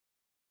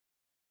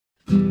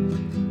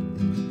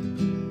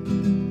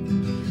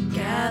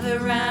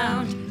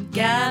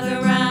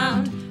gather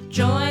round,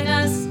 join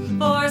us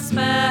for a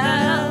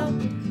spell.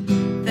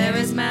 There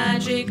is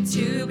magic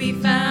to be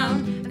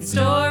found, and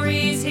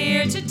stories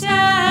here to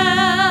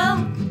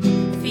tell.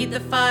 Feed the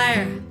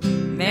fire,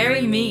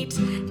 merry meet,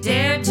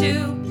 dare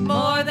to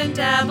more than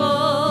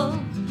dabble.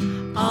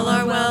 All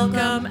are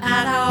welcome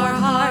at our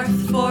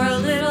hearth for a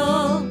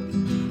little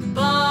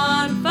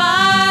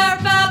bonfire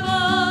babble.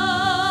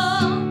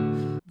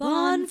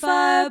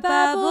 Bonfire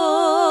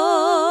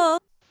babble.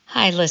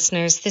 Hi,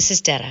 listeners. This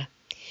is Detta.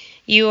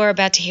 You are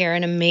about to hear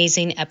an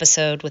amazing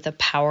episode with a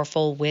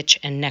powerful witch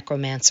and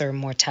necromancer,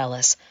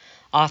 Mortellus,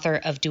 author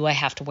of Do I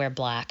Have to Wear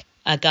Black?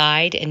 A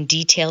guide and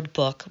detailed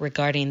book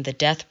regarding the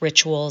death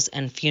rituals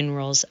and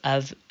funerals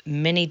of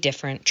many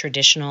different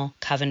traditional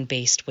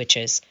coven-based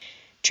witches.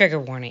 Trigger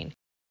warning.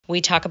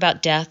 We talk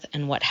about death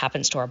and what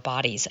happens to our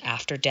bodies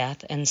after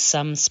death, and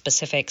some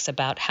specifics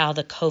about how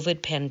the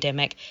COVID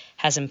pandemic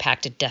has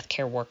impacted death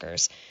care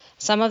workers.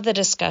 Some of the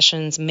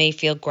discussions may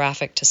feel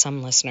graphic to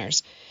some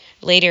listeners.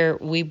 Later,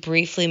 we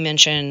briefly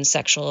mention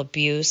sexual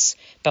abuse,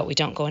 but we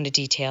don't go into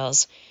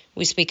details.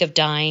 We speak of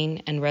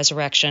dying and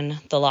resurrection,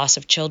 the loss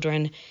of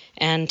children,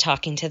 and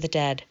talking to the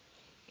dead.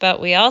 But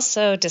we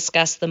also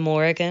discuss the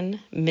Morrigan,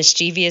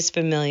 mischievous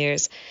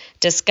familiars,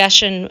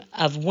 discussion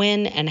of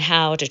when and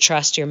how to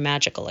trust your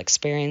magical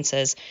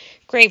experiences,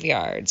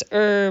 graveyards,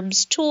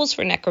 herbs, tools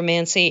for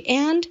necromancy,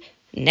 and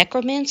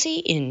necromancy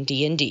in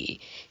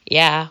D&D.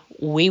 Yeah,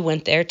 we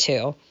went there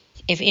too.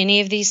 If any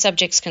of these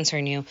subjects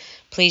concern you,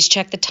 please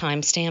check the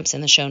timestamps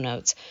in the show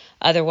notes.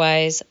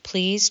 Otherwise,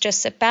 please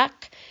just sit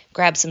back,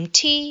 grab some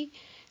tea,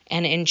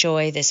 and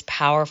enjoy this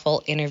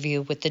powerful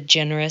interview with the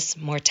generous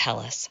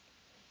Mortellus.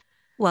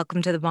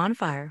 Welcome to the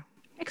Bonfire.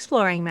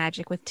 Exploring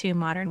magic with two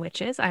modern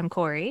witches. I'm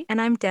Corey.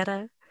 And I'm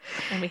Detta.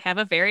 And we have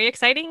a very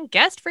exciting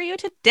guest for you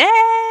today.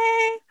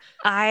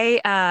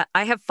 I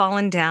have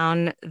fallen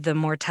down the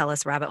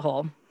Mortellus rabbit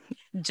hole.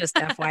 Just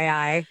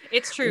FYI.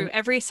 It's true.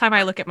 Every time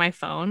I look at my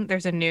phone,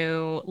 there's a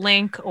new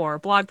link or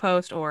blog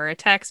post or a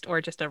text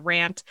or just a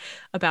rant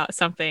about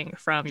something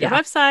from your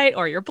website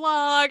or your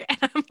blog. And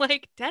I'm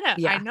like, Detta,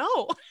 I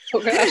know.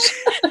 Oh gosh.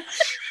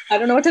 I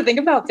don't know what to think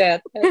about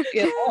that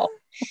at all.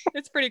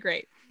 It's pretty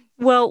great.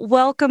 Well,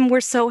 welcome.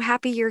 We're so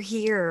happy you're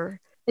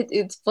here.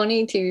 It's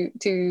funny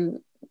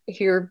to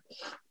hear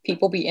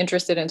people be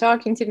interested in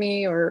talking to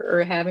me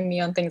or having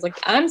me on things. Like,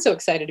 I'm so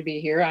excited to be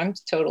here. I'm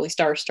totally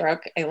starstruck.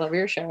 I love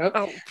your show.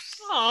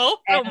 Oh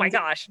my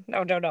gosh.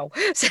 No.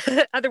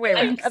 Other way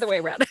around.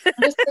 I'm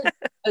just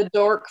a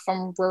dork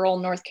from rural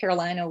North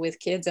Carolina with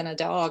kids and a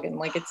dog. And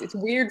like, it's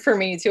weird for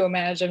me to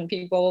imagine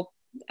people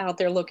out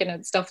there looking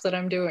at stuff that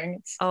I'm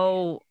doing.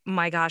 Oh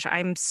my gosh.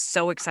 I'm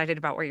so excited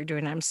about what you're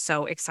doing. I'm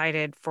so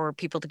excited for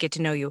people to get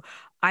to know you.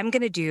 I'm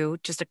going to do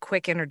just a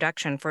quick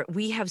introduction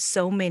we have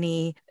so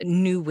many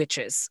new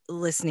witches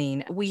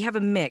listening. We have a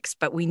mix,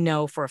 but we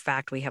know for a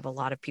fact we have a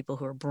lot of people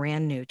who are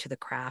brand new to the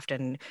craft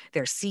and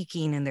they're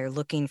seeking and they're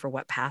looking for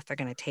what path they're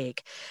going to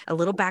take. A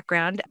little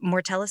background.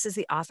 Mortellus is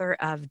the author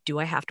of Do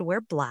I Have to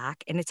Wear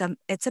Black? And it's a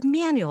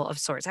manual of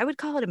sorts. I would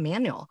call it a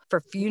manual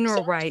for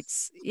funeral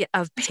rites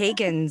of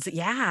pagans.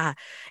 Yeah.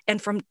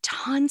 And from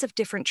tons of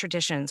different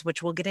traditions,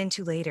 which we'll get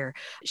into later.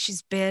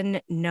 She's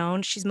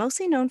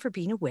mostly known for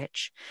being a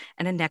witch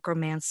and a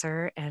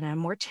necromancer and a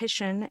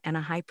mortician and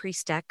a high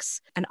priestess,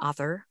 an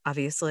author,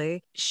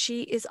 obviously.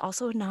 She is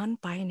also a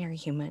non-binary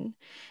human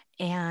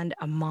and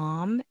a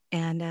mom,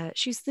 and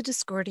she's the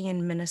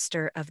Discordian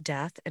Minister of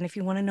Death. And if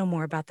you want to know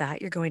more about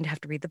that, you're going to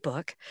have to read the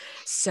book.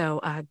 So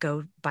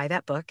go buy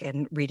that book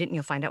and read it and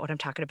you'll find out what I'm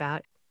talking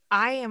about.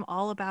 I am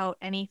all about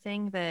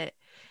anything that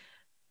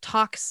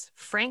talks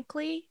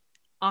frankly,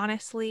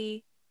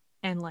 honestly,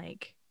 and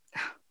like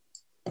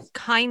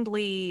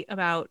kindly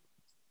about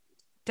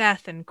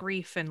death and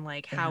grief and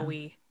like how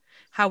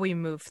we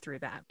move through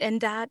that. And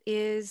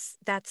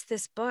that's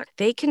this book.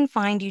 They can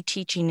find you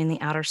teaching in the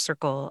outer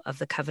circle of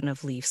the Coven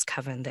of Leaves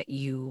coven that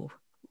you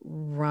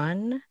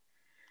run.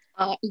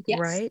 Yes.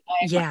 Right?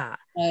 I'm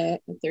a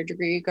third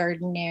degree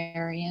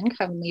Gardnerian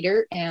coven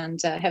leader and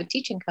have a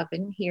teaching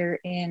coven here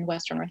in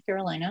Western North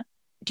Carolina.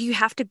 Do you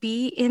have to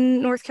be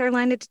in North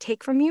Carolina to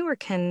take from you, or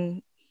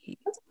can...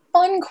 That's a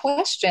fun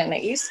question.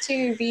 It used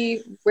to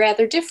be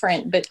rather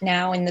different, but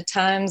now in the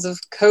times of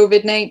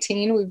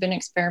COVID-19, we've been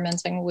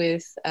experimenting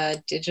with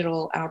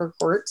digital outer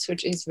courts,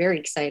 which is very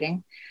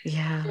exciting.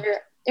 Yeah.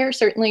 There are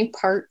certainly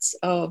parts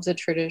of the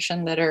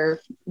tradition that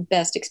are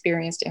best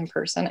experienced in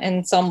person,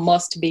 and some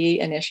must be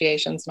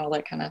initiations and all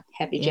that kind of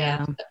heavy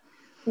jazz. But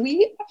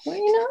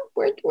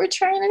we're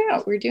trying it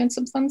out. We're doing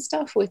some fun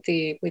stuff with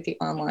the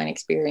online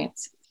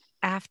experience.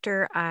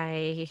 After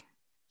I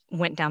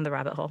went down the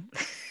rabbit hole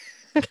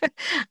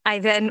I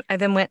then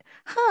went,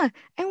 I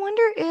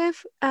wonder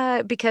if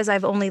because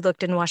I've only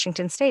looked in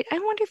Washington State, I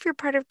wonder if you're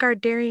part of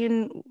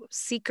Gardarian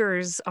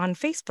Seekers on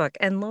Facebook.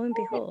 And lo and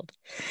behold,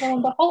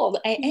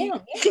 I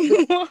am.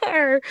 you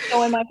are.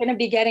 So am I going to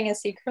be getting a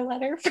secret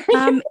letter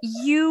from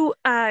you?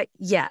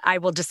 Yeah, I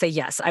will just say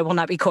yes. I will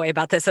not be coy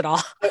about this at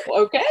all.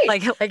 Okay.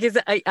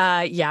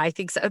 Yeah, I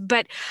think so.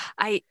 But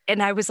I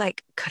was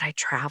like, could I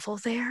travel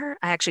there?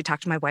 I actually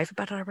talked to my wife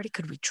about it already.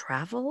 Could we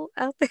travel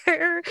out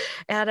there?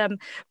 And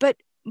but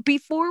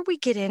before we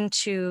get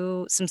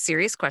into some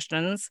serious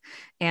questions,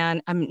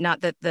 and I'm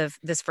not that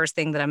this first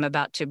thing that I'm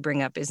about to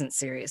bring up isn't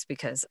serious,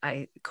 because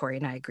Corey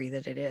and I agree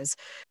that it is.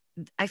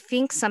 I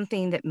think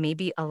something that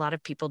maybe a lot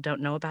of people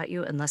don't know about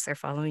you unless they're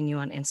following you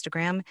on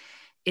Instagram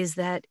is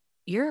that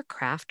you're a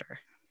crafter.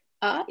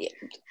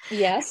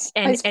 Yes.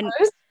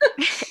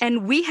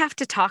 And we have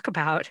to talk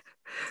about,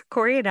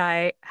 Corey and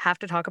I have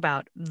to talk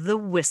about the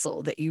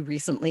whistle that you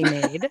recently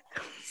made.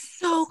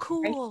 So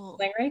cool.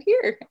 Right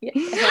here.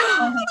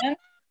 Yeah.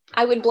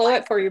 I would blow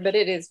it for you, but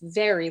it is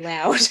very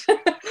loud.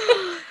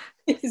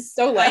 It is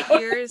so loud.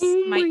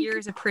 My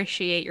ears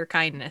appreciate your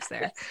kindness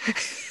there.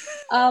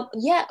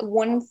 Yeah,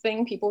 one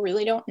thing people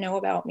really don't know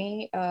about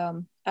me,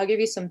 I'll give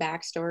you some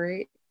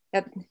backstory.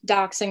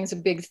 Doxing is a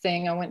big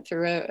thing. I went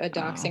through a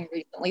doxing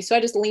recently, so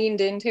I just leaned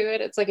into it.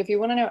 It's like, if you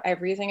want to know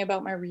everything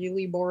about my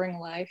really boring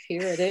life,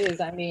 here it is.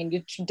 I mean,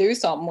 you should do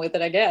something with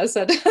it, I guess.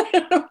 I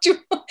don't know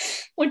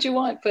what you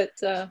want, but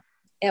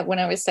when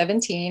I was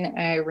 17,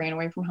 I ran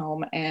away from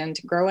home, and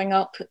growing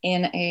up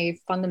in a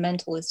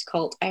fundamentalist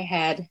cult, I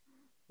had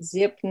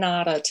zip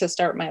nada to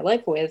start my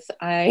life with.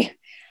 I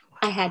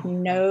had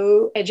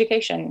no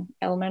education,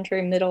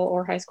 elementary, middle,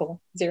 or high school.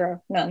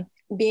 Zero, none.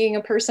 Being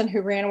a person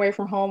who ran away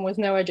from home with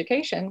no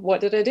education, what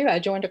did I do? I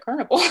joined a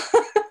carnival.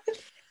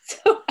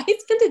 So I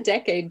spent a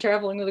decade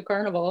traveling with a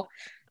carnival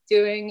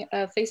doing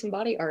face and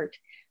body art,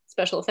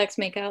 special effects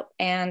makeup,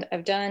 and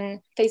I've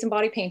done face and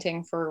body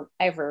painting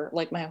forever,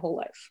 like my whole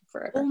life,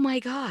 forever. Oh my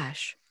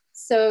gosh.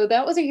 So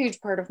that was a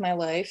huge part of my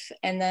life.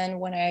 And then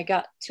when I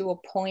got to a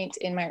point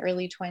in my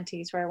early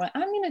 20s where I went,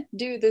 I'm going to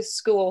do this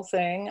school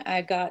thing,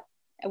 I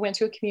went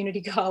to a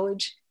community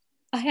college.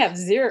 I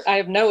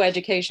have no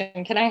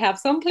education. Can I have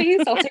some,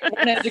 please? I'll take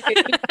one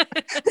education.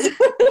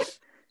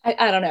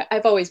 I don't know.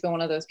 I've always been one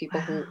of those people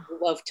who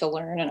love to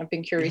learn, and I've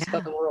been curious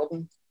about the world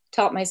and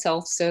taught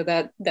myself, so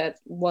that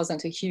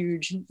wasn't a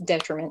huge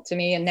detriment to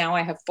me. And now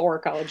I have 4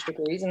 college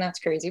degrees, and that's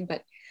crazy.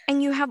 But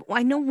and you have,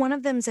 I know one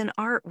of them's in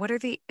art. What are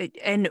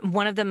and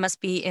one of them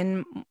must be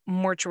in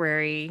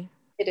mortuary.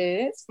 It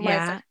is. My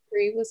second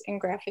degree was in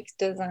graphics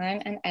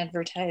design and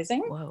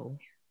advertising. Whoa.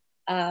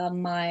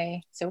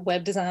 So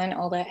web design,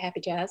 all that happy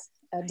jazz.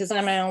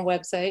 Design my own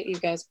website. You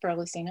guys have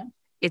probably seen it.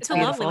 It's a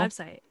lovely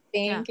website.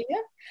 Thank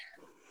you.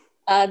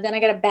 Then I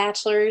got a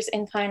bachelor's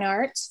in fine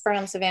arts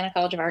from Savannah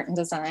College of Art and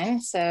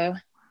Design. So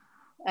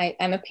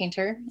I'm a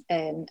painter,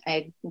 and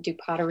I do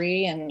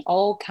pottery and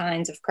all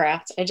kinds of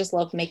crafts. I just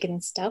love making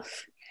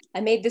stuff.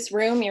 I made this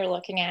room you're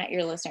looking at.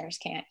 Your listeners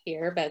can't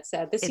hear, but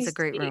it's a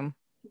great room.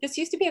 This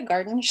used to be a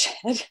garden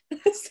shed.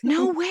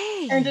 No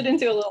way. Turned it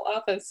into a little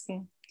office.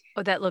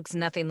 Oh, that looks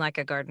nothing like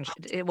a garden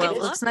shed. It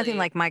looks nothing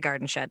like my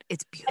garden shed.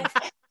 It's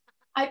beautiful.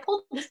 I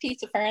pulled this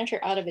piece of furniture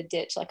out of a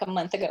ditch like a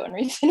month ago and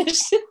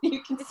refinished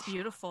it. It's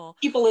beautiful.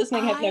 People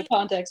listening have no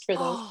context for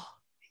this. Oh,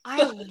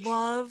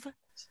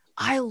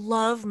 I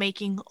love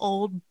making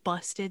old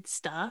busted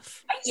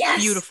stuff.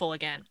 Yes. Beautiful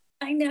again.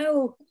 I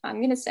know. I'm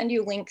going to send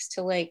you links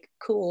to like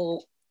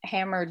cool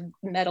hammered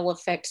metal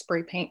effect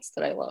spray paints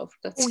that I love.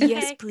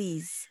 Yes,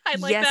 please. I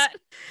like that.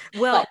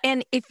 Well,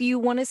 and if you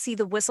want to see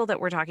the whistle that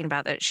we're talking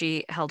about that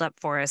she held up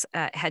for us,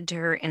 head to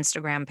her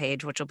Instagram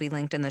page, which will be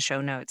linked in the show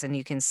notes, and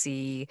you can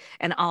see.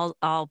 And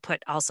I'll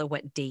put also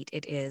what date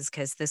it is,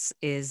 because this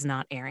is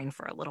not airing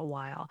for a little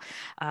while.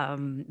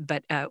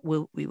 But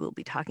we will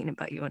be talking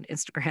about you on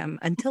Instagram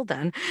until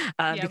then,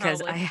 because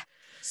probably. I have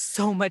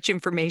so much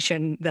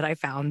information that I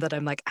found that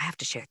I'm like, I have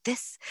to share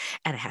this,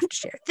 and I have to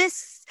share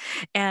this,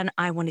 and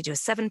I want to do a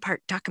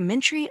 7-part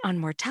documentary on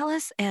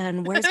Mortellus,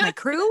 and where's my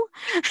crew?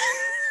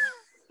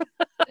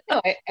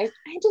 No, I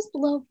just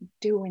love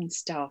doing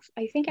stuff.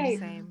 I think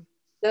Same.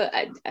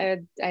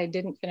 I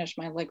didn't finish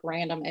my like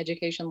random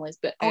education list,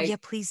 but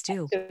please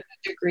do. I took a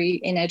degree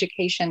in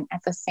education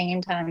at the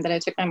same time that I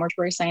took my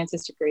mortuary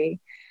sciences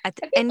degree.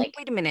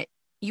 Wait a minute.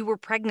 You were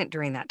pregnant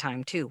during that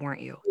time too,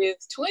 weren't you? With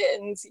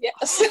twins,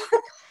 yes.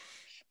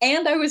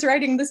 And I was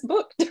writing this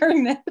book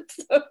during that.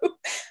 So.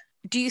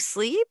 Do you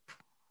sleep?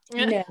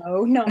 No,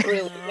 not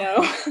really.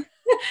 No.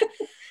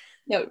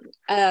 No.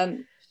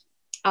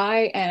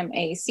 I am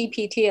a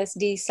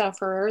CPTSD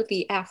sufferer,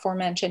 the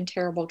aforementioned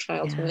terrible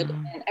childhood,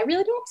 and I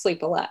really don't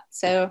sleep a lot.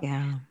 So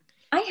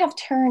I have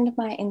turned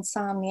my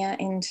insomnia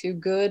into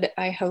good,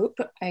 I hope.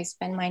 I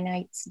spend my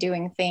nights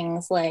doing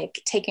things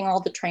like taking all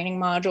the training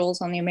modules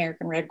on the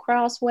American Red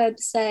Cross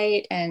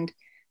website and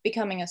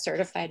becoming a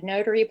certified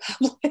notary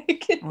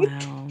public.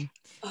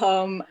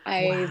 Wow.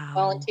 I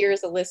volunteer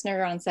as a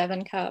listener on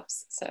 7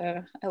 Cups.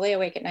 So I lay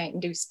awake at night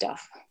and do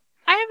stuff.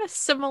 I have a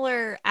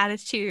similar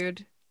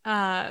attitude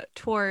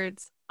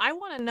towards, I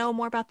want to know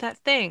more about that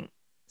thing.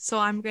 So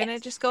I'm going to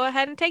just go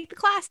ahead and take the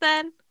class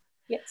then.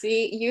 Yeah,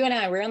 see, you and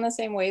I, we're on the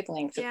same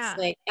wavelength. It's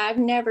like, I've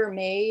never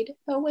made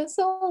a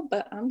whistle,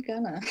 but I'm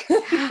gonna.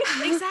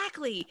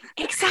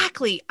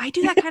 Exactly. I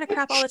do that kind of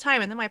crap all the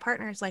time. And then my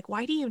partner is like,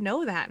 why do you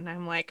know that? And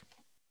I'm like,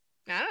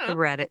 I don't know.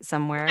 Read it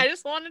somewhere. I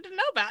just wanted to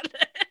know about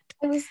it.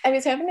 I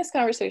was having this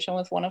conversation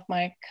with one of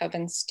my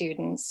coven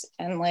students,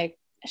 and like,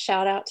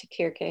 shout out to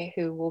Kirke,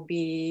 who will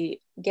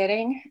be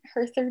getting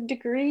her 3rd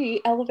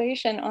degree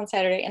elevation on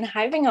Saturday and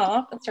hiving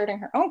off and starting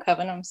her own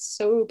coven. I'm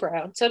so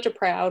proud, such a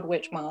proud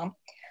witch mom.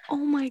 Oh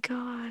my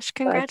gosh.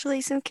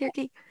 Congratulations,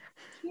 Kirke.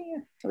 Yeah.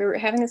 We were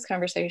having this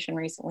conversation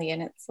recently,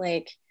 and it's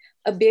like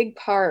a big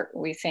part,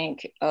 we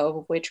think,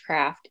 of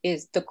witchcraft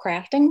is the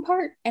crafting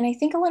part. And I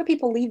think a lot of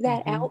people leave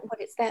that out, but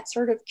it's that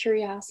sort of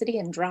curiosity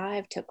and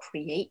drive to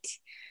create.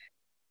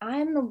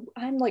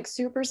 I'm like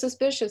super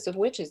suspicious of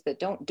witches that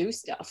don't do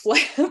stuff.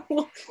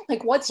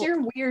 Like what's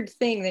your weird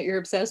thing that you're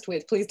obsessed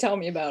with? Please tell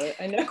me about it.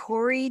 I know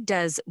Corey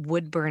does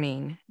wood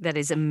burning that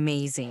is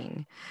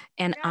amazing,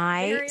 and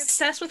I very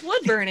obsessed with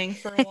wood burning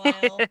for a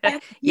while.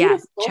 Yeah,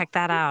 check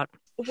that out.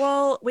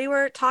 Well, we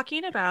were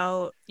talking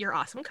about your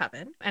awesome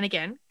coven, and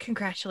again,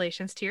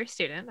 congratulations to your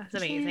student. That's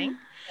amazing.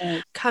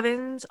 Yeah.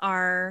 Covens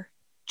are,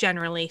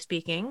 generally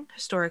speaking,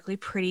 historically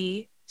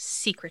pretty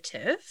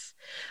secretive.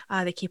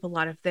 They keep a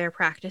lot of their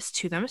practice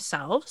to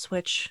themselves,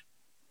 which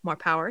more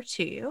power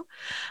to you.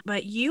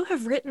 But you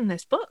have written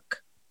this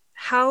book.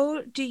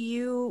 How do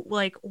you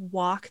like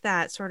walk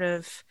that sort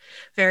of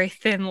very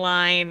thin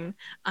line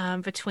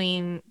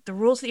between the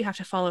rules that you have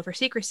to follow for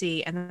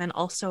secrecy and then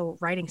also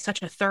writing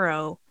such a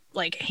thorough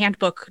like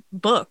handbook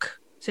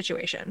book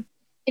situation?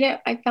 You know,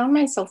 I found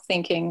myself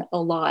thinking a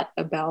lot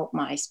about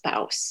my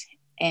spouse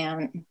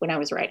and when I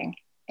was writing.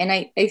 And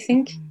I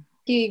think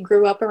he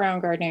grew up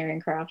around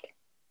Gardnerian craft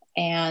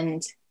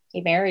and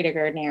he married a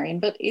Gardnerian,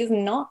 but is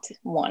not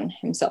one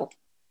himself.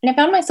 And I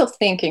found myself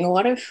thinking,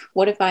 what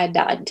if I had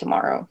died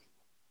tomorrow?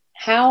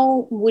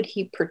 How would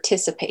he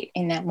participate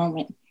in that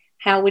moment?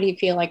 How would he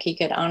feel like he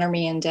could honor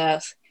me in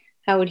death?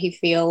 How would he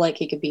feel like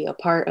he could be a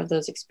part of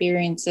those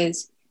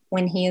experiences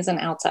when he is an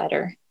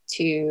outsider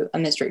to a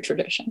mystery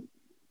tradition?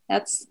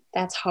 That's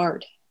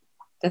hard.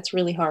 That's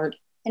really hard.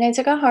 And I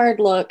took a hard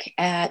look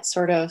at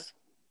sort of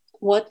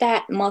what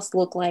that must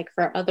look like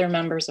for other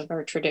members of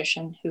our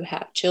tradition who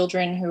have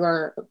children who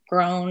are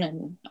grown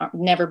and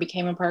never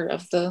became a part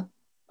of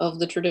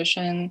the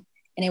tradition.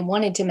 And I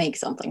wanted to make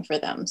something for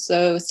them.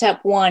 So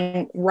step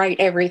 1, write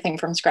everything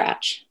from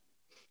scratch.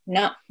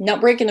 Not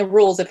breaking the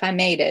rules if I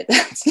made it.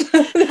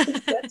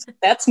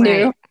 That's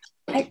new.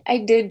 Right. I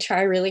did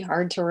try really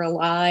hard to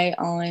rely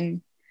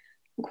on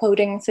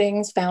quoting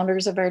things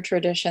founders of our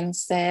tradition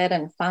said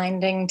and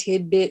finding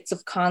tidbits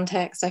of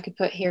context I could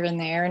put here and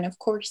there. And of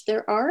course,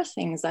 there are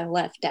things I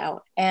left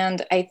out.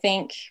 And I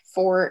think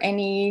for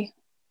any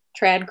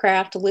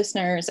Tradcraft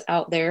listeners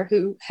out there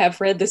who have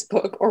read this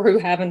book or who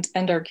haven't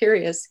and are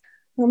curious,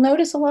 you'll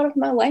notice a lot of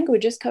my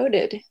language is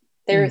coded.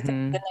 There are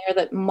things in there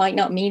that might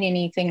not mean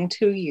anything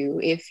to you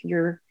if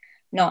you're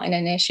not an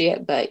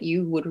initiate, but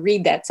you would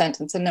read that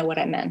sentence and know what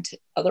I meant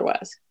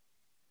otherwise.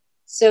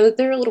 So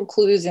there are little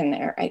clues in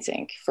there, I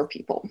think, for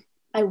people.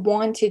 I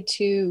wanted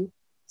to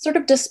sort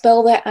of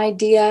dispel that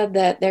idea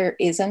that there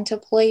isn't a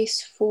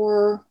place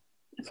for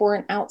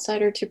an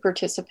outsider to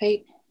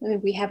participate. I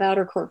mean, we have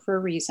outer court for a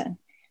reason.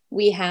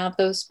 We have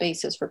those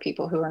spaces for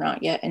people who are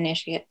not yet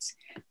initiates.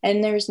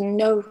 And there's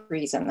no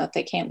reason that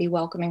they can't be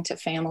welcoming to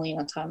family in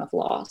a time of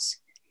loss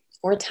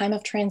or a time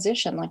of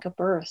transition, like a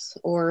birth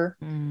or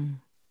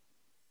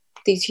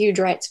these huge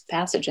rites of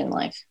passage in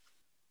life.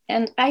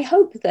 And I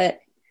hope that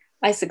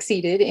I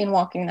succeeded in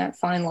walking that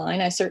fine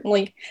line. I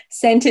certainly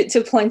sent it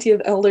to plenty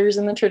of elders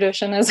in the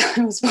tradition as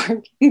I was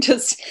working.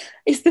 Just,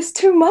 is this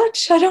too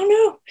much? I don't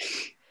know.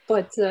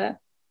 But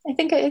I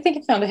think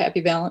I found a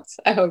happy balance,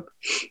 I hope.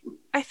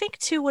 I think,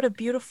 too, what a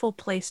beautiful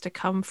place to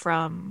come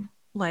from,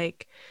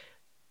 like,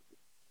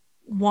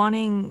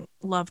 wanting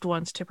loved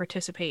ones to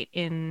participate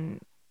in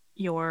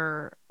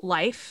your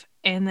life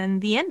and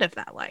then the end of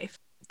that life.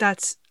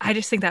 I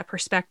just think that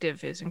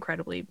perspective is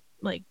incredibly,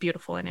 like,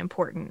 beautiful and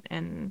important.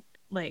 And,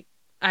 like,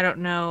 I don't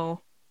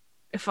know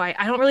if I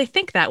don't really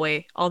think that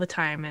way all the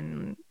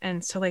time.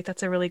 And so, like,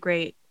 that's a really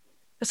great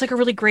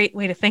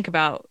way to think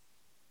about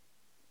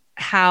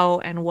how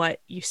and what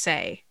you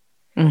say.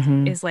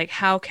 Is like,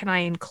 how can I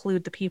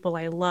include the people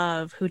I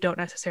love who don't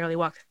necessarily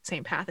walk the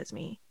same path as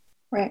me?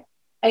 Right.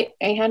 I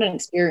had an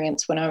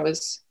experience when I've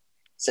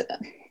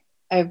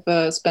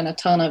spent a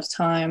ton of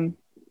time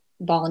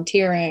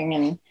volunteering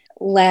and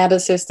lab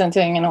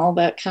assistanting and all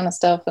that kind of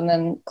stuff, and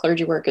then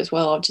clergy work as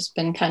well. I've just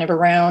been kind of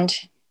around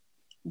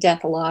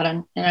death a lot,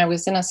 and I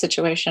was in a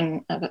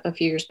situation a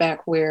few years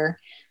back where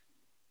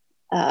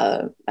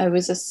I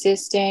was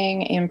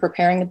assisting in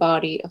preparing the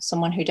body of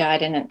someone who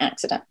died in an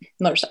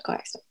motorcycle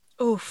accident.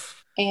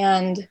 Oof.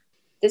 And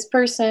this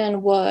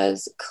person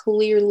was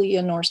clearly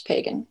a Norse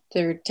pagan.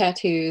 Their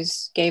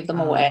tattoos gave them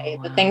away.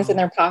 Wow. The things in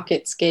their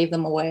pockets gave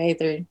them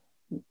away.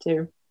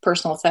 Their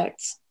personal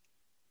effects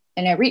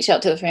And I reached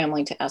out to the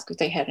family to ask if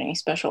they had any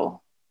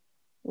special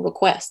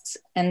requests.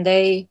 And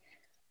they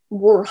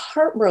were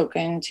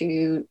heartbroken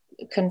to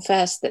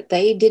confess that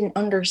they didn't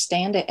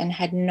understand it and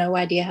had no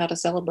idea how to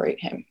celebrate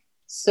him.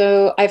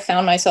 So I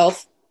found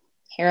myself,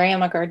 here I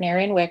am, a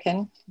Gardnerian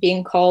Wiccan,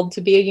 being called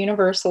to be a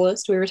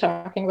Universalist. We were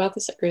talking about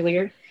this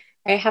earlier.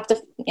 I have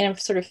to,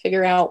 sort of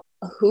figure out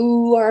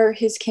who are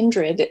his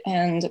kindred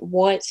and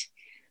what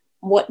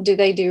do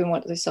they do and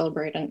what do they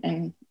celebrate,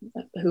 and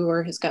who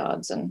are his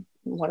gods and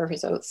what are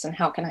his oaths and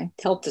how can I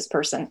help this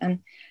person.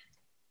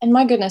 And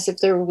my goodness, if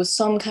there was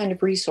some kind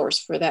of resource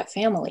for that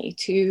family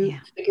to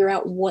figure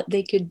out what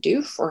they could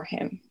do for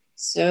him.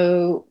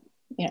 So,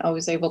 I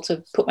was able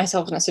to put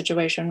myself in a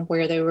situation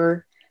where they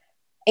were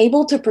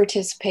able to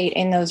participate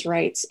in those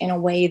rites in a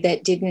way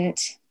that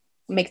didn't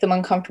make them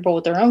uncomfortable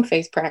with their own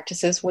faith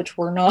practices, which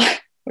were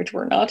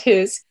not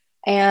his,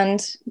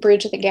 and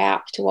bridge the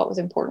gap to what was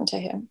important to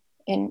him.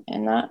 And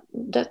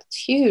that's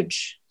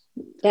huge.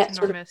 That's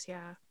enormous,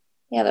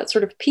 that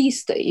sort of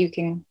peace that you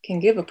can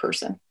give a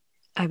person.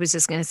 I was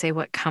just going to say,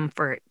 what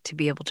comfort to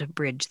be able to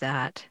bridge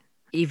that,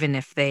 even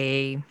if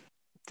they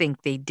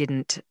think they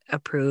didn't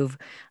approve.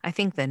 I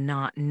think the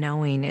not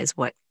knowing is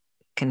what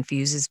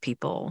confuses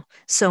people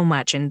so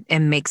much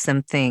and makes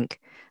them think,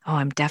 oh,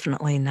 I'm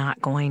definitely not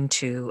going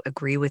to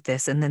agree with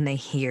this. And then they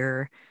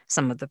hear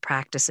some of the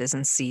practices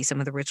and see some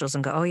of the rituals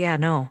and go, oh, yeah,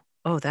 no.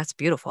 Oh, that's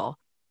beautiful.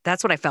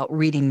 That's what I felt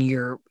reading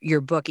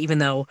your book, even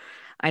though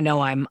I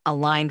know I'm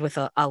aligned with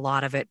a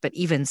lot of it. But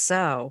even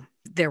so,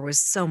 there was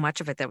so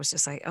much of it that was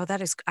just like, oh,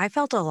 I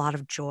felt a lot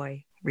of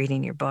joy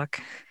reading your book.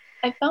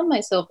 I found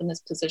myself in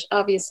this position.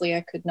 Obviously,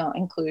 I could not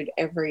include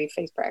every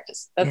faith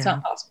practice. That's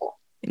not possible.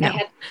 No. I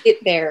had to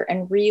sit there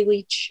and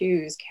really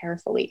choose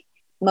carefully.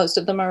 Most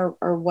of them are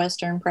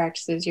Western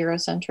practices,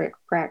 Eurocentric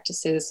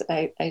practices.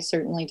 I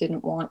certainly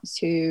didn't want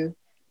to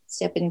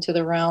step into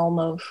the realm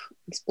of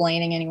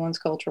explaining anyone's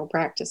cultural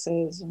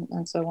practices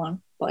and so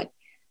on. But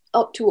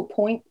up to a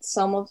point,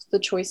 some of the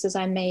choices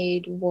I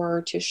made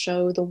were to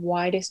show the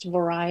widest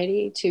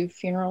variety to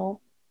funeral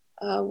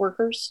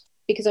workers,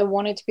 because I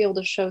wanted to be able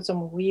to show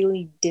some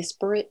really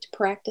disparate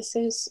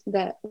practices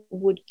that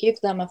would give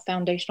them a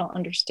foundational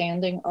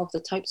understanding of the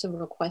types of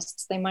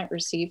requests they might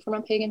receive from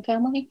a pagan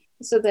family,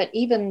 so that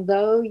even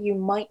though you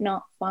might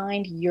not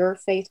find your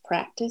faith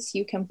practice,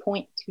 you can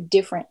point to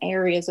different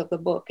areas of the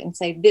book and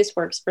say, this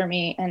works for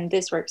me and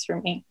this works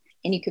for me.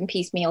 And you can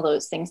piecemeal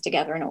those things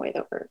together in a way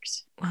that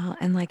works. Well,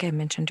 and like I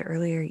mentioned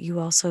earlier, you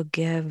also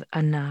give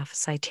enough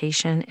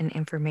citation and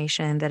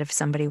information that if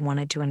somebody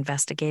wanted to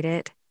investigate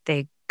it,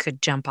 they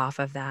could jump off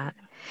of that.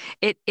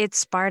 It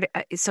sparred.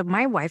 So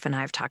my wife and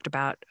I have talked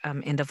about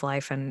end of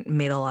life and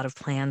made a lot of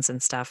plans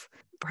and stuff,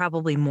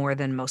 probably more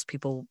than most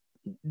people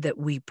that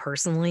we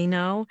personally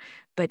know.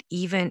 But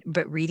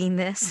reading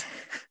this,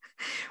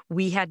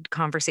 we had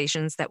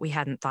conversations that we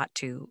hadn't thought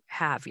to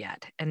have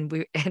yet.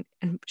 And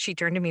she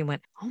turned to me and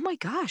went, oh my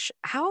gosh,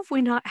 how have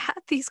we not had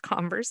these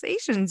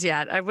conversations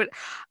yet?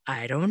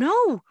 I don't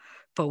know,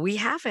 but we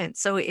haven't.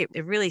 So it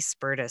really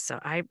spurred us. So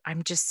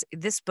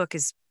this book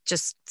is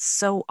just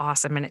so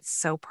awesome. And it's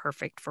so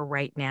perfect for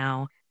right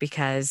now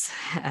because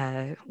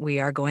we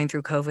are going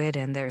through COVID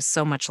and there's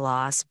so much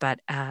loss, but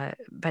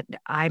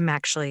I'm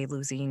actually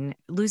losing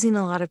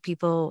a lot of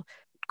people,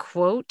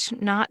 quote,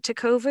 not to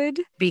COVID,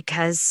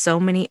 because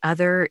so many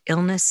other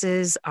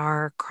illnesses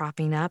are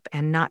cropping up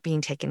and not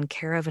being taken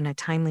care of in a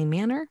timely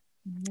manner.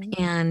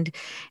 Mm-hmm.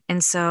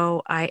 And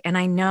so I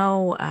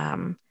know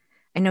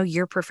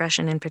your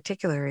profession in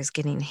particular is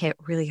getting hit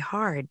really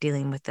hard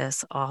dealing with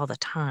this all the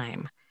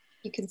time.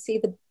 You can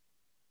see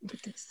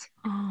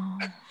oh,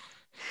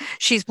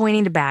 she's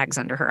pointing to bags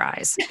under her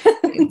eyes.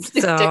 It's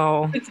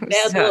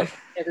bad look,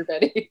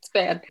 everybody. It's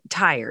bad.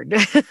 Tired.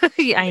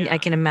 I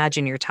can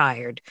imagine you're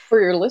tired.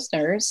 For your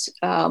listeners,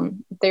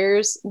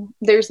 there's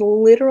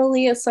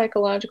literally a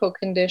psychological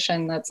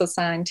condition that's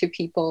assigned to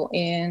people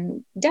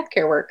in death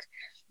care work.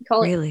 We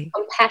call it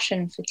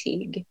compassion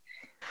fatigue.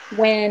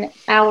 When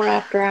hour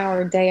after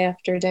hour, day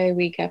after day,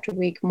 week after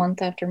week,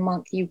 month after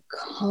month, you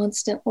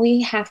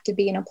constantly have to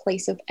be in a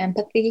place of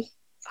empathy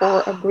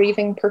for a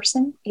grieving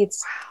person.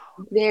 It's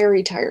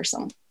very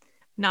tiresome.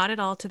 Not at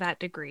all to that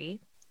degree,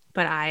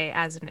 but I,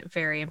 as a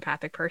very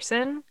empathic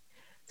person,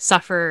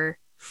 suffer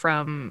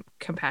from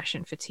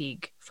compassion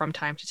fatigue from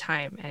time to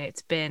time.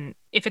 And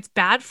if it's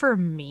bad for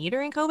me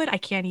during COVID, I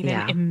can't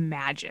even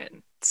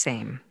imagine.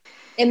 Same.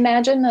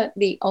 Imagine that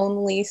the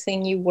only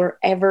thing you were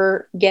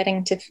ever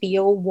getting to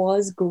feel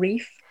was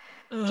grief.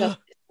 Just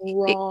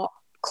raw,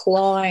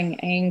 clawing,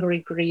 angry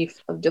grief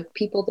of the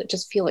people that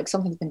just feel like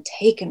something's been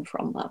taken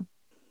from them.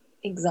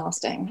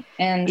 Exhausting.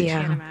 And I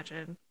can't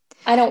imagine.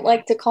 I don't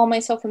like to call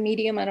myself a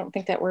medium. I don't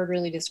think that word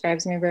really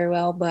describes me very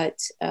well, but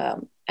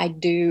I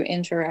do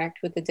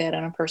interact with the dead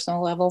on a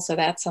personal level. So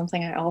that's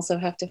something I also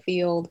have to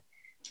field.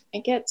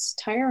 It gets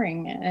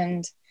tiring,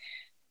 and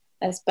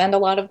I spend a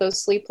lot of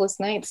those sleepless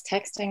nights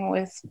texting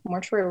with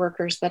mortuary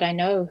workers that I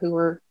know who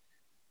are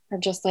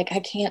just like, I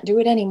can't do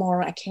it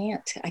anymore. I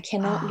cannot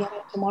get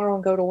up tomorrow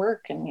and go to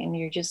work. And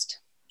you're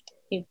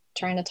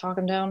trying to talk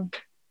them down.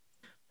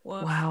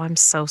 Woof. Wow, I'm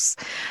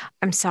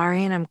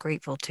sorry and I'm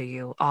grateful to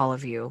you, all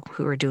of you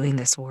who are doing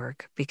this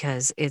work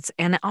because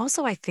and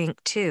also I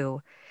think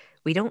too,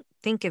 we don't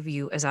think of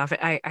you as often.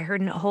 I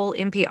heard a whole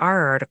NPR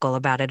article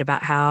about it,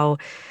 about how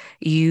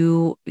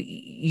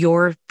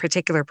your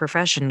particular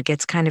profession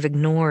gets kind of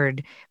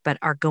ignored, but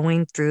are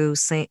going through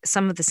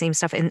some of the same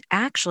stuff. And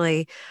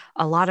actually,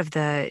 a lot of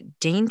the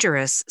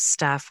dangerous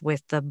stuff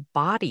with the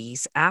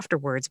bodies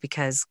afterwards,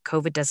 because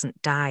COVID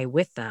doesn't die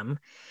with them.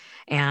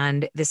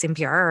 And this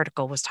NPR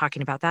article was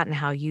talking about that and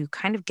how you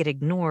kind of get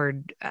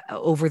ignored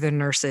over the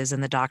nurses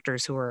and the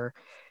doctors who are,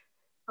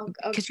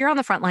 because you're on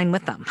the front line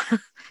with them.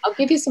 I'll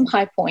give you some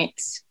high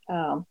points.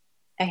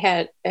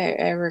 I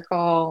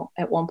recall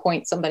at one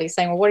point somebody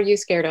saying, well, what are you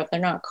scared of? They're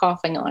not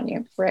coughing on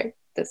you, right?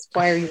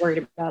 Why are you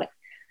worried about it?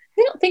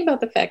 They don't think about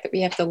the fact that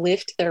we have to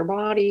lift their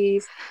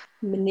bodies,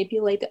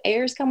 manipulate the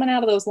air's coming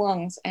out of those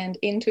lungs and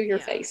into your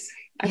face.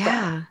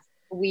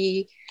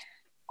 We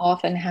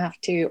often have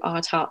to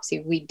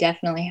autopsy. We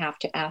definitely have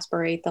to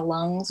aspirate the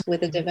lungs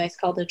with a device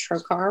called a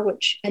trocar,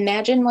 which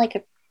imagine like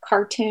a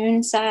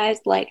cartoon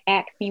sized, like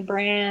Acme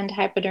brand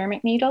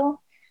hypodermic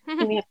needle.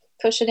 And we have to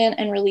push it in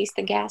and release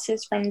the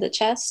gases from the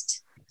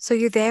chest. So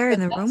you're there in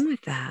the room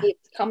with that.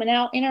 It's coming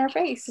out in our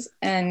face.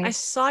 And I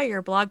saw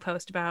your blog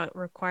post about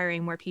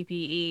requiring more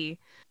PPE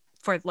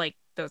for like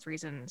those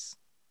reasons.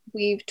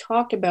 We've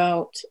talked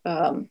about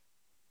in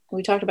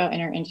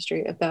our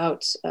industry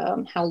about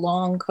how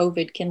long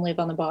COVID can live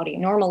on the body.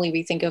 Normally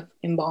we think of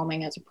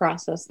embalming as a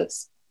process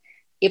that's,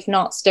 if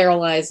not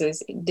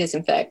sterilizes,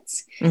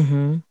 disinfects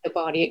the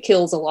body. It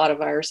kills a lot of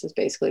viruses,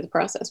 basically the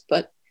process.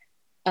 But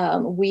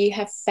we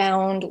have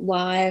found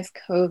live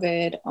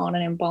COVID on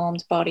an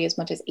embalmed body as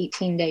much as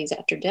 18 days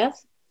after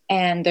death.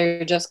 And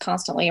they're just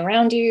constantly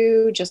around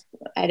you.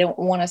 I don't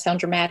want to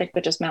sound dramatic,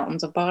 but just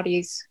mountains of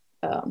bodies.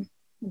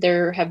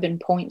 There have been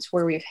points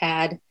where we've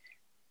had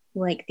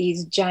like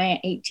these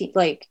giant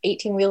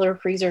 18-wheeler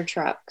freezer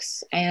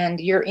trucks, and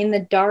you're in the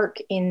dark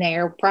in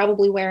there,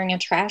 probably wearing a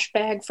trash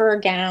bag for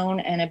a gown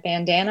and a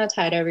bandana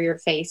tied over your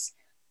face,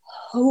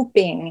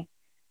 hoping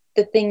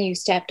the thing you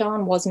stepped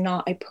on was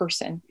not a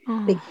person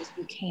because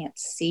you can't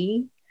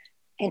see.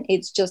 And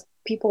it's just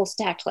people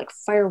stacked like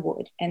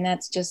firewood. And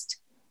that's just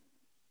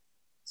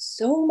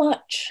so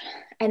much.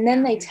 And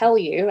then they tell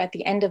you at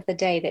the end of the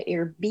day that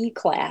you're B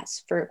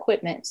class for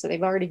equipment. So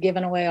they've already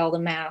given away all the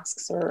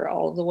masks or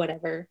all the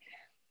whatever.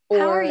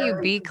 How are you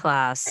B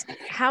class?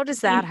 How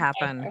does that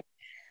happen?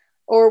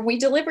 Or we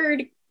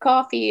delivered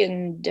coffee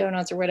and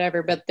donuts or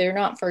whatever, but they're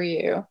not for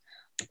you.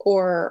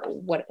 Or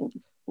what?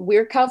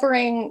 We're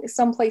covering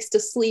someplace to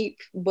sleep,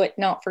 but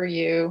not for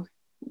you.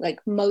 Like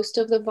most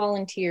of the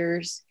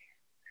volunteers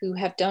who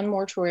have done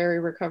mortuary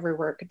recovery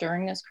work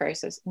during this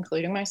crisis,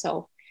 including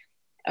myself,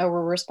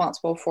 were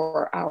responsible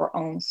for our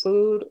own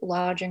food,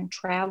 lodging,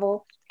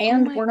 travel,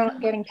 and we're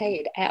not getting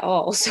paid at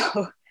all.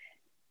 So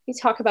you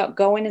talk about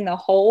going in the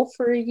hole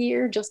for a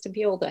year just to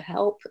be able to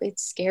help.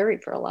 It's scary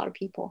for a lot of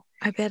people.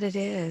 I bet it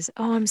is.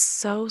 Oh, I'm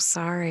so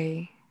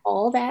sorry.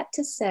 All that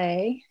to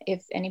say,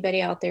 if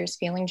anybody out there is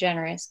feeling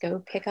generous,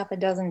 go pick up a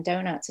dozen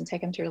donuts and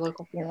take them to your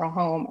local funeral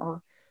home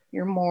or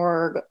your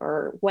morgue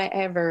or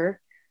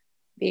whatever,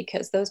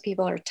 because those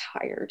people are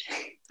tired.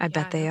 I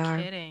bet they are.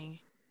 Kidding.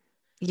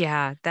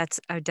 Yeah,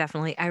 that's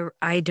definitely.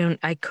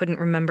 I couldn't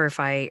remember if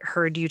I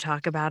heard you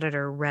talk about it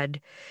or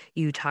read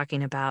you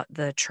talking about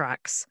the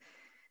trucks,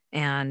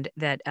 and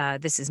that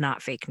this is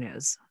not fake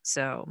news.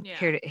 So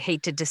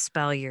hate to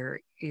dispel your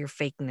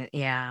fake news.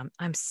 Yeah,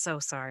 I'm so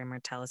sorry,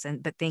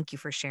 Martellus, but thank you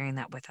for sharing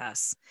that with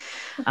us.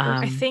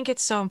 I think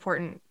it's so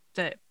important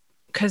that,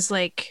 because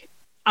like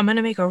I'm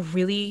gonna make a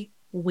really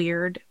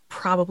weird,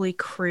 probably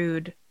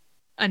crude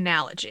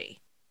analogy.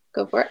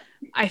 Go for it.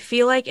 I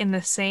feel like in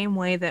the same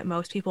way that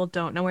most people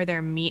don't know where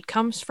their meat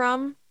comes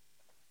from,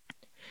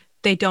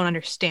 they don't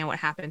understand what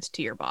happens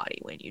to your body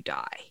when you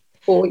die.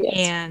 Oh, yes.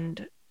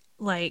 And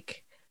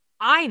like,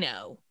 I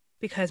know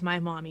because my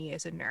mommy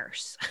is a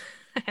nurse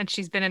and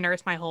she's been a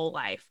nurse my whole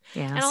life.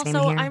 Yeah, and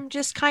also I'm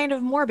just kind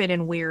of morbid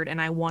and weird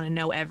and I want to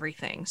know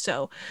everything.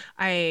 So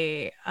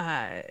I've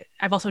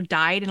also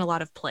died in a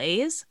lot of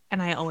plays,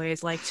 and I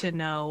always like to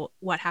know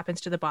what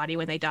happens to the body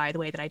when they die the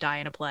way that I die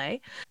in a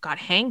play. Got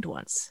hanged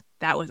once.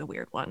 That was a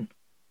weird one.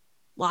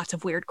 Lots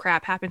of weird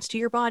crap happens to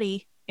your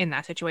body in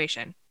that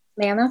situation.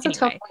 Man, that's a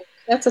tough one.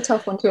 That's a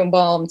tough one to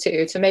embalm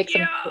too, to make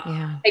them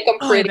make them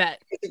pretty.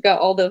 You've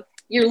got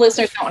your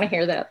listeners don't want to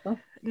hear that though.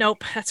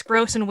 Nope, that's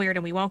gross and weird,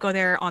 and we won't go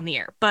there on the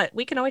air. But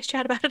we can always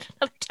chat about it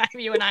another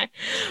time, you and I.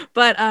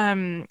 But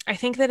I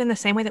think that in the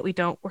same way that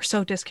we're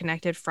so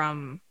disconnected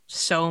from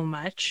so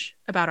much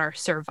about our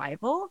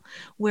survival,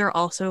 we're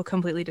also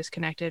completely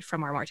disconnected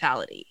from our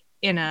mortality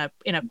in a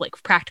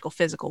like practical,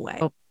 physical way.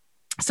 Oh.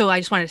 So I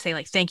just wanted to say,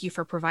 like, thank you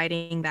for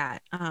providing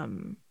that.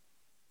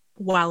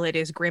 While it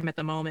is grim at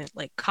the moment,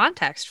 like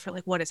context for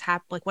like what is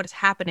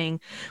happening.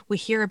 We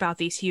hear about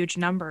these huge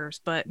numbers,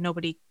 but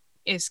nobody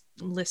is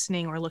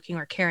listening or looking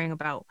or caring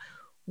about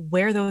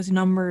where those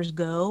numbers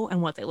go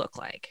and what they look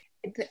like.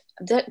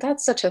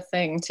 That's such a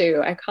thing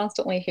too. I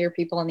constantly hear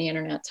people on the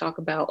internet talk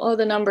about, oh,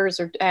 the numbers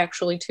are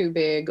actually too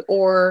big,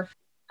 or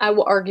I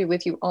will argue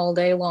with you all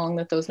day long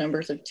that those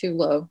numbers are too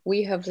low.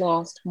 We have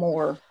lost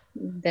more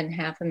than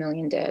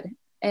 500,000 dead.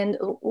 And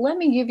let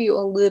me give you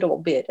a little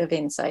bit of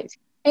insight.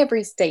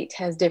 Every state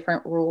has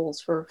different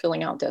rules for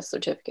filling out death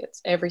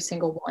certificates, every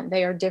single one.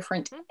 They are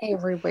different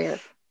everywhere.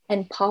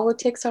 And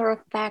politics are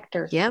a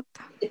factor. Yep.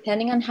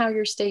 Depending on how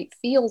your state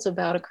feels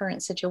about a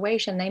current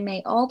situation, they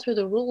may alter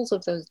the rules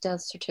of those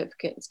death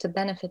certificates to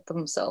benefit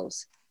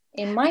themselves.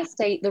 In my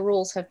state, the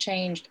rules have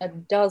changed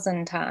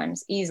 12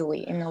 times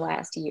easily in the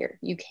last year.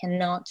 You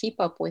cannot keep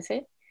up with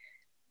it.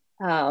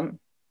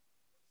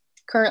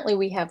 Currently,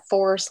 we have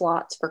 4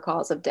 slots for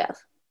cause of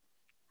death.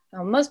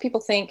 Most people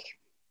think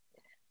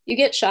you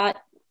get shot,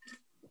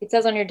 it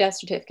says on your death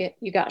certificate,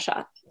 you got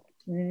shot.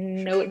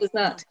 No, it does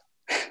not.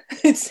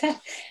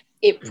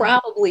 It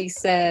probably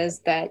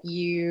says that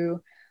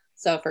you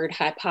suffered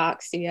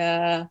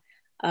hypoxia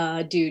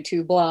due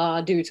to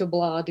blah, due to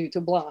blah, due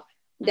to blah.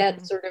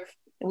 That's sort of,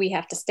 we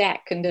have to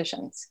stack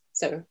conditions.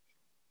 So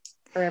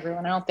for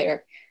everyone out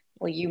there,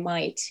 well, you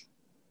might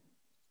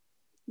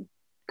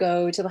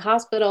go to the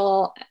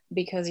hospital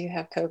because you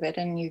have COVID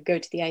and you go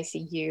to the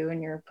ICU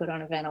and you're put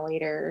on a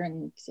ventilator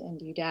and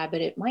you die,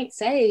 but it might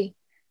say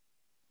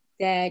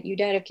that you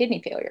died of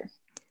kidney failure.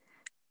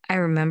 I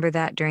remember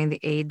that during the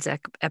AIDS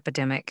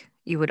epidemic,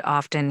 you would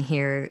often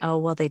hear, oh,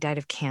 well, they died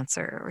of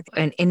cancer.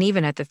 And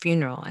even at the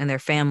funeral, and their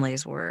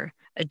families were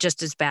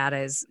just as bad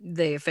as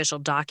the official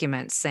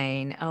documents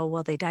saying, oh,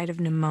 well, they died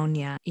of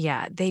pneumonia.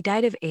 Yeah, they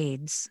died of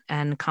AIDS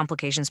and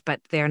complications, but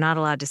they're not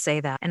allowed to say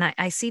that. And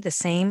I see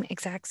the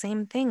exact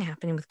same thing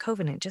happening with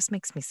COVID. And it just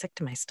makes me sick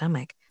to my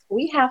stomach.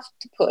 We have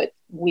to put,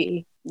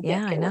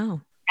 I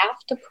know.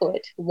 Have to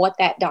put what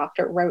that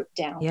doctor wrote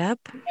down in their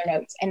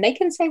notes, and they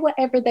can say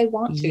whatever they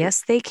want to.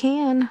 Yes, they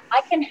can.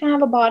 I can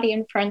have a body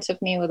in front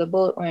of me with a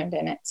bullet wound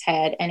in its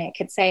head, and it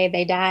could say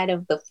they died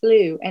of the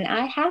flu, and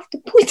I have to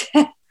put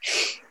that.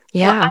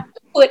 Yeah, I have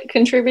to put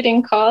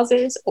contributing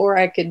causes, or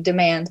I could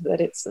demand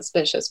that it's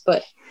suspicious.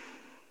 But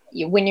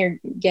when you're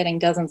getting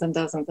dozens and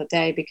dozens a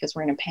day because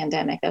we're in a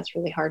pandemic, that's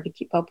really hard to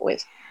keep up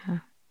with.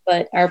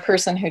 But our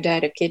person who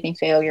died of kidney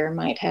failure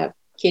might have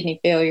kidney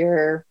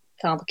failure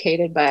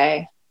complicated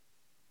by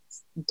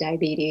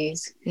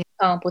diabetes,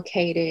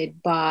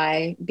 complicated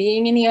by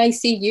being in the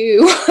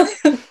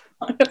ICU.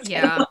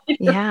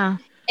 Yeah.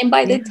 And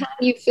by the time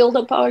you filled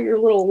up all your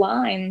little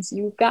lines,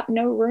 you've got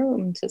no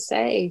room to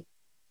say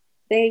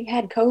they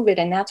had COVID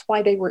and that's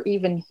why they were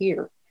even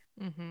here.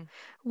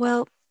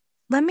 Well,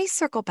 let me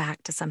circle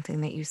back to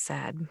something that you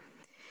said.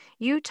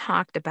 You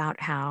talked about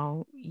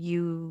how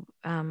you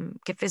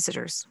get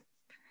visitors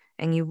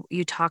and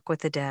you talk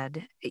with the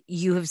dead.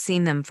 You have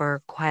seen them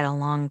for quite a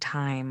long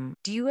time.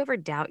 Do you ever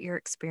doubt your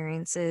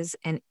experiences?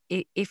 And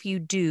if you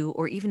do,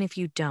 or even if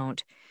you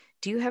don't,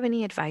 do you have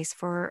any advice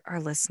for our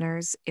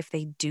listeners if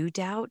they do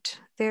doubt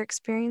their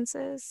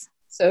experiences?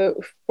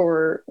 So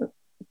for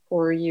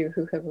you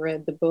who have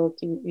read the book,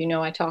 you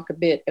know I talk a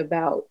bit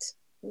about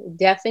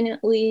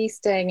definitely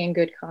staying in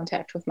good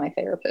contact with my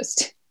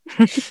therapist.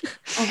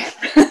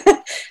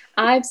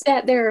 I've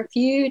sat there a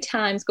few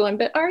times going,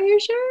 but are you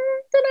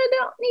sure that I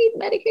don't need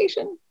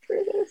medication for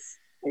this?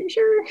 Are you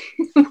sure?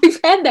 We've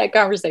had that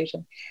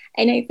conversation.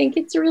 And I think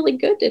it's really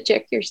good to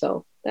check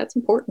yourself. That's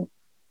important.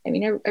 I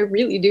mean, I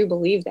really do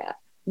believe that.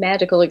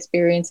 Magical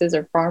experiences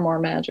are far more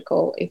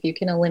magical if you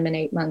can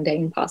eliminate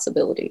mundane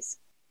possibilities.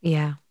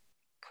 Yeah.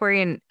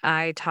 Corey and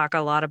I talk a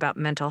lot about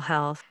mental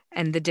health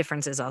and the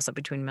differences also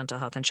between mental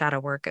health and shadow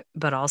work,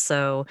 but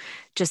also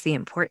just the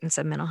importance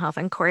of mental health.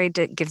 And Corey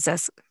gives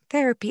us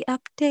therapy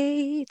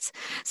updates.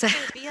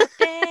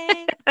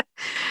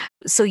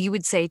 So you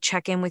would say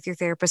check in with your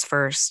therapist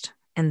first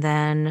and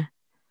then...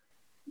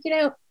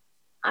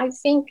 I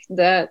think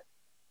that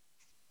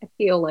I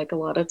feel like a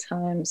lot of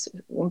times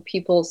when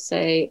people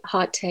say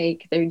hot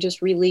take, they're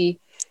just really,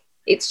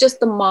 it's just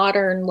the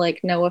modern, like,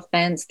 no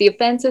offense. The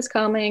offense is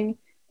coming.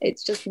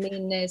 It's just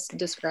meanness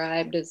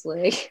described as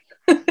like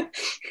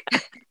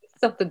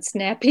something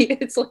snappy.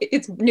 It's like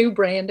it's new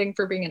branding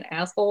for being an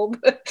asshole.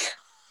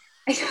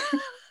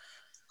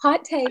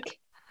 Hot take.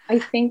 I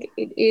think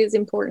it is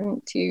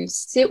important to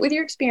sit with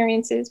your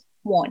experiences.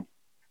 One,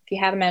 if you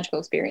have a magical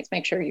experience,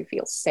 make sure you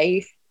feel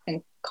safe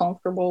and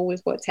comfortable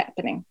with what's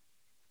happening.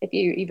 If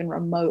you even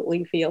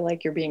remotely feel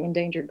like you're being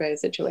endangered by a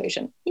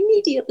situation,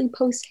 immediately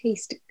post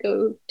haste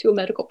go to a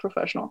medical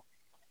professional.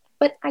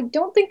 But I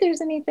don't think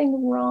there's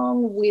anything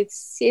wrong with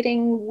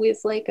sitting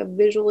with like a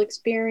visual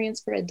experience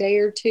for a day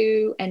or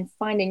two and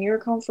finding your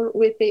comfort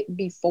with it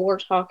before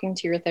talking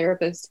to your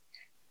therapist.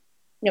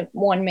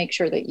 One, make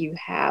sure that you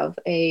have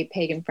a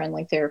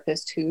pagan-friendly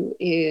therapist who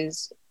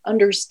is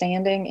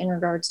understanding in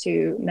regards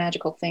to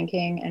magical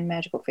thinking and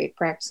magical faith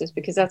practices,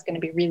 because that's going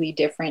to be really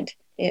different.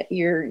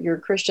 Your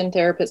Christian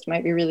therapist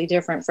might be really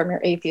different from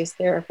your atheist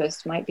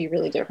therapist, might be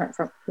really different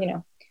from,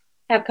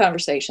 have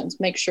conversations,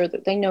 make sure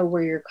that they know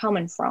where you're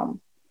coming from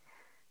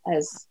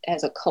as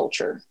a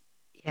culture.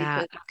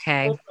 Yeah. Because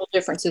Okay. cultural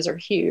differences are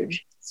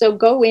huge. So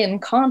go in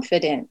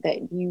confident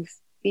that you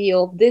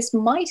feel this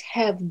might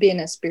have been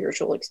a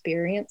spiritual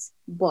experience,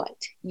 but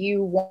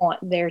you want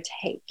their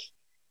take.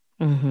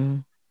 Mm-hmm.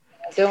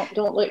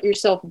 Don't let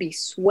yourself be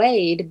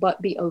swayed,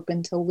 but be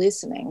open to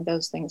listening.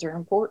 Those things are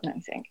important, I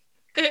think.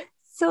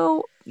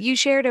 So you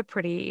shared a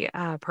pretty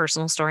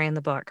personal story in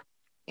the book,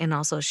 and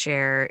also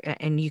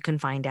and you can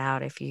find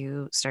out if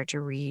you start to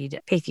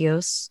read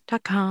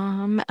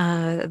pathos.com,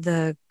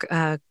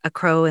 A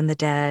Crow in the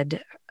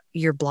Dead,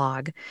 your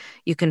blog.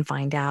 You can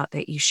find out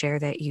that you share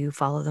that you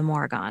follow the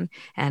Morrigan.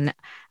 And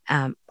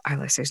our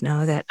listeners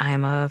know that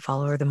I'm a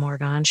follower of the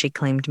Morrigan. She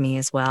claimed me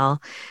as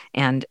well.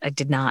 And I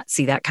did not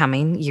see that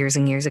coming years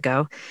and years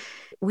ago.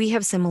 We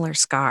have similar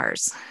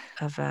scars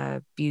of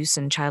abuse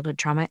and childhood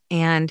trauma.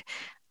 And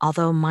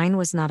although mine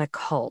was not a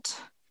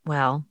cult,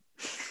 well,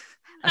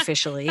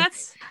 officially,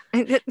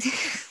 I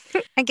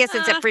guess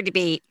it's up for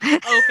debate.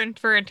 Open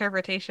for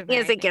interpretation.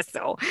 Yes, I guess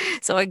so.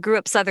 So I grew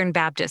up Southern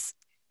Baptist,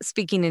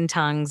 speaking in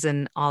tongues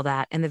and all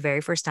that. And the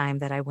very first time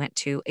that I went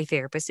to a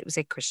therapist, it was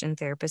a Christian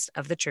therapist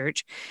of the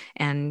church,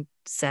 and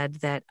said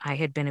that I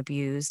had been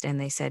abused. And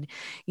they said,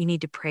 you need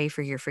to pray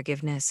for your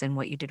forgiveness and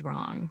what you did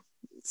wrong.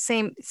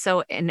 Same.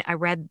 So, and I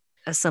read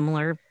a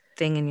similar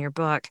thing in your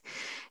book.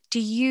 Are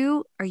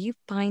you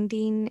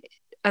finding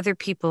other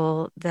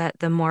people that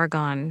the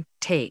Morrigan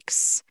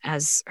takes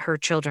as her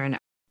children?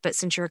 But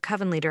since you're a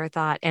coven leader, I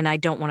thought, and I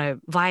don't want to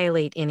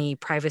violate any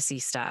privacy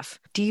stuff,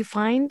 do you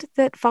find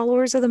that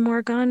followers of the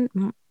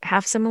Morrigan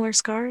have similar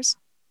scars?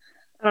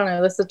 I don't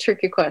know. That's a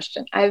tricky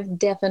question. I've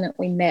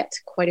definitely met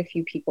quite a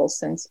few people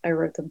since I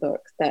wrote the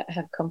book that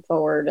have come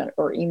forward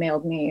or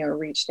emailed me or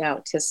reached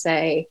out to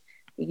say,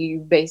 you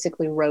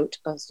basically wrote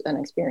an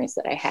experience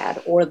that I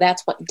had, or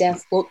that's what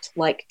death looked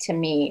like to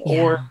me,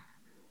 or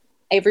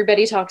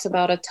everybody talks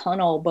about a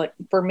tunnel, but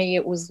for me,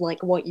 it was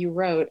like what you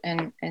wrote.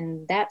 And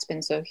that's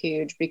been so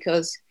huge,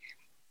 because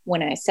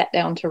when I sat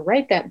down to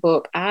write that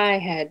book, I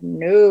had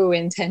no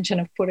intention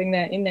of putting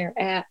that in there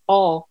at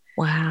all.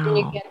 Wow. Do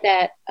you get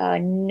that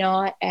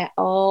not at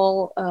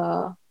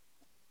all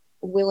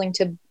willing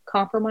to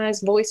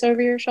compromise voice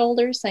over your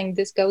shoulder saying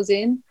this goes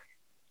in?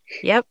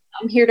 Yep.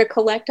 I'm here to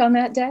collect on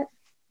that debt.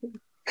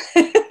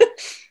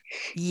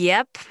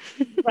 Yep.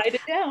 Write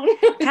it down.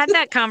 Had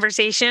that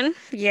conversation.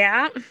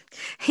 Yeah.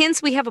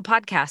 Hence, we have a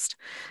podcast.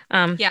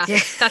 Yeah,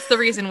 that's the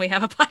reason we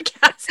have a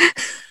podcast.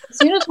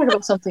 So you know, talk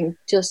about something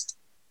just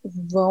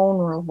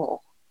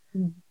vulnerable.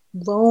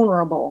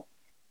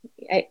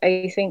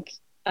 I think,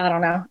 I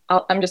don't know.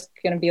 I'm just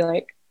going to be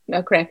like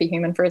a crappy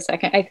human for a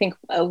second. I think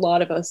a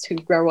lot of us who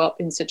grow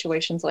up in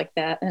situations like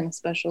that, and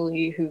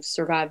especially who've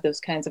survived those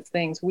kinds of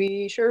things,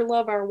 we sure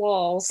love our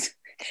walls.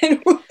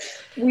 And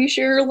we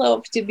sure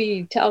love to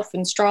be tough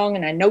and strong,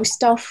 and I know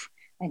stuff,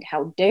 and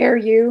how dare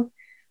you?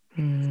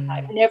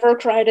 I've never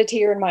cried a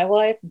tear in my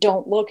life.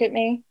 Don't look at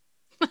me.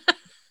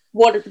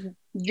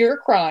 You're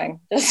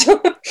crying. That's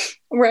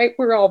right.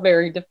 We're all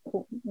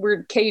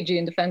we're cagey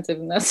and defensive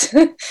in this.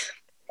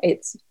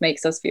 It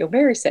makes us feel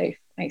very safe,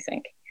 I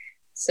think.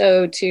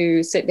 So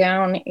to sit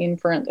down in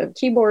front of a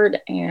keyboard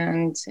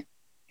and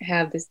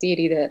have this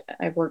deity that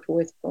I've worked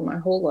with for my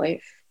whole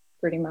life,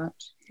 pretty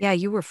much. Yeah,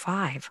 you were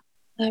 5.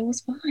 I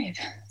was 5.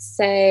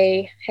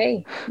 Say,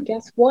 hey,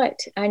 guess what?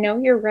 I know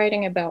you're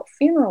writing about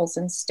funerals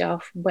and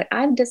stuff, but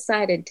I've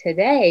decided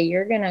today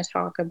you're going to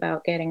talk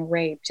about getting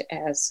raped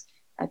as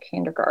a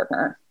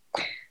kindergartner.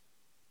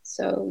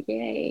 So,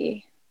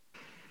 yay.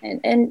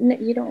 And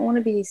you don't want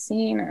to be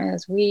seen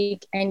as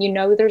weak. And you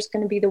know there's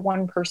going to be the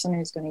one person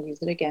who's going to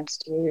use it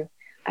against you.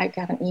 I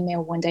got an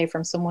email one day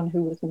from someone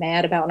who was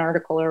mad about an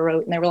article I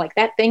wrote, and they were like,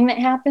 that thing that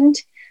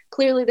happened,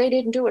 clearly they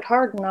didn't do it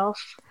hard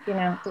enough, you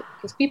know,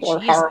 because people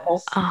are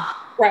horrible.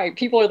 Right.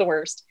 People are the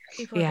worst.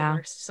 People are the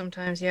worst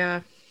sometimes,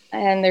 yeah.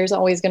 And there's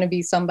always going to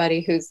be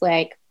somebody who's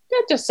like,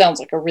 that just sounds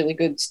like a really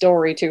good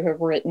story to have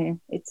written.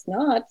 It's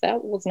not.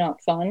 That was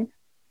not fun.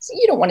 So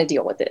you don't want to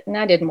deal with it. And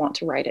I didn't want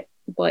to write it.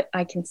 But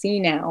I can see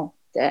now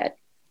that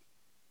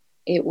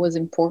it was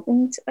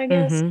important, I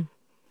guess,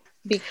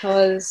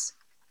 because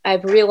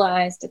I've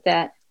realized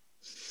that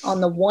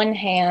on the one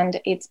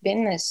hand, it's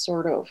been this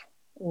sort of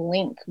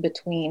link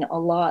between a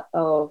lot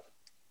of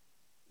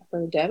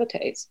her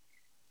devotees.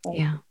 Like,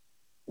 yeah.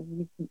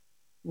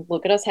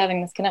 Look at us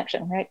having this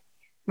connection, right?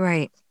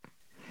 Right.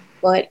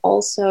 But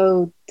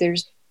also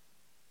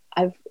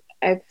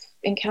I've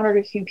encountered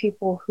a few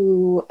people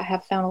who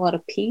have found a lot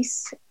of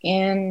peace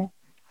in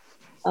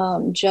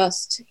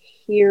just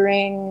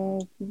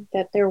hearing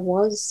that there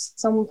was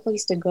some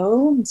place to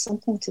go and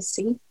something to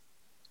see.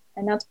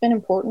 And that's been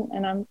important.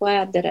 And I'm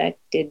glad that I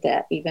did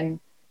that, even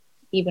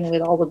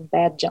with all the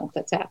bad junk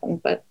that's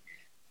happened. But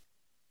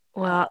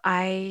well,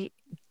 I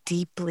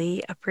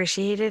deeply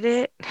appreciated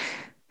it.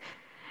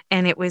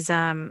 And it was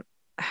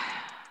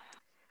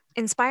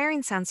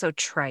inspiring sounds so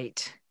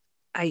trite.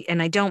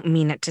 I don't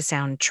mean it to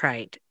sound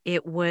trite.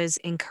 It was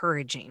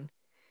encouraging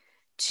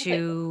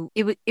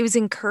it was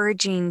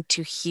encouraging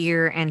to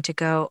hear and to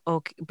go,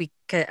 okay,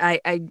 because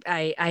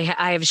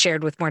I have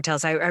shared with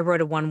Mortels. I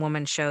wrote a one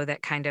woman show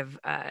that kind of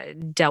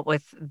dealt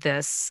with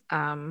this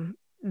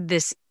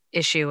this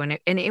issue, and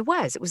it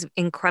was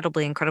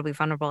incredibly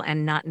vulnerable,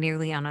 and not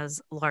nearly on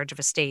as large of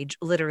a stage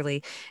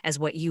literally as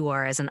what you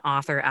are as an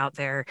author out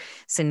there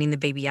sending the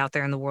baby out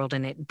there in the world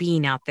and it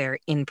being out there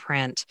in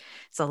print.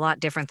 It's a lot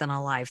different than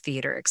a live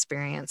theater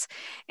experience,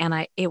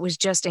 and it was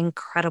just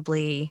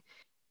incredibly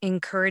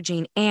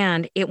encouraging.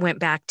 And it went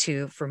back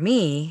to, for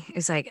me,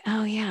 it's like,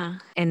 oh yeah,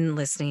 and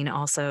listening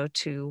also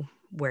to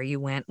where you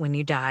went when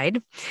you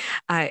died,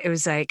 it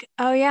was like,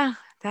 oh yeah,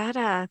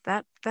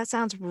 that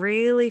sounds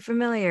really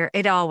familiar.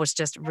 It all was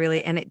just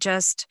really, and it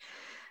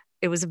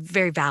was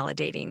very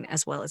validating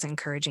as well as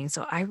encouraging.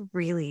 So I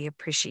really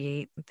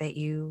appreciate that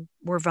you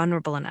were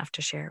vulnerable enough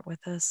to share it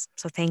with us.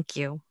 So thank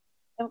you.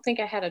 I don't think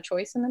I had a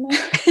choice in the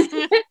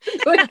matter.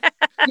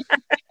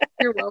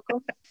 You're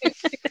welcome.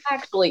 To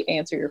actually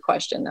answer your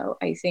question, though,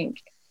 I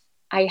think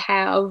I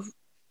have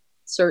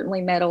certainly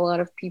met a lot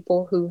of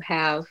people who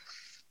have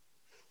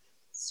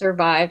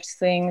survived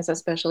things,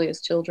 especially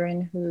as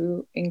children,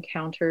 who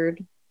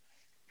encountered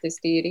this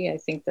deity. I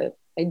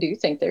do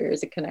think there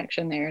is a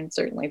connection there, and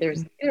certainly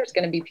there's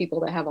going to be people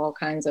that have all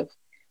kinds of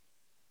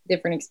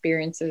different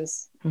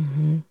experiences,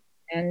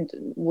 and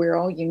we're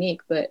all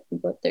unique, but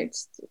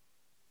there's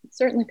it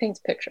certainly paints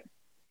a picture.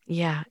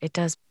 Yeah, it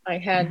does. I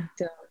had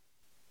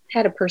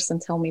a person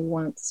tell me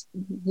once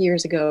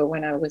years ago,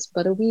 when I was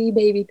but a wee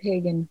baby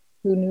pagan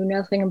who knew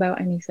nothing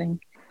about anything.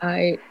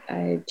 I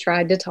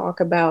tried to talk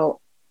about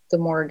the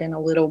Morrigan a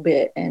little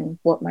bit and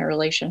what my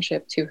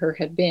relationship to her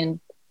had been.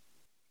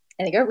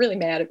 And they got really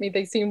mad at me.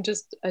 They seemed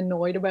just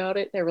annoyed about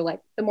it. They were like,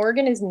 the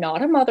Morrigan is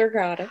not a mother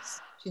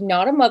goddess. She's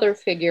not a mother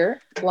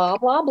figure, blah,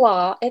 blah,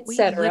 blah,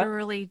 etc. We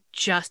literally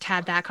just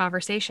had that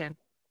conversation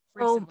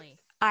recently.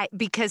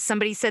 Because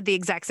somebody said the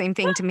exact same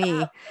thing to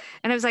me.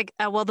 And I was like,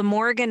 well, the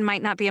Morrigan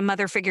might not be a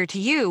mother figure to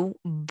you,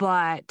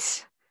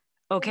 but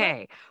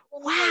okay.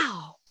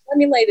 Wow. Let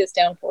me lay this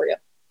down for you.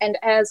 And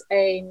as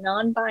a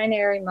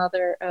non-binary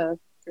mother of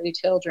 3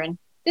 children,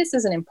 this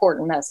is an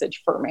important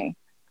message for me.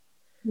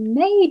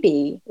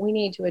 Maybe we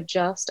need to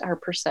adjust our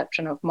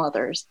perception of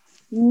mothers.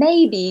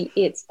 Maybe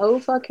it's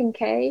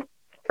fucking-K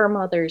for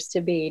mothers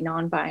to be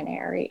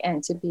non-binary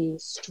and to be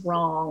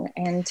strong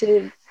and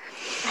to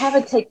have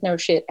a take no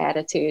shit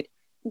attitude.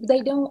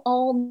 They don't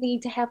all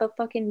need to have a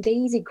fucking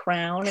daisy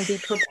crown and be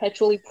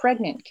perpetually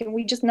pregnant. Can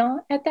we just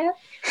not at that?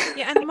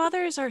 Yeah, and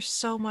mothers are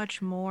so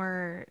much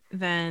more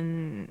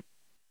than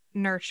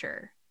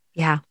nurture.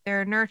 Yeah.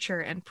 They're nurture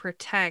and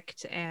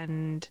protect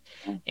and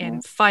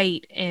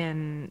fight,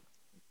 and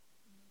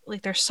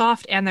like they're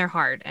soft and they're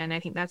hard, and I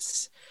think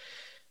that's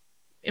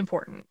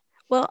important.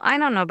 Well, I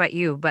don't know about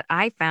you, but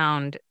I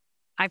found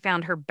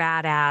her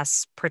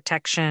badass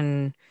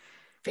protection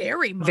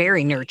very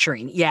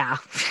nurturing. Yeah.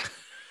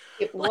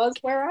 It was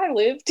where I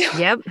lived.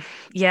 Yep.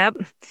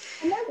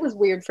 And that was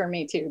weird for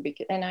me too,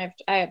 because, and I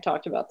have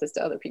talked about this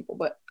to other people,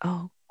 but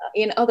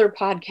in other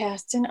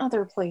podcasts and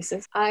other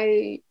places,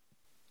 I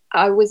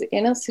was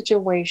in a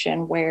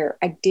situation where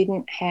I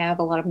didn't have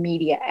a lot of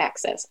media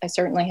access. I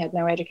certainly had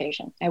no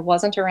education. I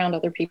wasn't around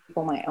other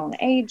people my own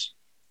age.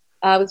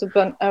 I was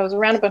around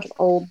a bunch of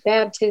old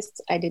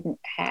Baptists. I didn't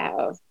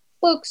have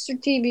books or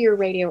TV or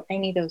radio,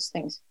 any of those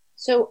things.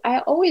 So I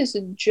always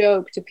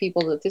joke to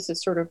people that this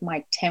is sort of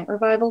my tent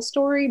revival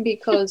story,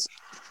 because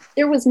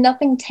there was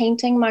nothing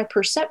tainting my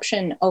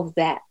perception of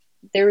that.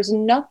 There's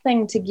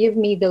nothing to give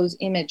me those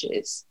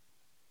images.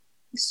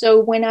 So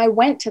when I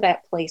went to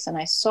that place and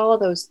I saw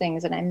those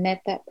things and I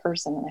met that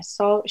person and I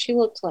saw what she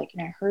looked like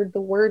and I heard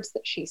the words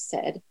that she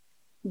said,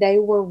 they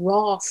were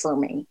raw for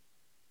me.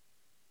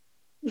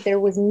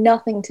 There was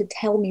nothing to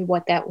tell me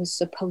what that was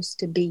supposed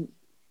to be.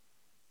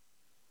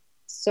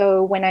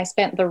 So when I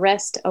spent the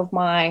rest of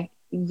my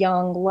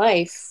young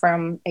life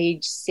from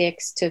age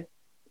 6 to,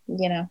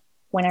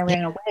 when I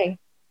ran away,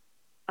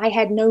 I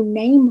had no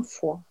name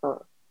for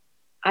her.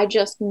 I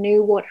just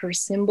knew what her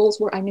symbols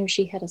were. I knew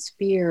she had a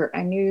spear.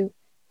 I knew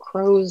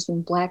crows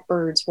and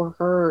blackbirds were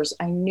hers.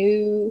 I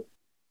knew,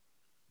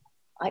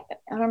 I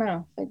don't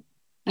know.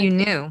 You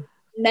knew.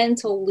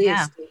 Mental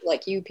list of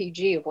like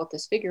UPG of what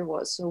this figure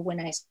was. So when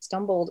I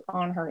stumbled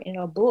on her in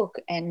a book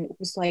and it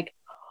was like,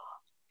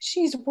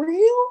 she's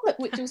real,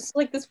 which was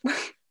like this.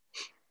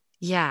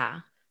 Yeah,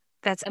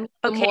 that's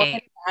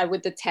okay.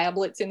 With the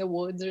tablets in the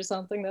woods or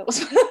something. That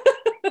was.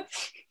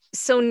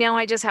 So now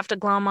I just have to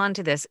glom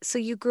onto this. So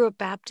you grew up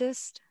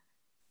Baptist?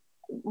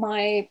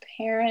 My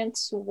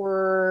parents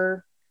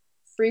were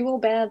Free Will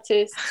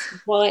Baptists,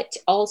 but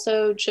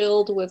also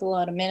chilled with a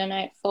lot of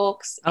Mennonite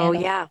folks. Oh,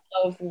 and yeah.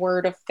 A lot of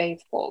Word of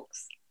Faith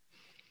folks.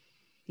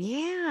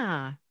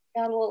 Yeah.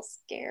 Got a little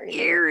scary.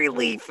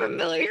 Eerily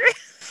familiar.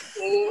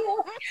 Yeah.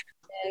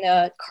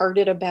 And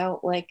carted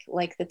about like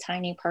the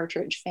Tiny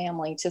Partridge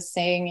Family to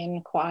sing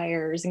in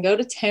choirs and go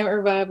to tent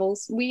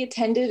revivals. We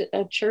attended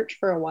a church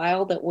for a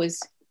while that was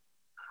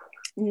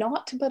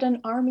not but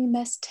an army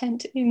mess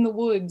tent in the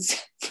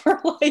woods for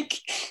like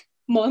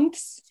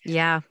months.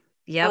 Yeah.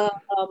 Yep.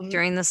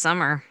 During the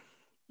summer.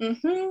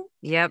 Mm-hmm.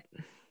 Yep.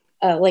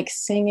 Like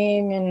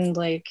singing and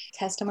like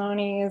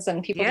testimonies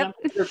and people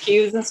jumping through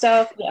pews and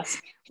stuff. Yes.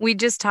 We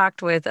just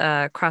talked with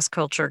Cross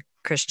Culture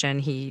Christian.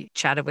 He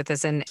chatted with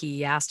us and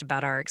he asked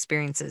about our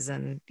experiences.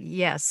 And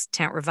yes,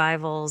 tent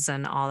revivals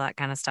and all that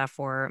kind of stuff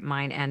were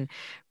mine. And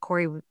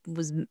Corey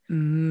was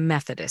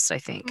Methodist, I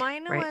think.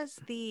 Mine right? was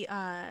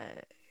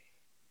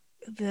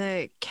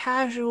the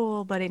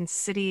casual but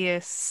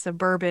insidious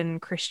suburban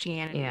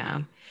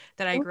Christianity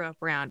that I grew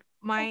up around.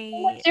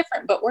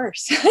 Different but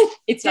worse.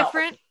 It's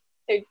different.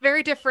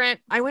 Very different.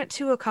 I went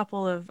to a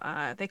couple of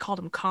they called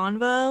them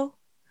convo.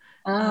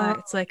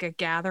 It's like a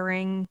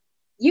gathering.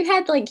 You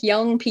had like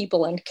young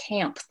people in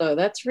camp though.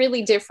 That's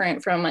really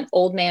different from an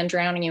old man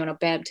drowning you in a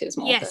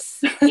baptismal. Yes,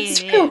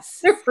 it is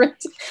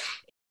different.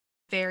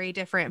 Very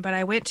different. But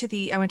I went to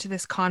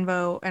this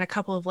convo and a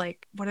couple of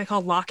like what are they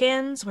called,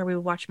 lock-ins, where we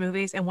would watch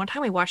movies. And one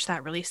time we watched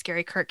that really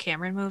scary Kirk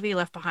Cameron movie,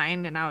 Left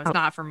Behind, and I was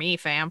not for me,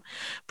 fam.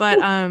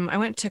 But I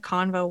went to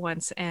convo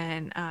once,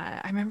 and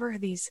I remember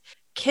these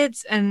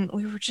kids, and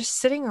we were just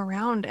sitting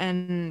around,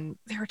 and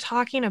they were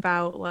talking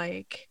about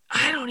like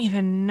I don't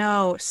even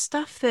know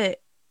stuff that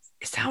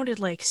sounded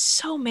like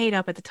so made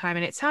up at the time,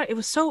 and it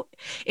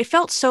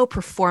felt so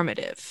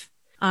performative.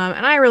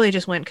 And I really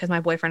just went because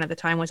my boyfriend at the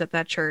time was at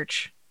that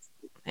church.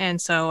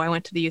 And so I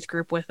went to the youth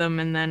group with them,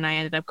 and then I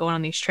ended up going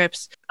on these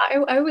trips.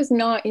 I was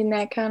not in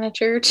that kind of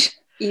church,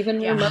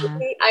 even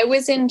remotely. I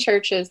was in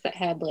churches that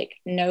had like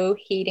no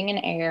heating and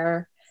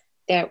air,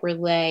 that were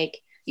like,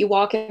 you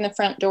walk in the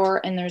front door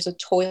and there's a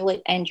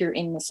toilet and you're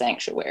in the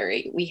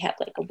sanctuary. We had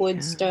like a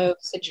wood stove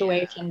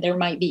situation. There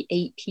might be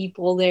 8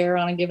 people there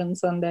on a given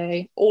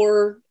Sunday,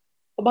 or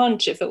a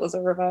bunch if it was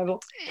a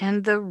revival.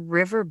 And the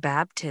river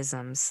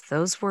baptisms,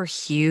 those were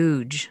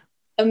huge.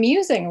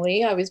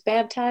 Amusingly, I was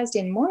baptized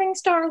in Morning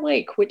Star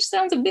Lake, which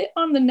sounds a bit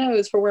on the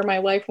nose for where my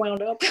life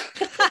wound up.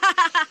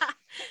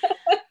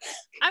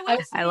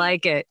 I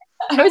like it.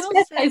 I was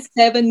baptized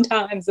 7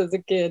 times as a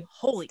kid.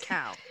 Holy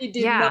cow. It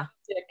did not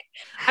stick.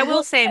 I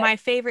will say my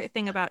favorite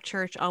thing about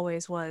church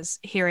always was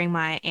hearing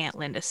my Aunt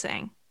Linda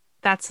sing.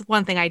 That's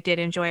one thing I did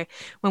enjoy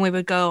when we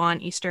would go on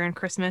Easter and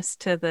Christmas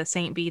to the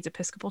St. Bede's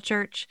Episcopal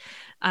Church.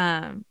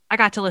 I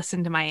got to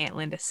listen to my Aunt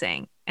Linda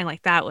sing, and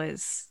like that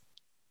was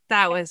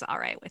all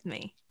right with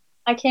me.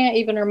 I can't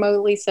even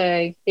remotely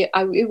say it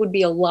would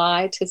be a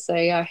lie to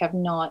say I have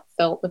not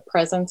felt the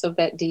presence of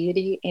that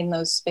deity in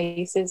those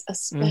spaces,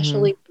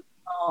 especially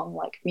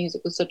like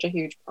music was such a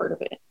huge part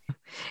of it.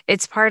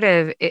 It's part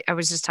of it. I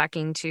was just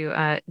talking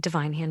to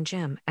Divine Hand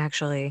Jim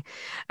actually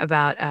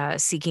about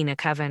seeking a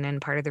coven,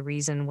 and part of the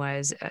reason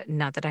was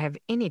not that I have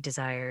any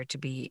desire to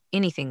be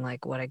anything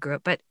like what I grew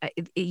up, but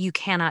you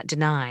cannot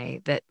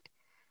deny that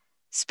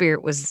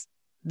spirit was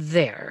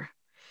there.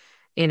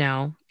 You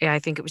know, I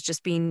think it was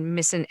just being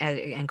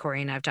and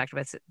Corey and I have talked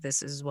about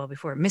this as well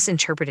before,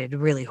 misinterpreted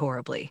really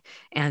horribly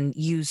and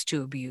used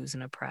to abuse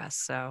and oppress.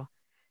 So,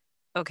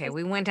 okay,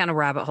 we went down a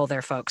rabbit hole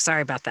there, folks.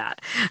 Sorry about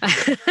that.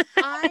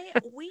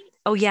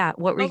 Oh yeah,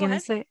 what were you going to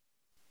say?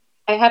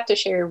 I have to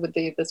share with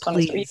you this one.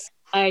 Please.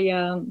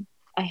 I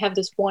have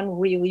this one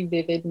really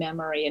vivid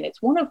memory, and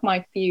it's one of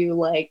my few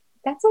like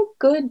that's a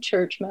good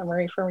church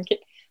memory from a kid.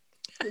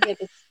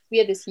 We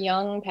had this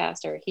young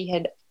pastor. He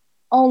had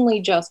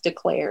only just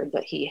declared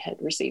that he had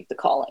received the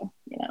calling.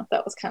 You know,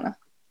 that was kind of,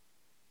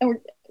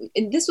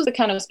 and this was the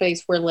kind of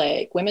space where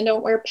like women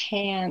don't wear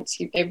pants.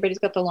 Everybody's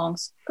got the long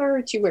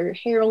skirts. You wear your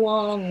hair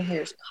long, your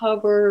hair's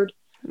covered.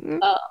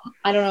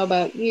 I don't know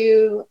about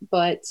you,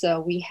 but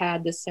we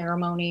had the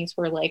ceremonies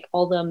where like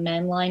all the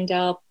men lined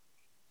up,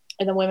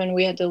 and the women,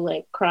 we had to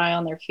like cry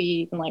on their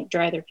feet and like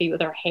dry their feet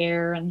with our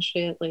hair and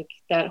shit. Like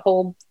that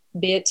whole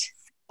bit.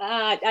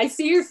 I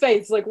see your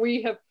face. Like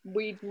we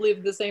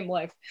lived the same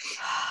life.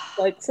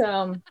 But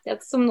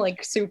that's some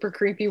like super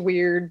creepy,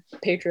 weird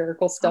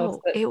patriarchal stuff.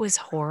 It was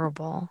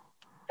horrible.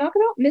 Talk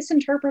about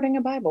misinterpreting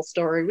a Bible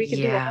story. We could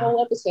do a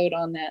whole episode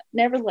on that.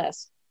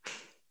 Nevertheless,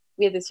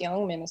 we had this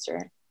young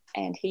minister,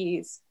 and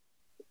he's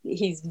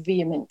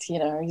vehement. You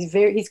know,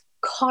 he's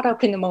caught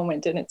up in the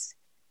moment, and it's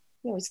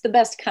it's the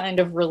best kind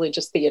of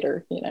religious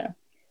theater. You know,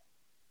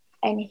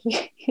 and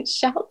he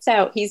shouts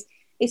out.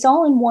 It's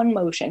all in one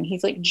motion.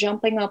 He's like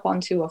jumping up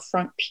onto a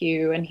front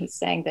pew, and he's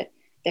saying that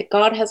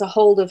God has a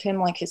hold of him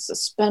like his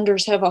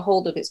suspenders have a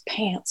hold of his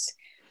pants.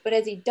 But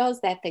as he does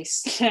that, they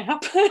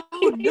snap.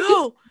 Oh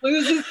no!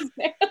 Loses his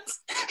pants.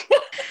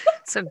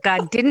 So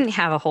God didn't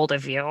have a hold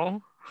of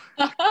you.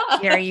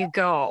 There you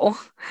go.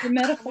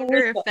 I wonder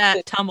if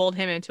that tumbled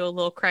him into a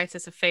little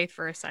crisis of faith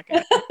for a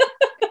second.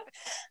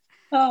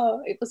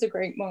 Oh, it was a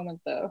great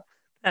moment, though.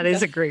 That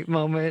is a great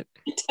moment.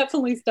 It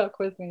definitely stuck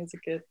with me as a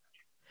kid.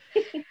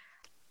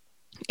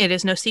 It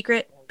is no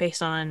secret,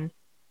 based on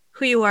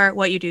who you are,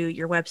 what you do,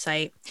 your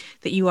website,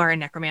 that you are a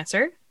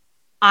necromancer.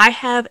 I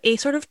have a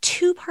sort of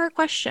 2-part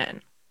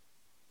question.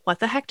 What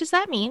the heck does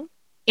that mean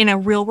in a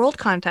real world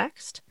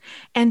context?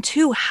 And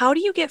 2, how do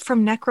you get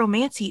from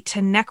necromancy to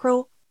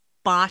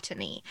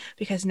necrobotany?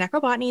 Because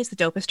necrobotany is the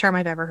dopest term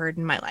I've ever heard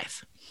in my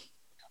life.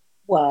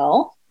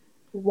 Well,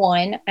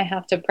 One, I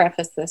have to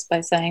preface this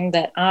by saying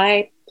that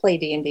I play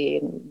D&D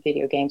and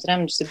video games, and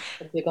I'm just a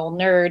big old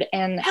nerd.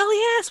 And hell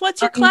yes.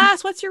 What's your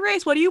class? What's your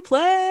race? What do you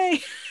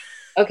play?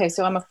 okay,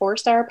 so I'm a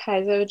 4-star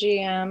Paizo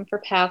GM for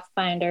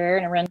Pathfinder,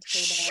 and I run.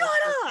 Shut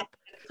up!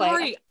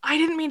 Sorry, I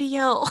didn't mean to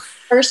yell.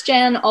 First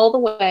gen all the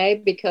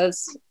way,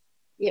 because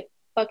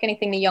fuck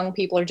anything the young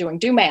people are doing.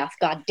 Do math,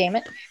 god damn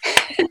it.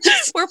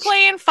 We're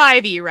playing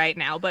 5e right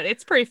now, but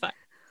it's pretty fun.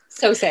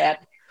 So sad.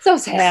 So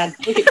sad.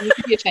 You could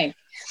be ashamed.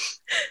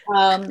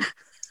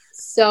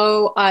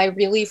 So I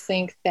really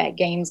think that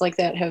games like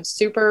that have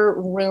super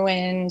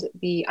ruined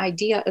the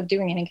idea of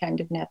doing any kind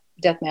of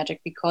death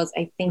magic, because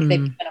I think they've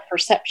given a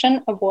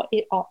perception of what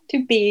it ought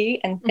to be.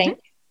 And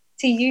thank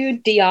to you,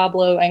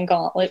 Diablo and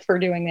Gauntlet, for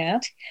doing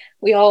that.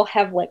 We all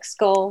have like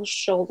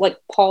skulls, like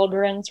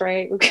pauldrons,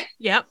 right?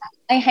 Yep.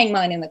 I hang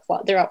mine in the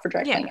closet. They're out for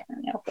dry cleaning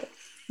right now, but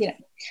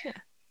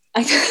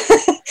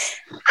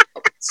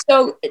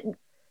So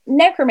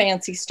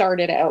necromancy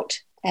started out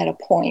at a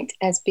point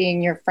as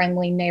being your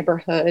friendly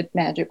neighborhood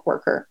magic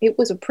worker. It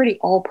was a pretty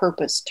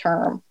all-purpose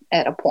term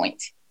at a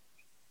point.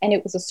 And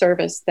it was a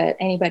service that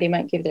anybody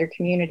might give their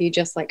community,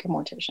 just like a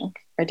mortician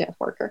or a death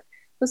worker.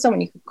 It was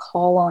someone you could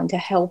call on to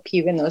help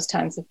you in those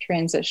times of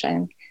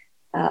transition.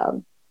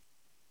 And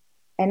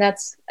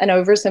that's an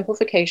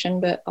oversimplification,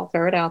 but I'll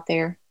throw it out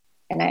there.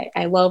 And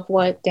I love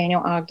what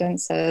Daniel Ogden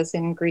says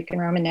in Greek and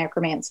Roman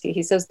necromancy.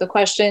 He says the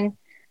question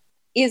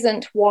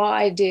isn't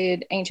why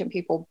did ancient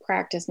people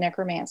practice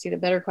necromancy? The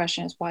better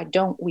question is, why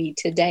don't we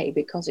today?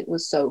 Because it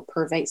was so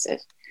pervasive.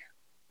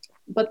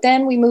 But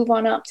then we move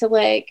on up to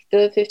like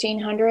the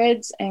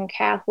 1500s, and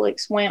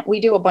Catholics went,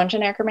 we do a bunch of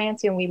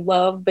necromancy and we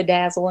love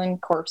bedazzling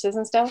corpses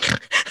and stuff.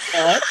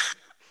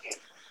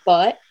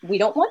 But we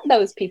don't want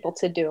those people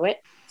to do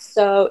it.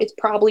 So it's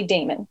probably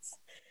demons.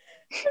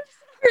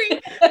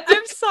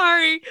 I'm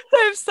sorry.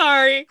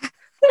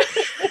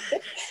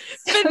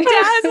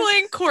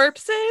 Bedazzling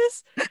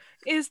corpses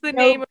is the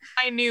name of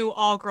my new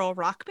all-girl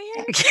rock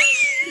band.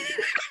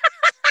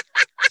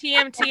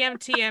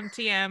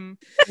 TM.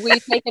 We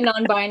take a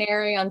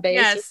non-binary on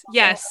basis.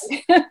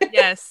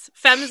 Yes.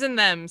 Femmes and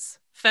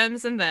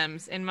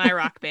thems in my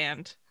rock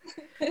band.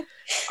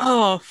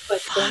 Oh,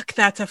 fuck,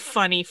 that's a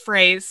funny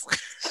phrase.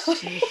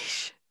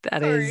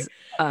 That is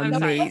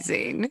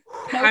amazing.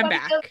 I'm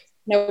back.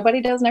 Nobody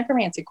does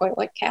necromancy quite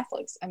like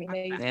Catholics. I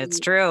mean, it's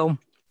true.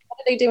 What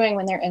are they doing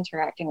when they're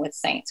interacting with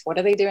saints? What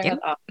are they doing with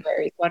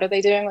ossuaries? What are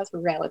they doing with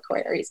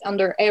reliquaries?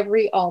 Under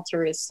every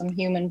altar is some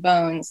human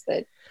bones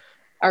that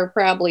are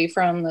probably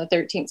from the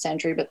 13th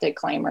century, but they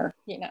claim are,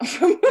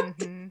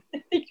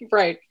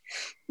 right.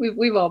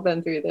 We've all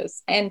been through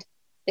this. And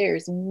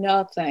there's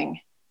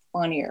nothing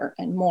funnier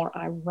and more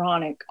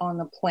ironic on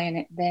the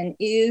planet than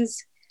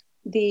is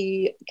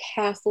the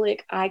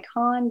Catholic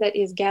icon that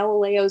is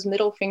Galileo's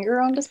middle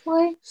finger on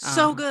display.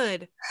 So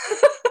good.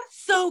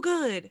 So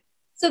good.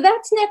 So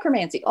that's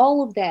necromancy.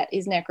 All of that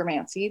is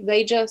necromancy.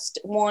 They just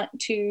want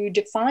to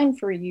define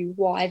for you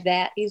why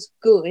that is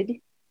good,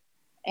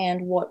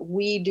 and what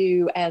we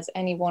do as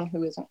anyone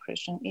who isn't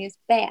Christian is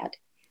bad.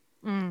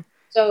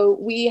 So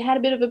we had a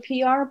bit of a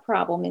PR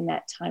problem in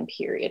that time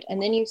period. And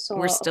then you saw...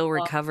 We're still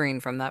recovering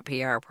from that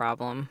PR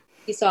problem.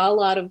 You saw a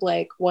lot of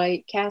like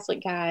white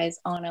Catholic guys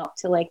on up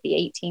to like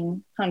the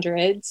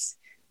 1800s,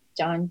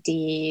 John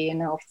Dee and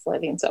Elvis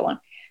Levy and so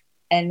on.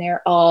 And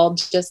they're all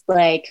just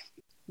like,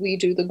 we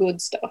do the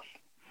good stuff.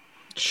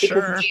 Sure.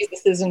 Because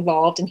Jesus is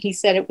involved and he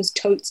said it was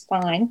totes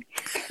fine.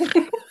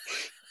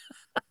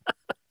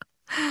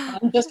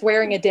 I'm just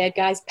wearing a dead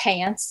guy's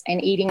pants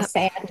and eating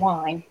sad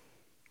wine.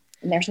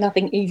 And there's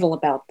nothing evil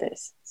about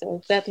this.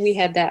 So that we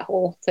had that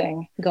whole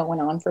thing going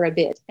on for a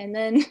bit. And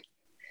then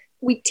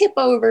we tip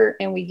over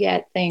and we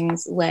get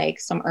things like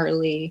some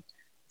early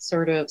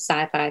sort of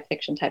sci-fi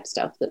fiction type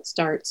stuff that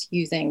starts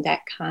using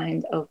that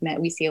kind of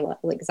we see a lot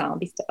of like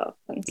zombie stuff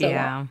and so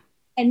on.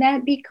 And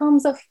that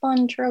becomes a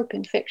fun trope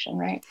in fiction,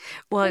 right?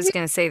 Well, I was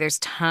going to say there's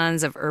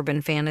tons of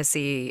urban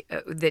fantasy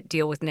that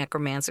deal with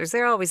necromancers.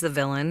 They're always the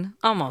villain,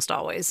 almost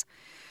always.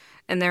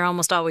 And they're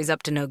almost always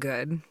up to no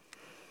good.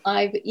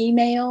 I've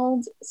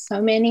emailed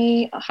so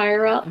many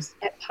higher-ups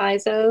at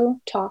Paizo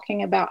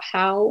talking about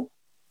how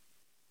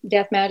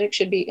death magic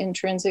should be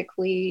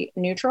intrinsically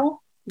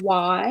neutral.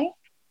 Why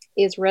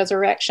is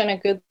resurrection a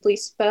goodly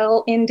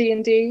spell in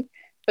D&D,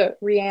 but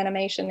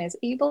reanimation is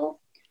evil?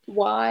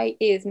 Why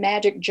is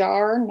magic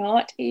jar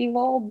not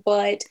evil,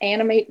 but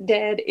animate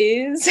dead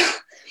is?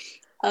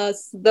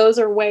 Those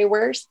are way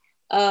worse.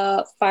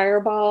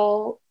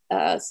 Fireball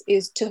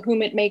is to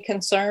whom it may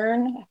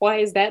concern. Why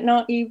is that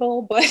not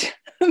evil? But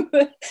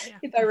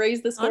if I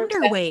raise this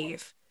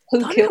Thunderwave.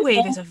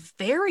 Thunderwave is a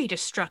very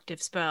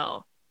destructive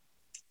spell.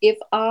 If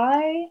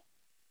I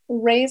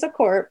raise a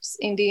corpse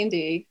in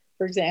D&D,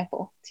 for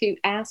example, to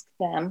ask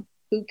them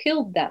who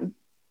killed them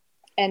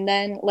and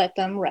then let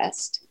them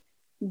rest,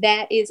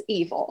 that is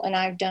evil. And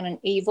I've done an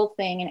evil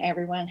thing and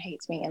everyone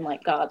hates me and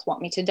like gods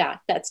want me to die.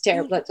 That's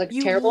terrible. That's like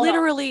terrible. You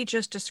literally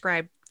just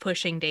described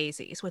Pushing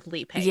Daisies with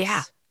Lee Pace.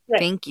 Yeah. Right.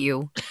 Thank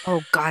you.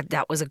 Oh God,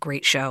 that was a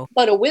great show.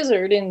 But a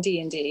wizard in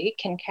D&D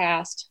can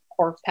cast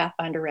or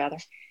Pathfinder rather,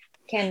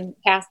 can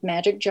cast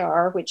Magic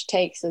Jar, which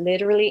takes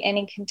literally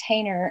any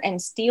container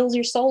and steals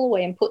your soul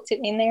away and puts it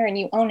in there and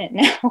you own it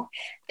now.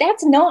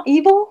 That's not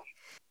evil.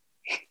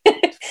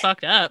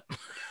 Fucked up.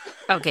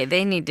 Okay,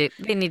 they need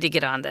to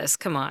get on this.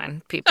 Come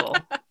on, people.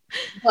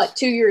 But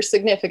to your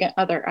significant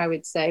other, I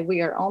would say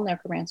we are all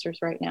necromancers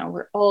right now.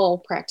 We're all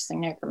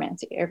practicing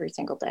necromancy every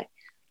single day.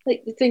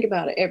 Like, think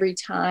about it. Every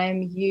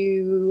time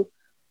you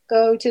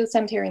go to the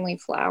cemetery and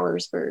leave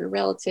flowers for your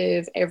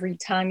relative, every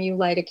time you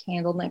light a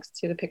candle next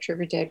to the picture of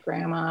your dead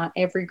grandma,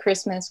 every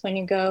Christmas when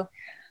you go,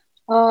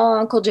 oh,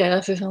 Uncle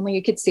Jeff, if only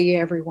you could see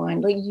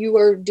everyone. Like, you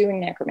are doing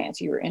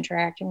necromancy. You are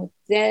interacting with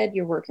the dead.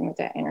 You're working with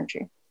that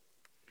energy.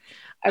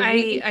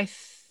 I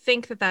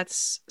think that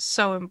that's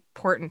so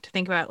important to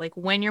think about, like,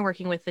 when you're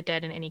working with the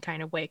dead in any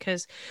kind of way,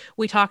 because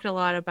we talked a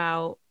lot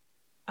about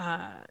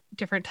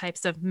different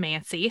types of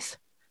mancies,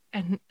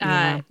 and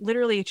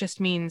literally it just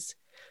means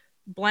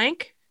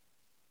blank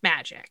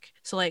magic.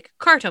 So like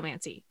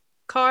cartomancy,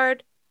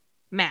 card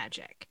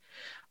magic,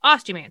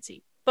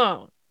 osteomancy,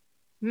 bone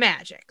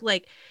magic.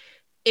 Like,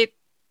 it,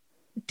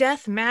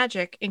 death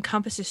magic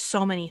encompasses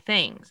so many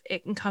things.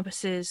 It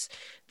encompasses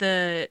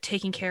the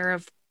taking care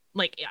of,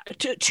 like,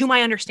 to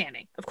my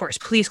understanding, of course,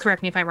 please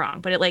correct me if I'm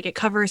wrong, but it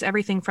covers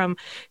everything from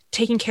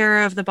taking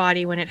care of the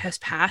body when it has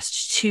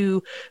passed,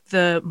 to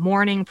the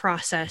mourning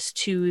process,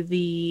 to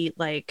the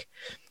like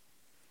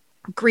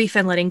grief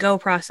and letting go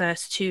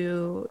process,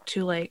 to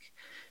like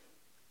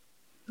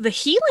the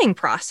healing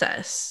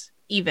process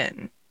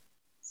even.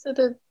 So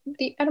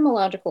the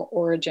etymological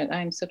origin,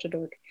 I'm such a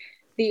dork.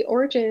 The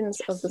origins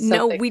of the suffix...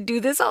 No, we do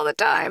this all the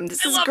time.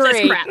 This is love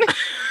great. This crap.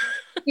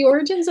 The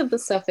origins of the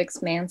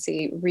suffix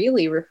mancy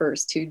really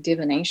refers to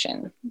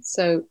divination.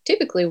 So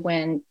typically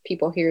when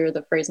people hear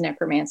the phrase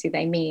necromancy,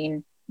 they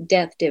mean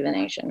death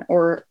divination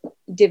or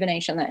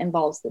divination that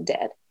involves the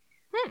dead.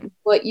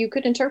 But you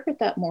could interpret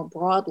that more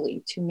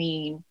broadly to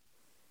mean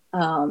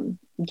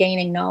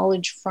gaining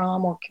knowledge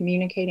from or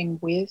communicating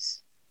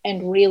with,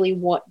 and really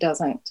what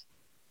doesn't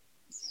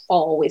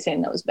fall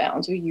within those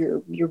bounds.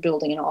 You're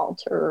building an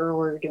altar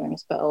or you're doing a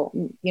spell,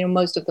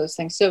 most of those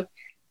things. So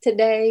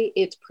today,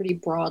 it's pretty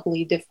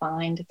broadly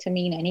defined to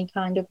mean any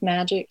kind of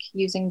magic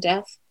using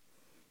death.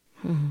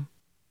 Mm-hmm.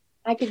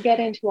 I could get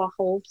into a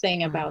whole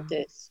thing about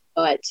this,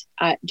 but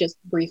just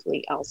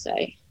briefly, I'll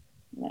say,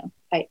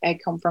 I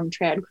come from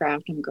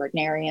Tradcraft and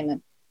Gardnerian,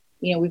 and,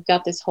 we've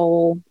got this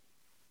whole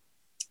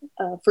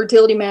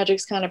fertility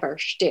magic's kind of our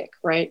shtick,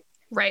 right?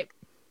 Right.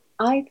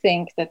 I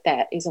think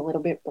that is a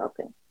little bit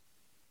broken.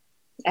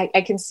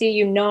 I can see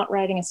you not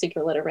writing a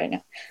secret letter right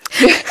now.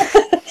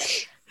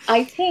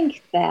 I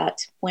think that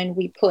when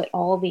we put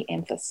all the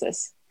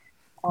emphasis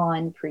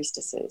on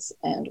priestesses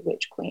and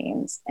witch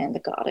queens and the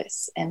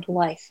goddess and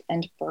life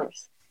and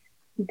birth,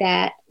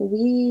 that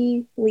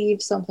we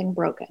leave something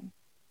broken,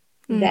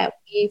 that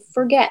we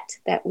forget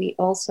that we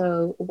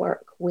also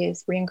work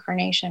with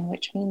reincarnation,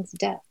 which means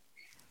death,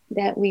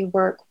 that we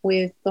work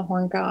with the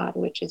horn god,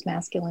 which is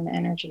masculine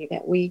energy,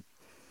 that we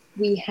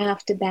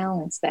have to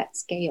balance that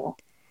scale.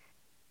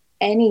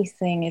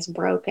 Anything is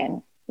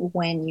broken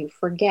when you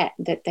forget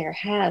that there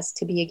has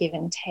to be a give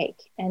and take.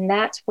 And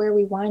that's where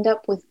we wind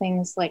up with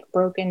things like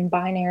broken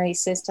binary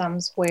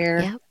systems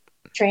where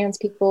trans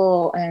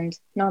people and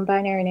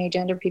non-binary and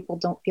agender people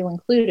don't feel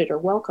included or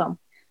welcome.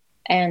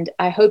 And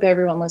I hope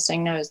everyone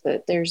listening knows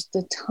that there's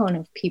a ton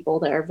of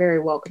people that are very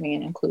welcoming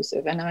and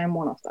inclusive, and I'm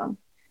one of them.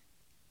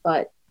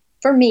 But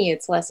for me,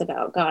 it's less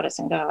about goddess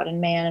and god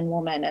and man and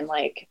woman and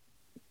like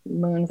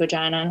moon,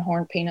 vagina, and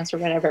horn penis or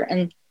whatever.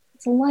 And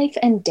it's life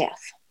and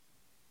death.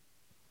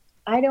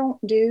 I don't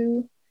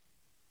do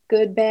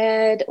good,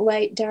 bad,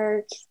 light,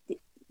 dark,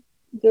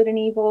 good and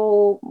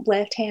evil,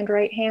 left hand,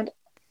 right hand.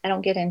 I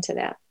don't get into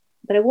that.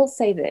 But I will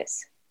say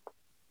this.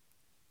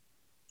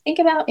 Think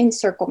about in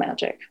circle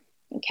magic.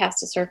 We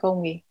cast a circle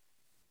and we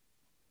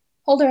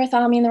hold our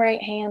thumb in the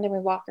right hand and we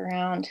walk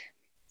around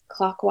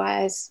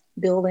clockwise,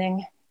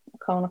 building a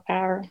cone of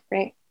power,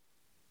 right?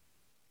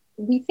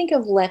 We think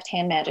of left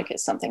hand magic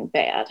as something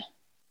bad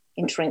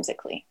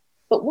intrinsically.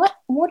 But what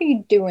are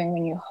you doing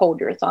when you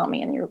hold your thumb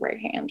in your right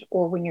hand,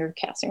 or when you're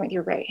casting with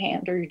your right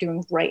hand, or you're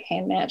doing right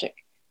hand magic?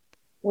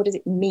 What does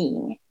it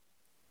mean?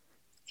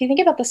 If you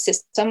think about the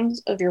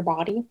systems of your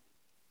body,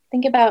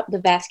 think about the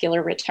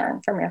vascular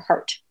return from your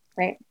heart,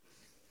 right?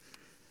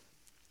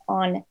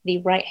 On the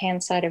right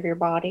hand side of your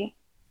body,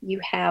 you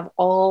have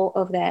all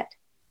of that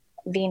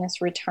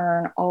venous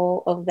return,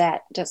 all of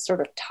that just sort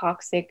of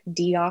toxic,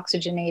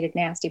 deoxygenated,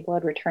 nasty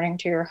blood returning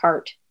to your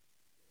heart,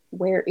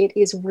 where it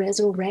is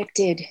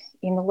resurrected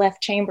in the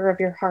left chamber of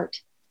your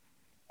heart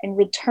and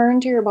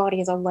returned to your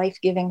body as a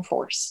life-giving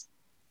force.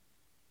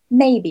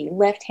 Maybe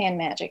left hand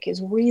magic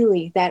is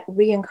really that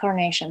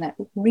reincarnation, that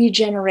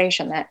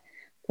regeneration, that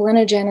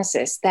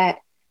plenogenesis, that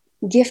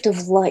gift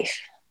of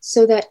life,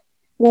 so that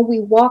when we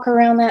walk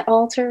around that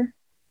altar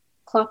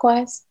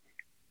clockwise,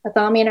 a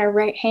thumb in our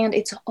right hand,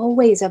 it's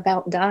always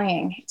about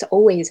dying. It's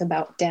always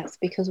about death,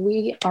 because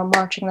we are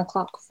marching the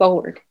clock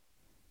forward.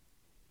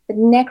 But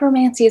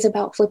necromancy is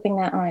about flipping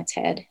that on its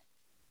head.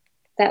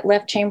 that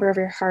left chamber of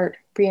your heart,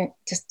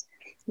 just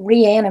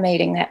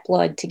reanimating that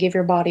blood to give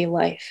your body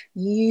life.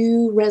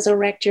 You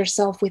resurrect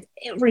yourself with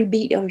every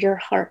beat of your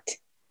heart.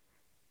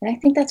 And I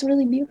think that's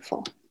really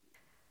beautiful.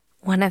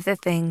 One of the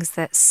things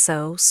that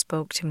so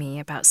spoke to me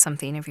about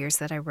something of yours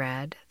that I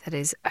read, that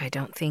is, I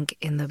don't think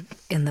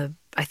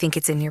I think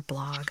it's in your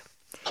blog.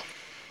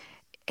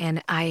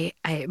 And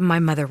my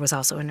mother was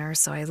also a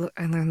nurse, so I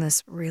learned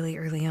this really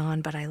early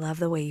on, but I love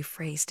the way you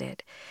phrased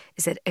it,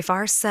 is that if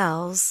our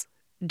cells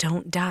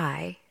don't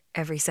die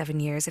every 7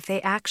 years, if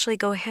they actually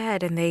go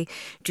ahead and they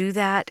do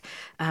that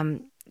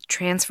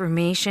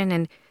transformation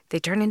and they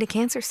turn into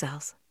cancer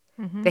cells,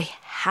 they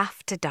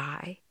have to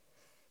die.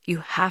 You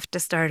have to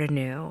start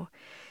anew.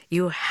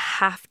 You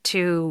have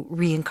to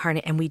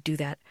reincarnate. And we do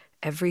that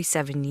every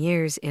 7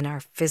 years in our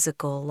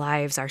physical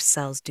lives. Our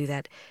cells do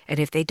that. And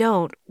if they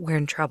don't, we're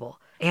in trouble.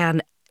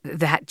 And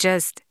that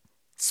just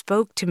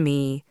spoke to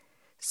me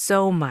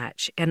so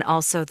much. And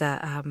also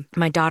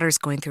my daughter's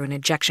going through an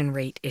ejection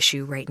rate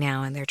issue right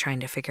now, and they're trying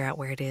to figure out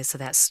where it is. So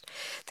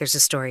there's a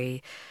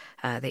story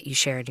that you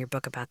share in your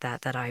book about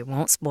that I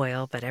won't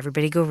spoil, but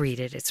everybody go read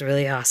it. It's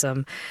really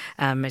awesome.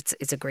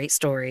 It's a great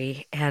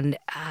story. And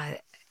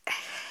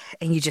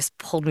you just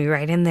pulled me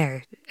right in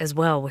there as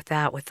well with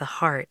the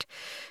heart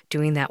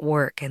doing that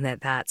work, and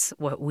that's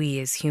what we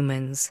as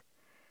humans,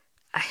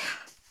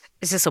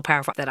 it's just so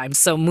powerful that I'm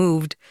so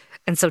moved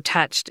and so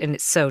touched, and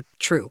it's so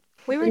true.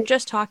 We were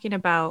just talking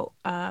about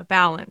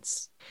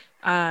balance,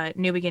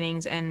 new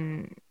beginnings,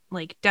 and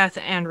like death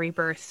and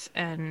rebirth,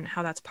 and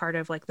how that's part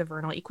of like the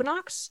vernal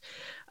equinox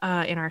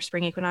in our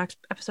spring equinox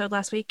episode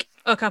last week,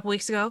 a couple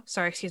weeks ago.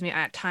 Sorry, excuse me.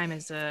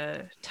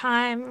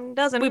 Time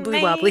doesn't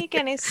make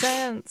any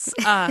sense.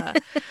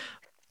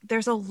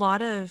 There's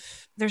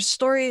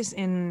stories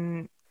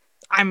in,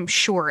 I'm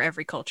sure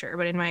every culture,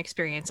 but in my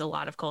experience, a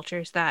lot of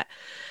cultures that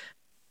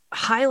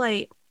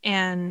highlight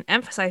and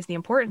emphasize the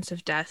importance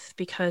of death,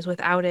 because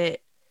without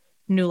it,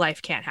 new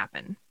life can't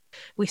happen.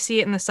 We see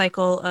it in the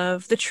cycle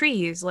of the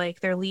trees, like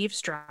their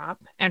leaves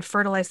drop and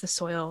fertilize the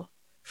soil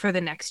for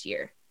the next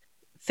year.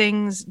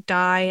 Things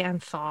die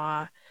and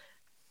thaw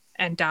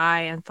and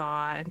die and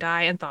thaw and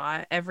die and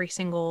thaw every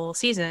single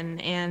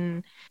season.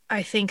 And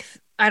I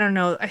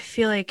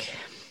feel like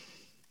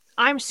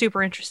I'm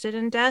super interested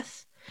in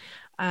death.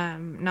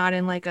 Not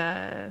in like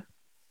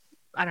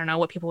I don't know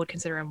what people would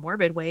consider a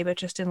morbid way, but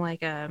just in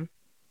like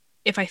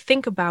if I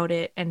think about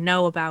it and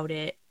know about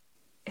it,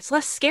 it's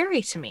less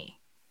scary to me.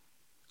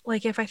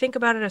 Like if I think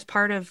about it as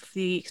part of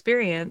the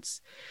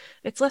experience,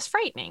 it's less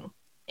frightening.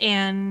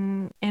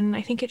 And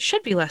I think it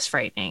should be less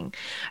frightening.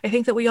 I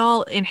think that we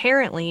all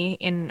inherently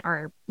in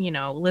our,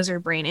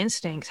 lizard brain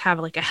instincts have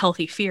like a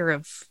healthy fear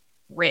of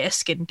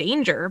risk and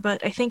danger.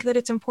 But I think that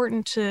it's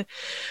important to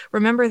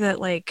remember that,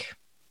 like,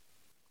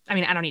 I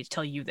mean, I don't need to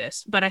tell you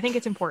this, but I think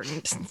it's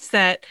important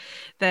that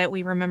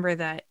we remember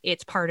that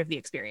it's part of the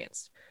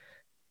experience.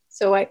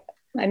 So I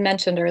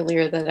mentioned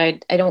earlier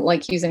that I don't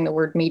like using the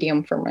word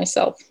medium for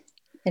myself.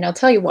 And I'll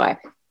tell you why.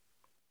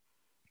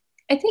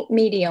 I think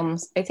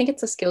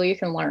it's a skill you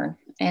can learn.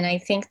 And I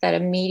think that a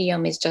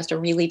medium is just a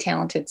really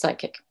talented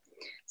psychic,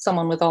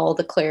 someone with all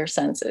the clear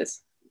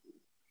senses,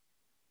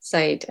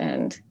 sight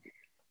and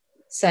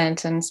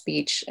scent and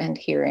speech and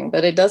hearing.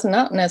 But it does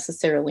not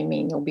necessarily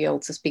mean you'll be able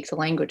to speak the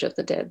language of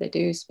the dead. They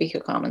do speak a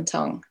common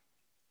tongue.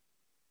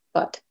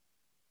 But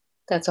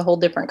that's a whole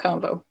different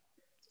convo.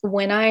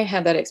 When I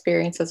had that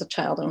experience as a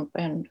child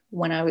and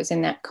when I was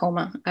in that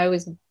coma, I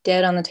was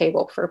dead on the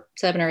table for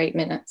 7 or 8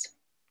 minutes.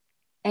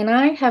 And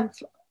I have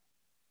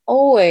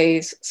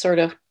always sort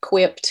of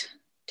quipped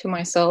to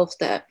myself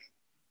that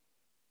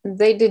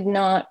they did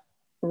not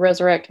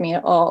resurrect me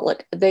at all.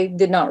 Like, they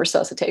did not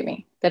resuscitate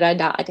me, that I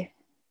died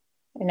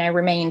and I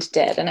remained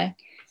dead. And I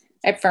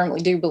firmly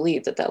do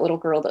believe that little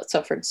girl that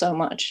suffered so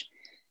much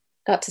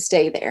got to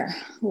stay there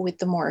with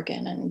the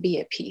Morgan and be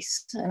at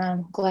peace. And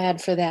I'm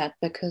glad for that,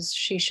 because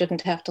she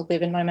shouldn't have to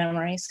live in my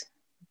memories.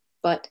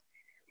 But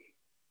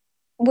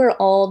we're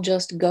all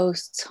just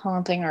ghosts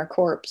haunting our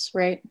corpse,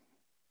 right?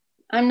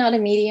 I'm not a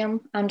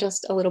medium. I'm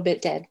just a little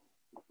bit dead.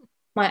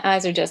 My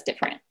eyes are just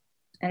different.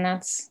 And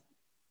that's,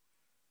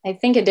 I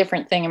think, a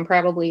different thing, and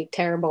probably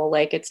terrible.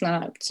 Like, it's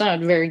not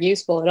very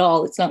useful at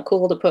all. It's not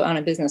cool to put on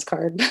a business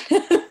card.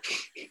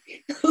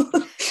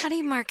 How do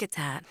you market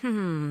that?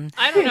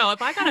 I don't know.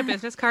 If I got a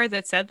business card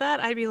that said that,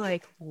 I'd be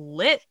like,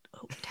 lit.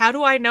 How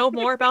do I know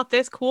more about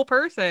this cool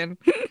person?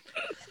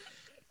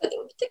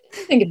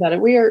 Think about it.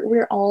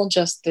 We're all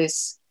just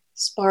this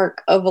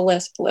spark of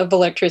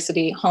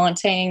electricity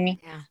haunting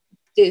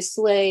this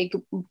like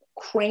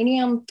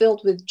cranium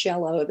filled with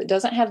jello that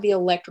doesn't have the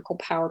electrical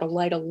power to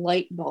light a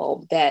light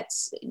bulb,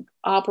 that's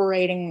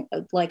operating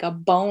like a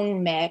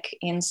bone mech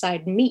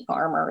inside meat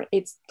armor.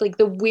 It's like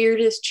the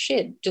weirdest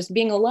shit. Just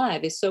being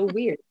alive is so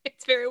weird.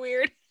 It's very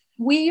weird.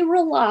 We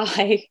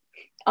rely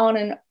on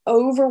an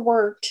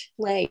overworked,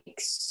 like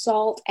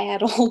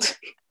salt-addled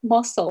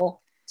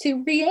muscle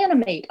to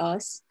reanimate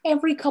us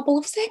every couple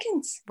of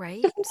seconds.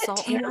 Right?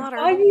 Salt and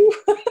water.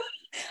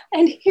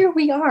 And here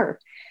we are.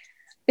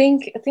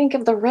 think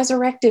of the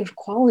resurrective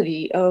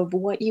quality of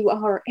what you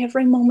are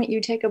every moment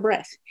you take a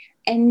breath.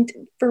 And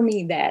for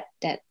me, that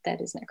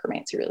is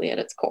necromancy really at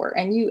its core.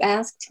 And you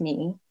asked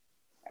me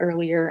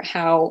earlier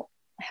how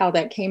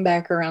that came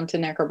back around to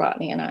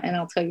necrobotany, and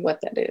I'll tell you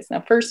what that is.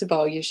 Now, first of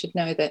all, you should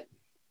know that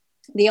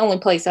the only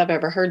place I've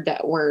ever heard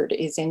that word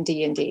is in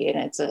D&D,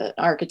 and it's an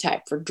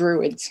archetype for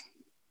druids.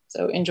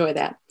 So enjoy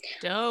that.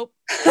 Dope.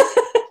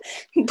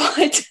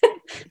 But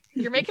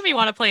you're making me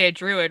want to play a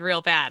druid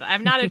real bad.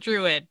 I'm not a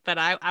druid, but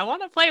I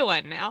want to play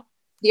one now.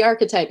 The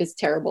archetype is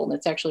terrible, and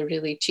it's actually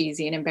really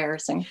cheesy and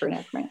embarrassing for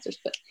necromancers,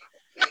 but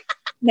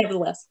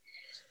nevertheless.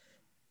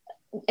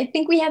 I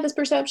think we have this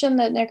perception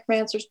that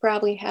necromancers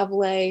probably have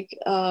like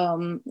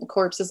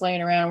corpses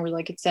laying around. We're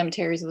like at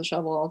cemeteries with a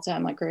shovel all the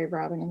time, like grave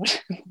robbing and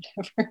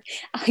whatever.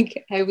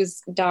 I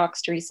was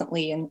doxxed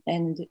recently, and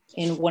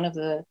in one of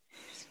the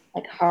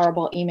like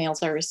horrible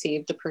emails I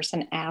received, the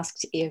person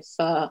asked if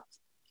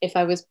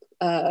I was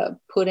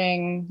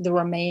putting the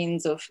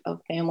remains of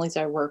families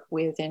I work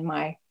with in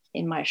my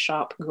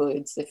shop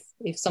goods,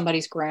 if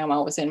somebody's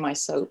grandma was in my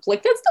soap.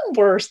 Like, that's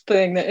the worst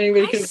thing that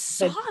anybody could have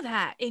said. I saw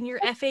that in your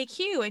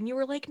FAQ and you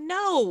were like,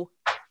 no.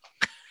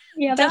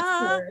 Yeah,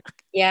 that's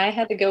yeah, I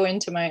had to go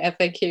into my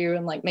FAQ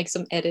and like make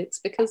some edits,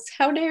 because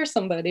how dare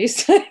somebody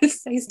say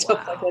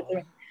stuff like that to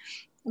me.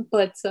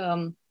 But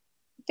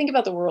think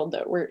about the world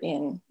that we're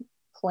in.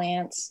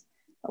 Plants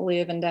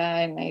live and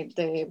die, and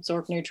they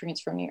absorb nutrients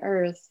from the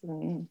earth,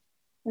 and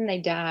they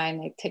die, and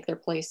they take their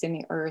place in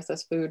the earth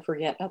as food for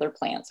yet other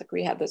plants. Like,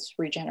 we have this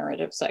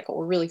regenerative cycle.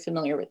 We're really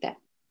familiar with that.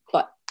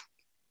 But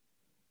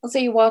let's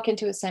say you walk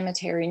into a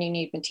cemetery and you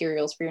need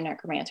materials for your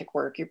necromantic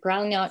work. You're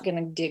probably not going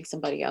to dig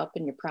somebody up,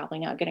 and you're probably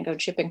not going to go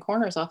chipping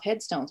corners off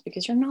headstones,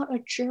 because you're not a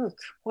jerk.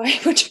 Why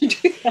would you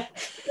do that? Why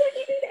would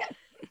you do that?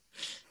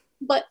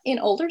 But in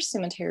older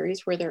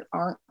cemeteries where there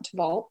aren't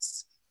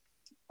vaults,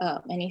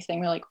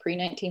 anything like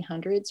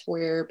pre-1900s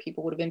where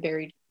people would have been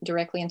buried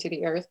directly into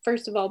the earth,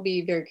 first of all,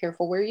 be very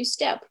careful where you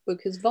step,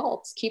 because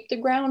vaults keep the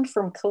ground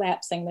from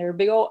collapsing. There are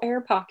big old air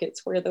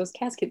pockets where those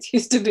caskets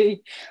used to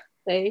be.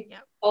 They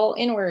fall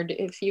inward.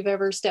 If you've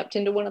ever stepped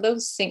into one of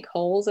those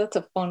sinkholes, that's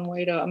a fun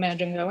way to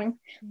imagine going.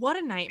 What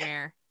a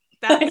nightmare.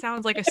 That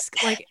sounds like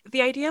like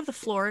the idea of the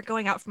floor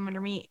going out from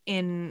under me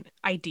in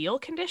ideal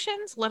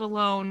conditions, let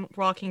alone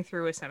walking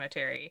through a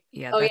cemetery.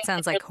 Yeah, that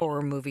sounds like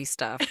horror movie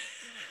stuff.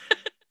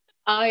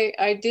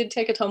 I did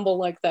take a tumble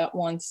like that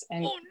once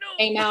and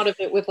came out of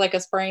it with like a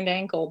sprained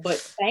ankle, but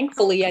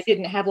thankfully I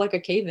didn't have like a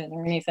cave-in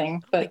or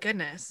anything. But my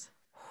goodness.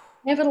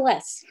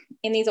 Nevertheless,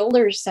 in these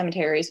older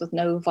cemeteries with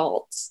no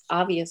vaults,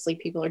 obviously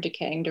people are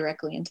decaying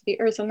directly into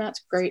the earth, and that's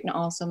great and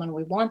awesome, and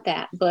we want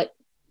that. But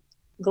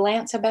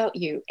glance about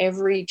you.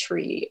 Every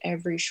tree,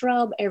 every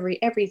shrub,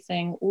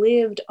 everything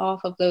lived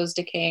off of those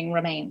decaying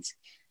remains.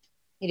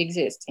 It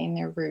exists in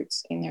their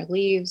roots, in their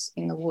leaves,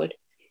 in the wood.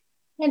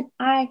 And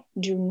I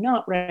do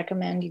not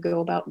recommend you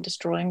go about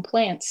destroying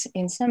plants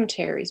in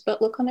cemeteries,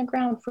 but look on the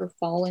ground for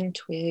fallen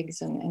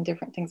twigs and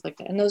different things like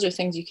that. And those are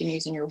things you can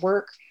use in your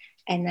work.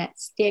 And that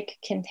stick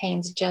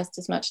contains just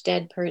as much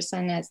dead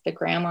person as the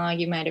grandma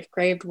you might have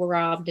grave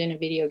robbed in a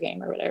video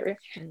game or whatever.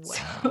 Wow.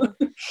 So,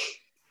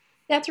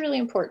 that's really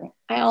important.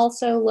 I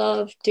also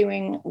love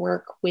doing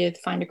work with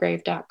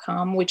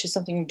findagrave.com, which is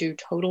something you do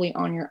totally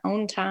on your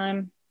own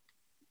time.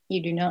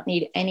 You do not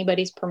need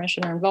anybody's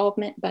permission or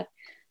involvement, but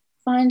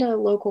find a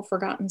local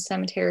forgotten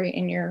cemetery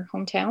in your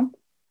hometown.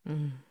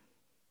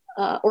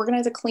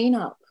 Organize a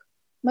cleanup,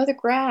 mow the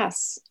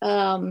grass,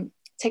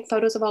 take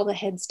photos of all the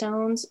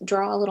headstones,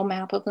 draw a little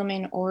map of them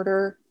in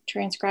order,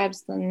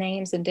 transcribes the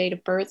names and date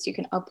of births. You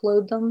can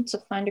upload them to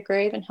Find a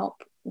Grave and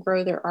help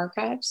grow their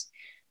archives.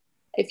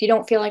 If you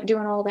don't feel like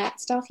doing all that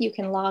stuff, you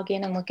can log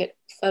in and look at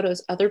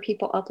photos other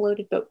people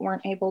uploaded but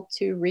weren't able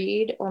to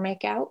read or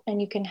make out, and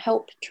you can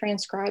help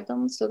transcribe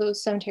them so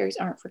those cemeteries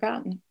aren't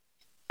forgotten.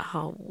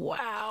 Oh,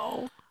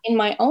 wow. In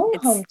my own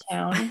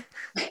hometown,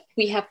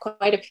 we have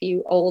quite a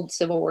few old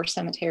Civil War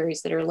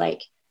cemeteries that are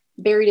like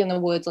buried in the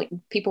woods, like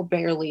people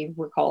barely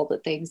recall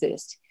that they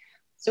exist.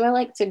 So I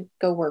like to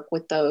go work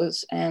with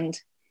those. And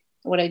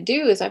what I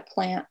do is I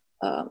plant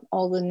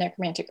all the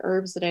necromantic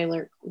herbs that I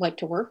like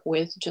to work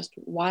with, just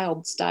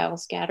wild style,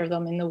 scatter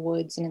them in the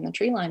woods and in the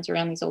tree lines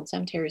around these old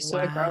cemeteries. So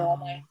I grow all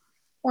my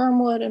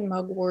wormwood and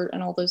mugwort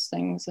and all those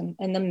things,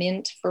 and the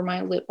mint for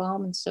my lip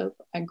balm and soap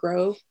I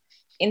grow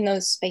in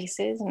those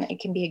spaces, and it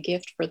can be a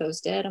gift for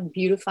those dead. I'm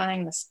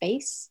beautifying the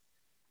space.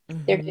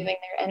 They're giving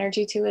their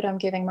energy to it. I'm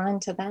giving mine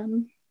to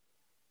them.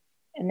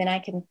 And then I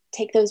can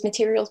take those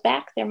materials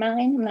back. They're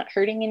mine. I'm not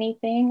hurting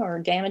anything or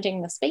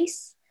damaging the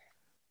space.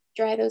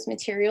 Dry those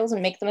materials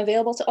and make them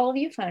available to all of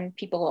you fine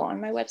people on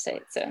my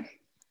website. So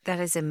that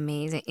is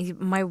amazing.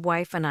 My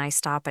wife and I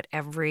stop at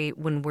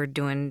when we're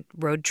doing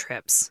road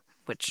trips,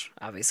 which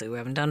obviously we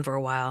haven't done for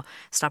a while,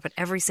 stop at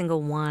every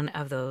single one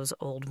of those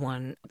old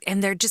one.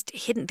 And they're just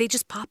hidden. They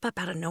just pop up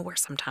out of nowhere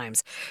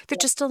sometimes. They're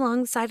just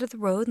along the side of the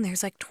road, and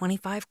there's like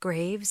 25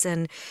 graves,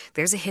 and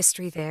there's a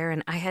history there.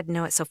 And I had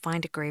no it. So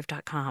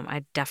findagrave.com.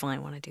 I definitely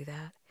want to do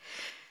that.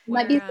 You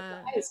might be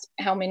surprised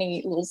how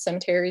many little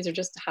cemeteries are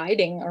just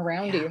hiding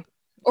around you.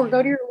 Or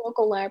go to your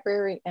local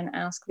library and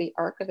ask the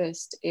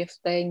archivist if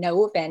they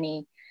know of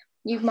any.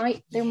 There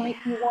might be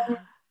one,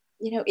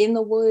 in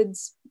the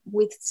woods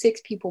with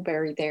 6 people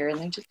buried there,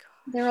 and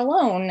they're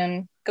alone,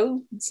 and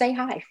go say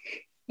hi,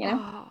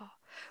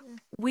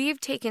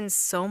 We've taken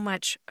so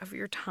much of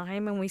your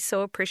time and we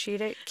so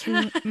appreciate it.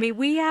 Can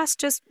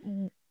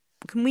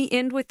we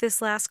end with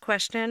this last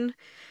question?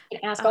 You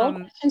can ask all the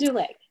questions you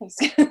like.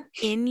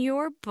 In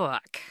your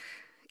book,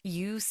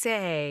 you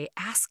say,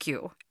 ask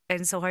you.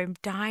 And so I'm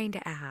dying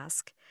to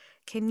ask,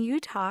 can you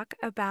talk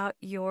about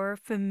your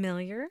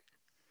familiar?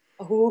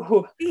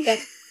 Oh,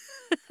 that's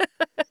a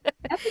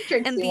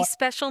tricky and the one.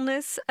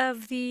 specialness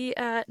of the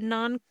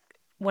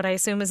what I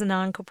assume is a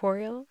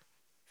non-corporeal?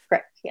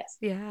 Correct, yes.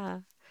 Yeah.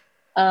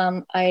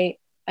 I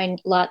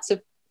lots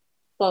of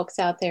folks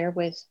out there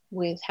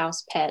with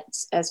house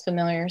pets as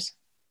familiars.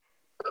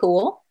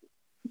 Cool.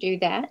 Do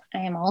that. I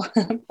am all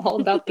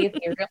about the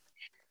ethereal.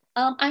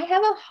 I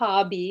have a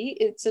hobby.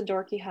 It's a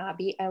dorky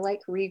hobby. I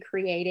like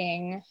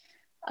recreating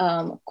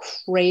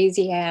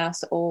crazy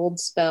ass old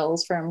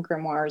spells from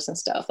grimoires and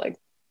stuff, like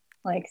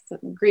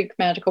Greek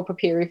magical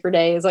papyri for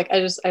days.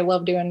 I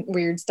love doing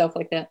weird stuff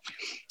like that.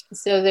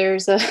 So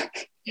there's a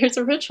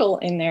ritual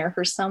in there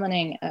for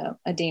summoning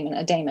a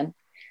daemon.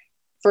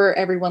 For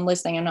everyone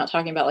listening, I'm not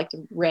talking about like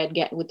the red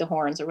get with the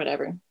horns or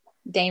whatever.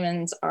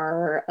 Daemons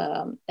are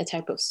a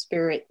type of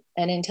spirit,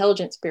 an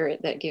intelligent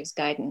spirit that gives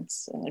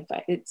guidance and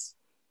advice.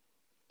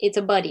 It's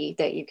a buddy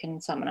that you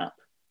can summon up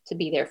to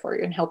be there for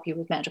you and help you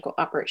with magical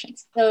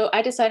operations. So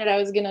I decided I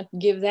was going to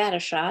give that a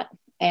shot.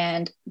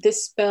 And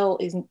this spell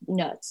is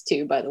nuts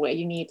too, by the way.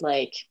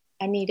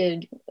 I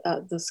needed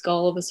the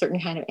skull of a certain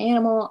kind of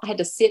animal. I had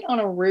to sit on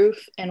a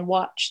roof and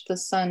watch the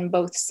sun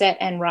both set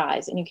and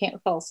rise, and you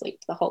can't fall asleep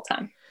the whole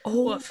time.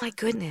 Oh my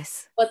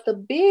goodness. But the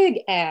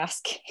big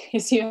ask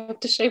is you have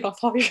to shave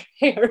off all your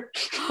hair.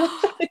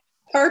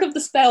 Part of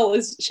the spell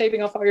is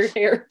shaving off all your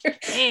hair.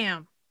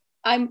 Damn.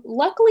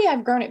 Luckily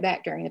I've grown it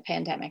back during the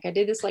pandemic. I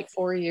did this like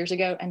 4 years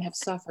ago and have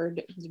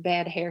suffered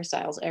bad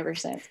hairstyles ever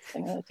since. It's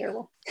been really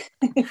terrible.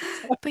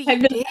 But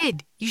you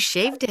did. You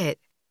shaved it.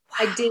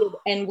 Wow. I did,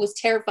 and was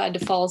terrified to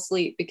fall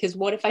asleep because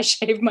what if I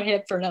shaved my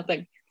head for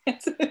nothing?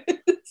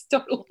 It's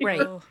totally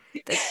right.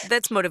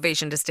 That's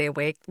motivation to stay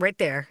awake. Right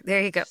there.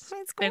 There you go.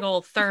 Big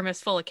old thermos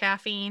full of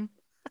caffeine.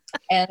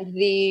 And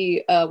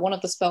the one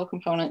of the spell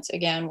components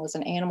again was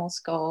an animal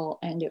skull,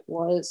 and it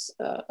was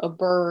a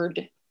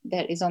bird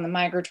that is on the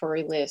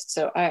migratory list.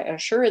 So I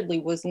assuredly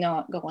was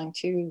not going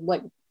to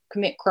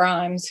commit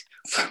crimes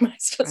for my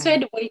spell. So I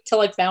had to wait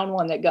till I found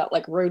one that got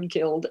road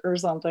killed or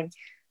something.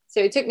 So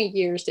it took me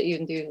years to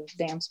even do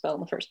the damn spell in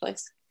the first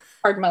place.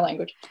 Pardon my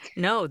language.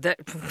 No,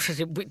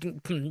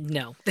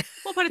 no.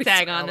 We'll put a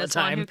tag on this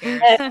time.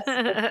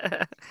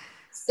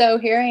 So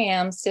here I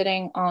am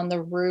sitting on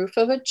the roof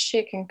of a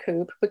chicken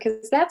coop,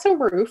 because that's a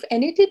roof,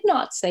 and it did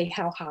not say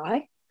how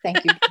high.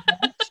 Thank you very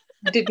much.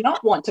 I did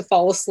not want to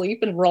fall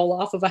asleep and roll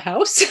off of a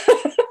house.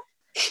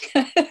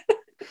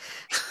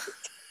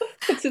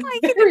 I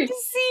could have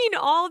seen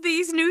all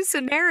these new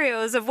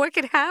scenarios of what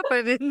could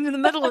happen in the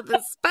middle of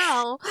this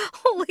spell.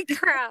 Holy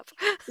crap.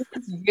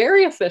 It's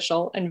very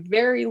official and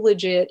very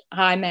legit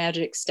high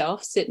magic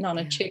stuff, sitting on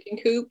a chicken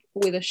coop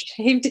with a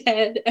shaved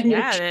head. And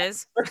it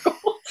is.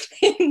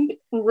 In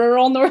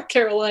rural North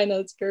Carolina.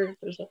 It's very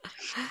official.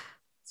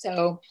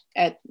 So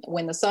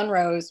when the sun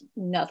rose,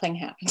 nothing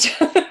happened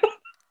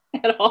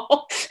at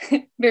all.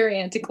 Very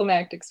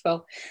anticlimactic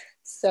spell.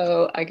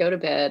 So I go to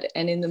bed,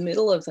 and in the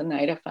middle of the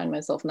night, I find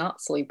myself not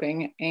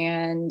sleeping.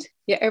 And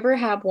you ever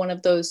have one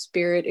of those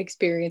spirit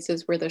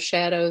experiences where the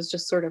shadows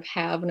just sort of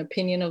have an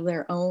opinion of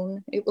their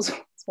own? It was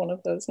one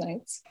of those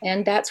nights.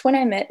 And that's when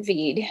I met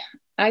Veed.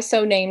 I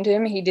so named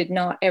him. He did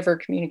not ever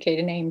communicate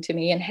a name to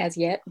me, and has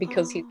yet,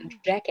 because he's a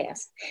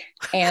jackass.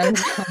 And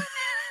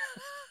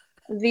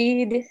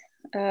Veed,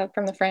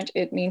 from the French,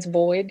 it means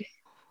void.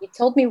 He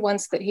told me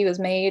once that he was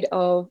made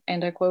of,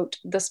 and I quote,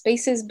 the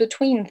spaces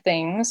between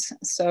things.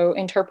 So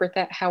interpret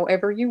that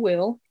however you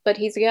will. But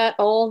he's got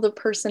all the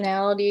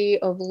personality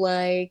of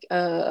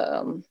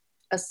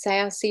a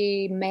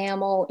sassy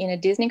mammal in a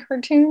Disney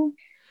cartoon.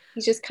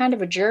 He's just kind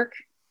of a jerk.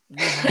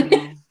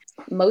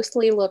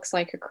 Mostly looks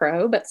like a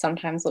crow, but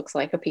sometimes looks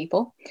like a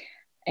people.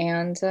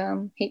 And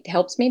he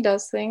helps me,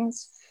 does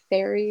things,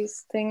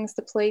 ferries things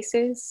to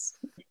places.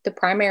 The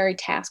primary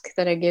task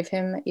that I give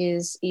him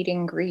is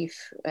eating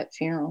grief at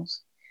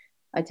funerals.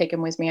 I take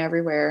him with me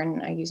everywhere,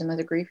 and I use him as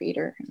a grief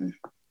eater.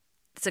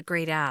 It's a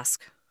great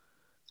ask.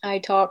 I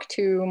talk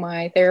to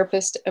my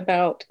therapist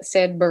about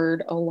said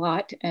bird a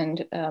lot,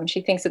 and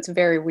she thinks it's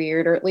very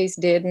weird, or at least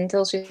did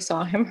until she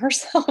saw him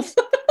herself.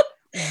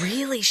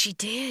 Really? She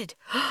did?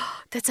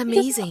 That's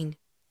amazing.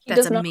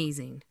 That's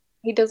amazing.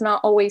 He does not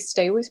always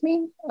stay with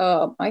me.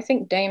 I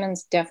think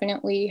daemons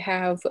definitely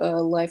have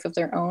a life of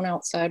their own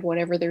outside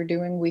whatever they're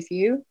doing with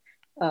you.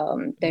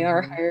 They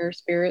are higher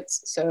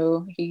spirits,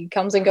 so he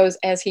comes and goes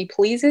as he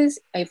pleases.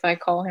 If I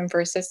call him for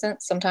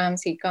assistance,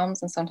 sometimes he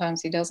comes and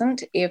sometimes he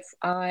doesn't. If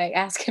I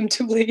ask him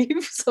to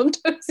leave,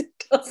 sometimes he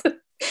doesn't.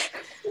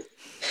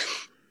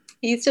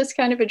 He's just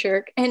kind of a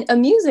jerk. And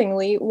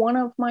amusingly, one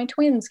of my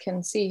twins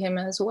can see him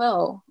as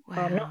well.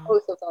 Wow. Not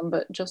both of them,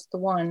 but just the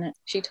one.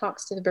 She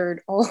talks to the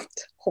bird all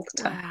the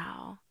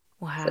time.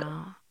 Wow.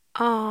 So.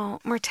 Oh,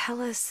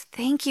 Martellus,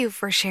 thank you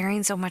for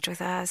sharing so much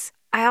with us.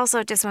 I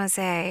also just want to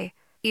say,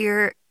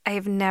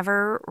 I've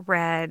never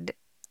read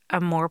a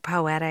more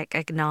poetic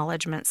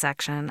acknowledgement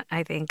section,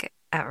 I think,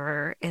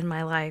 ever in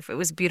my life. It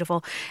was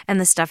beautiful. And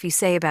the stuff you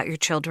say about your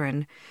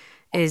children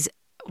is,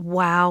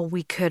 wow,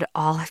 we could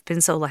all have been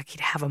so lucky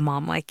to have a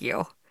mom like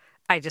you.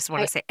 I just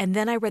want to say. And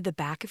then I read the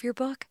back of your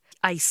book.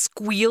 I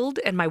squealed,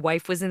 and my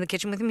wife was in the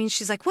kitchen with me, and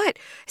she's like, "What?"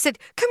 I said,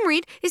 "Come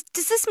read.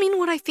 Does this mean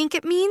what I think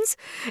it means?"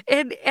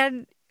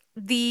 And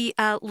the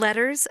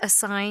letters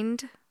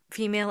assigned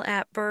female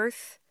at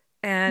birth.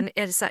 And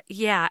it's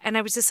yeah. And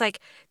I was just like,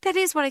 that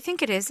is what I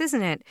think it is,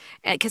 isn't it?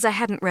 Because I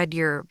hadn't read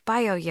your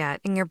bio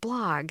yet in your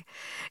blog.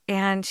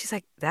 And she's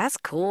like, that's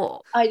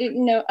cool. I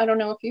didn't know. I don't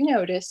know if you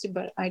noticed,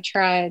 but I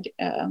tried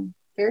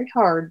very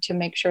hard to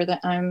make sure that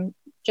I'm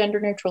gender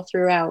neutral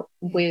throughout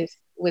with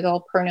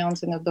all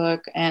pronouns in the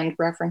book and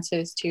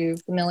references to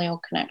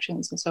familial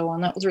connections and so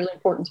on. That was really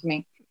important to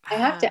me. I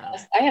have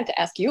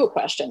to ask you a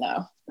question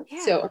though.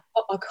 Yeah. So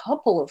a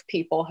couple of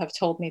people have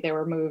told me they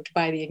were moved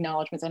by the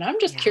acknowledgments, and I'm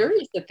just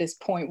curious at this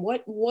point.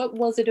 What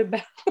was it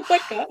about?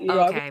 What got you?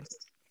 Okay.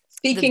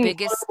 Speaking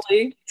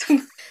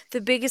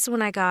the biggest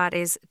one I got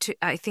is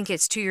I think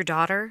it's to your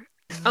daughter.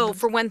 Oh,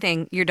 for one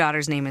thing, your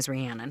daughter's name is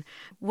Rhiannon.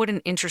 What an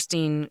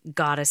interesting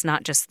goddess,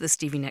 not just the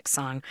Stevie Nicks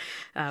song.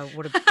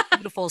 What a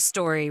beautiful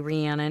story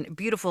Rhiannon,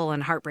 beautiful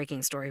and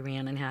heartbreaking story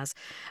Rhiannon has.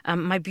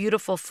 My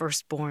beautiful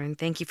firstborn,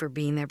 thank you for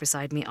being there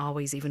beside me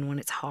always, even when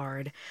it's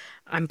hard.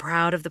 I'm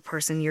proud of the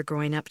person you're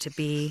growing up to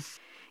be.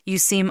 You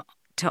seem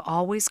to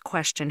always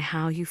question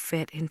how you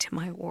fit into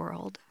my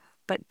world,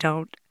 but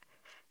don't.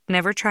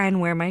 Never try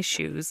and wear my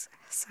shoes.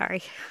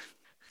 Sorry.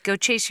 Go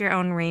chase your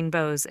own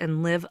rainbows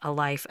and live a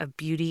life of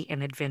beauty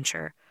and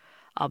adventure.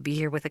 I'll be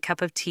here with a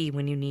cup of tea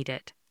when you need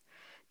it.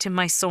 To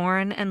my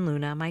Soren and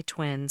Luna, my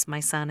twins, my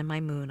sun and my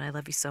moon, I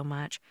love you so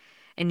much.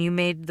 And you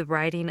made the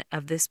writing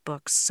of this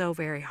book so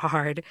very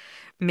hard.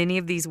 Many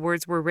of these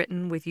words were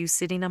written with you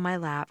sitting on my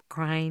lap,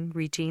 crying,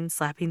 reaching,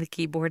 slapping the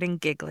keyboard, and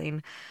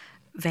giggling.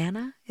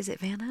 Vanna? Is it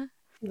Vanna?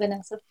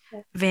 Vanessa.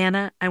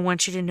 Vanna, I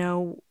want you to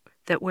know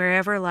that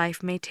wherever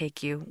life may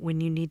take you,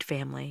 when you need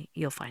family,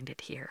 you'll find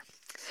it here.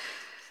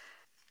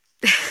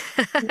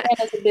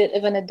 Vanna's a bit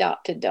of an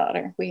adopted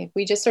daughter.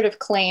 We just sort of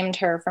claimed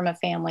her from a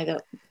family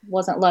that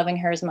wasn't loving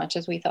her as much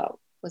as we thought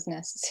was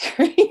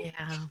necessary.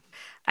 Yeah.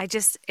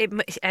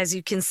 As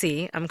you can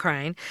see, I'm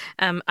crying.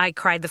 I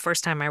cried the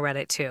first time I read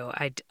it too.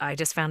 I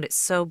just found it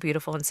so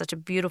beautiful and such a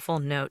beautiful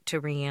note to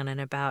Rhiannon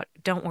about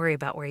don't worry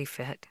about where you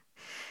fit.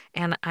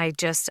 And I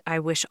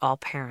wish all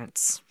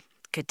parents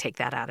could take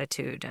that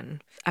attitude.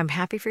 And I'm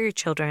happy for your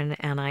children.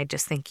 And I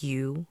just think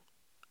you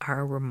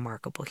are a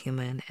remarkable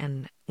human.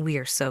 And we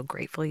are so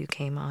grateful you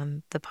came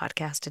on the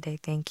podcast today.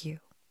 Thank you.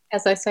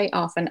 As I say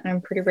often,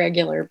 I'm pretty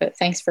regular, but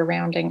thanks for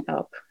rounding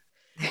up.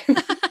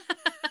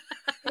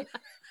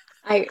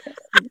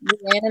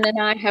 Rhiannon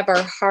and I have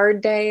our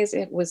hard days.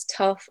 It was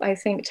tough, I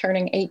think,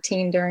 turning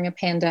 18 during a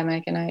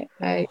pandemic. And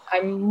I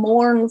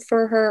mourn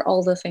for her,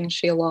 all the things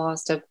she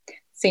lost of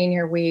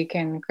senior week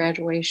and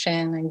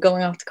graduation and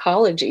going off to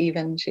college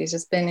even. She's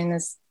just been in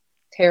this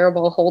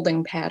terrible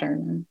holding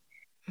pattern.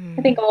 And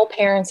I think all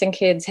parents and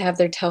kids have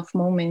their tough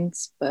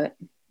moments, but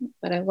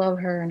I love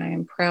her and I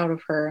am proud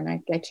of her. And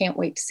I can't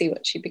wait to see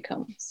what she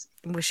becomes.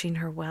 Wishing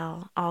her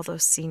well, all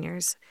those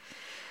seniors.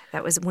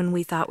 That was when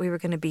we thought we were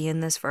going to be in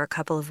this for a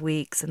couple of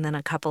weeks and then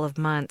a couple of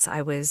months.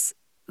 I was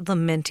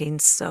lamenting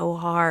so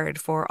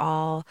hard for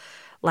all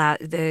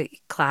the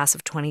class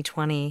of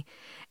 2020.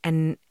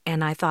 And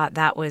I thought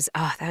that was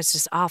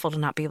just awful to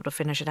not be able to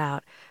finish it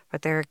out.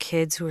 But there are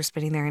kids who are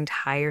spending their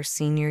entire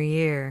senior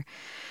year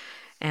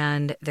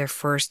and their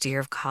first year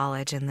of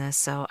college in this.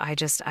 So I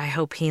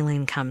hope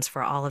healing comes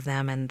for all of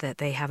them and that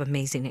they have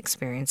amazing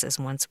experiences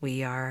once we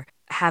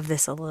have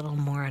this a little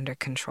more under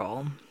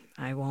control.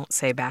 I won't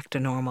say back to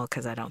normal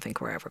because I don't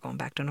think we're ever going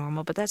back to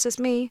normal, but that's just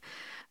me.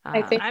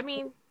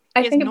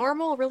 Is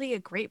normal really a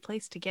great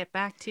place to get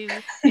back to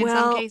in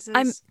some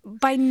cases?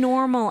 By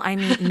normal, I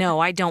mean, no,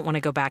 I don't want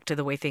to go back to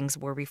the way things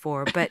were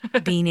before, but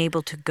being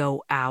able to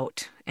go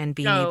out and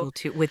being able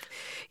to,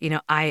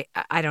 I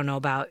don't know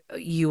about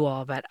you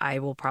all, but I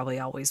will probably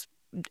always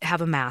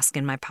have a mask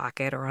in my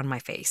pocket or on my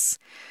face.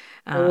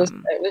 I was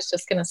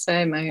just going to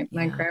say my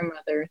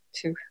grandmother,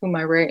 to whom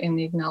I write in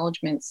the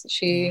acknowledgments,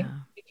 she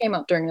came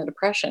up during the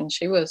Depression.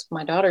 She was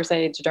my daughter's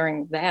age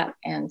during that.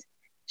 And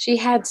she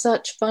had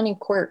such funny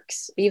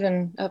quirks,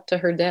 even up to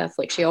her death.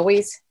 Like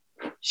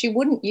she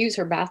wouldn't use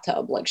her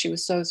bathtub. Like she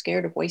was so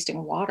scared of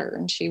wasting water.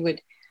 And she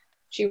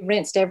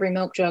rinsed every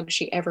milk jug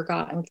she ever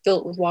got and fill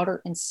it with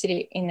water and sit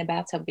it in the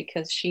bathtub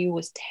because she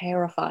was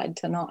terrified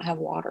to not have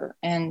water.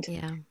 And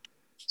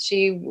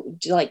She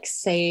like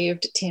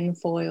saved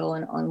tinfoil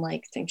and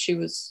unlike things. She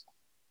was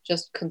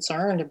just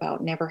concerned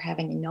about never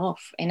having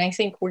enough. And I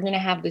think we're going to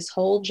have this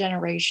whole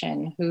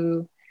generation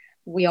who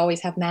we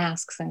always have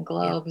masks and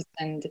gloves,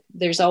 and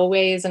there's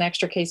always an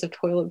extra case of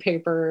toilet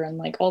paper and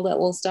like all that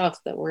little stuff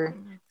that we're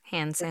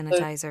hand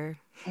sanitizer.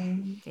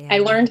 I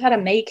learned how to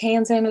make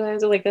hand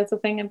sanitizer. Like that's the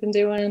thing I've been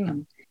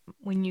doing.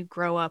 When you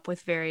grow up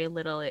with very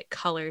little, it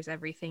colors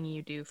everything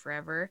you do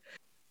forever.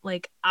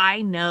 Like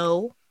I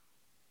know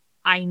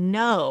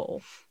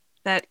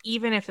that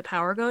even if the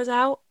power goes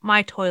out,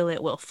 my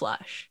toilet will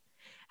flush.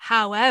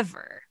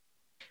 However,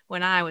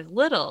 when I was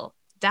little,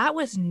 that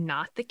was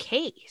not the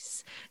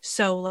case.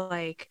 So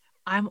like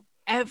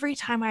every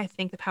time I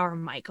think the power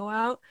might go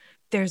out,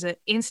 there's an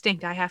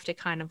instinct I have to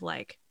kind of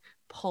like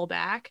pull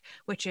back,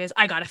 which is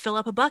I gotta fill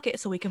up a bucket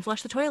so we can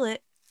flush the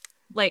toilet.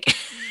 Like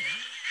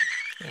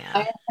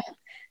yeah.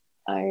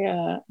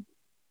 I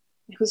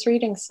was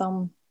reading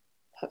some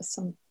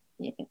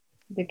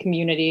the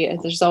community.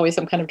 There's always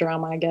some kind of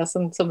drama, I guess,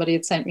 and somebody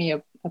had sent me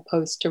a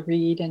post to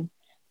read, and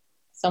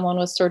someone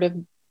was sort of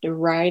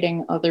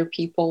deriding other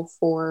people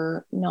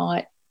for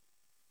not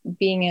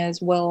being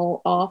as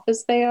well off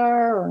as they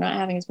are or not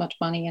having as much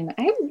money. And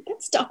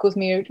that stuck with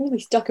me. It really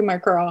stuck in my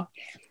craw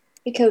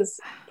because,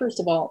 first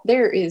of all,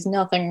 there is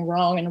nothing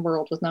wrong in the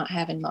world with not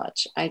having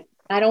much. I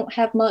don't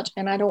have much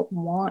and I don't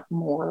want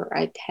more.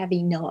 I have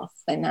enough,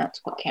 and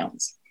that's what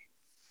counts.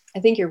 I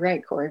think you're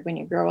right, Corey. When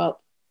you grow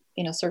up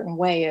in a certain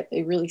way,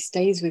 it really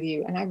stays with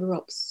you. And I grew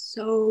up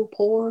so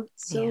poor,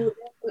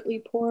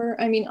 desperately poor.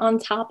 I mean, on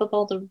top of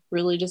all the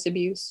religious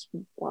abuse,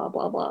 blah,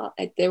 blah, blah.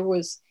 There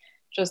was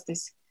just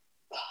this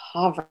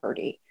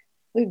poverty.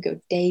 We'd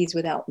go days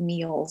without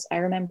meals. I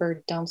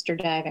remember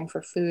dumpster diving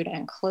for food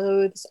and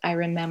clothes. I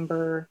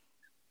remember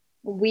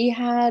we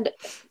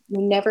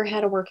never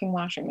had a working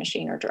washing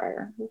machine or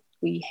dryer.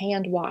 We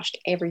hand washed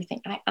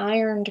everything. I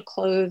ironed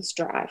clothes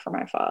dry for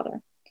my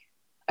father.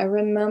 I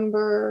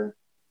remember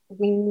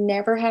we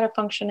never had a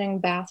functioning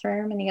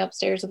bathroom in the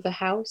upstairs of the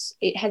house.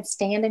 It had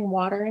standing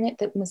water in it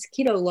that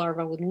mosquito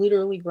larvae would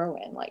literally grow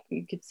in. Like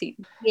you could see.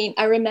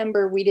 I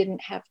remember we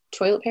didn't have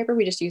toilet paper.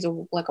 We just used a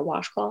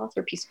washcloth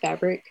or a piece of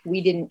fabric.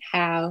 We didn't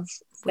have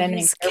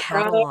feminine care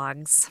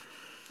catalogs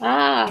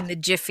in the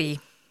Jiffy.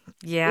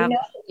 Yeah.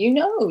 You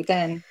know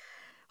then.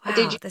 Wow,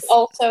 did you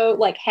also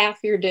like half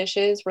your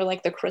dishes were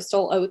like the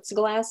Crystal Oats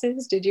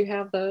glasses? Did you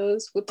have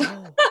those with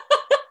the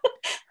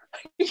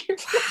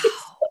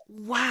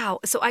Wow.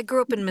 So I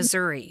grew up in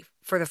Missouri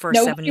for the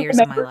first 7 years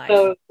of my life.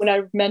 Those. When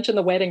I mentioned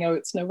the wedding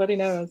oats, nobody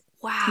knows.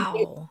 Wow.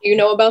 Do you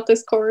know about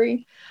this,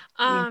 Corey?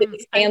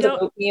 Cans of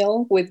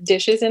oatmeal with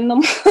dishes in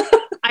them.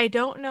 I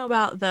don't know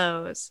about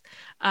those,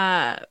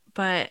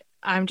 but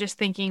I'm just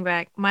thinking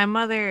back. My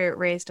mother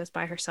raised us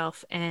by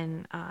herself,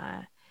 and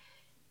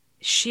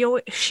she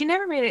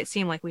never made it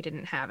seem like we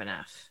didn't have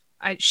enough.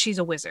 She's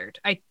a wizard.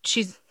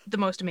 She's the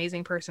most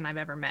amazing person I've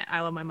ever met. I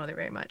love my mother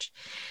very much.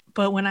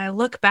 But when I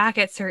look back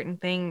at certain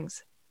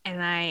things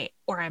and I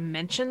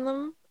mention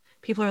them,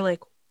 people are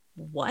like,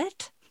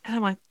 what? And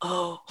I'm like,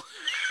 oh.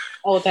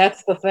 Oh,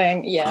 that's the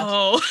thing. Yeah.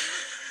 Oh.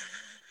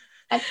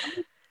 I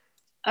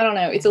don't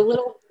know. It's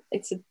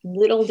a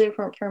little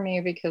different for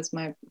me because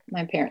my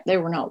parents, they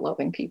were not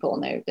loving people,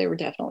 and they were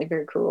definitely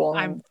very cruel.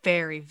 I'm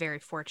very, very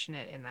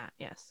fortunate in that.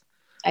 Yes.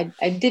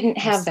 I didn't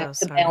have that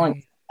to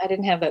balance. I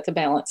didn't have that to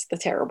balance the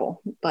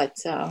terrible, but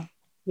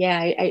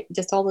I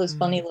just all those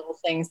funny little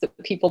things that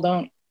people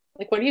don't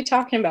like. What are you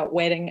talking about?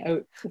 Wedding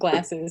oat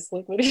glasses?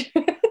 Like what?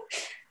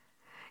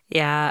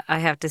 Yeah, I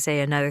have to say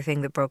another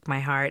thing that broke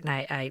my heart,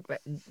 and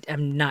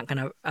I'm not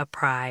gonna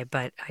pry,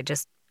 but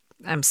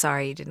I'm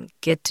sorry you didn't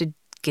get to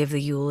give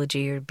the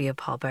eulogy or be a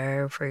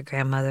pallbearer for your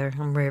grandmother.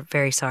 I'm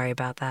very sorry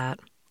about that.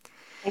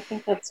 I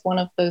think that's one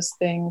of those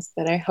things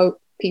that I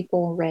hope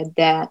people read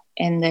that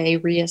and they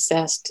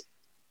reassessed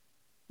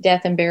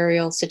death and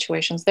burial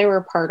situations they were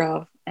a part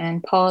of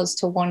and paused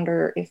to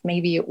wonder if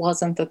maybe it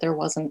wasn't that there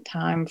wasn't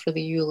time for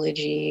the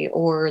eulogy,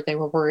 or they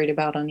were worried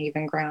about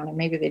uneven ground, and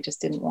maybe they just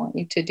didn't want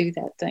you to do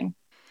that thing.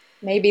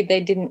 Maybe they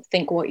didn't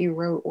think what you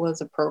wrote was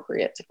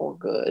appropriate or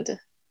good.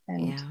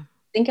 And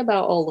think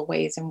about all the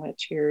ways in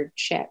which you're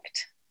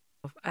checked.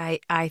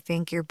 I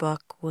think your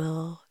book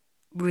will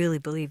really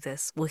believe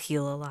this, will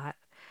heal a lot.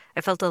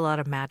 I felt a lot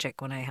of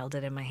magic when I held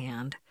it in my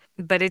hand.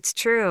 But it's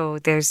true.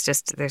 There's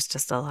just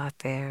a lot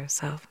there.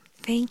 So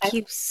thank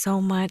you so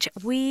much.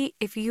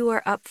 If you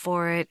are up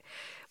for it,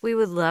 we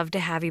would love to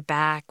have you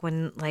back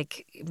when,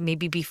 like,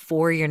 maybe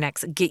before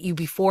get you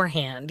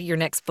beforehand your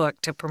next book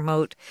to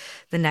promote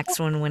the next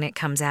one when it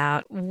comes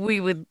out. We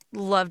would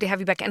love to have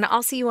you back. And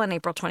I'll see you on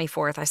April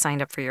 24th. I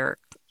signed up for your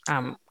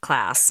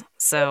class.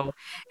 So,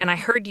 and I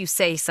heard you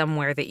say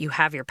somewhere that you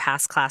have your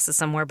past classes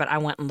somewhere, but I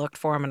went and looked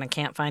for them and I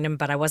can't find them,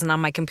 but I wasn't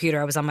on my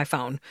computer. I was on my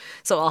phone.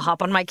 So I'll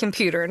hop on my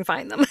computer and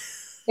find them.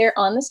 They're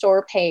on the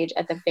store page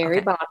at the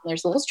very bottom.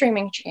 There's a little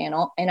streaming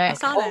channel. And I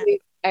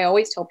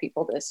always tell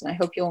people this, and I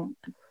hope you'll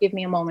give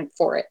me a moment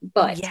for it.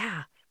 But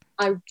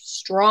I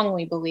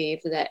strongly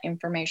believe that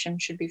information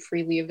should be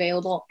freely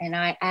available, and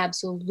I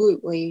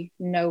absolutely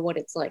know what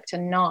it's like to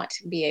not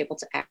be able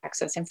to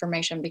access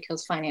information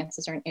because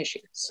finances are an issue.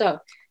 So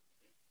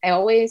I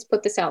always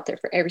put this out there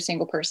for every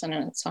single person,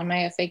 and it's on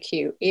my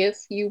FAQ.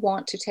 If you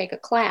want to take a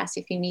class,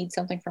 if you need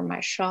something from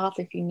my shop,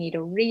 if you need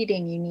a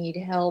reading, you need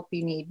help,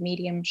 you need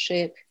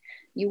mediumship,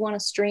 you want to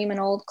stream an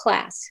old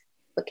class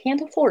but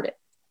can't afford it,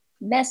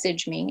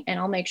 message me and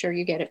I'll make sure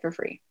you get it for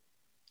free.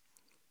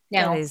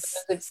 Now, that is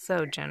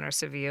so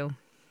generous of you.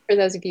 For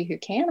those of you who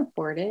can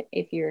afford it,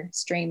 if you're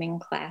streaming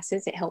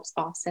classes, it helps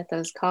offset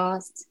those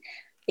costs.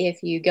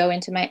 If you go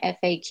into my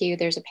FAQ,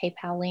 there's a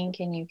PayPal link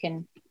and you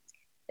can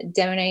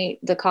donate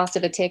the cost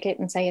of a ticket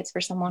and say it's for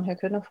someone who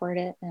couldn't afford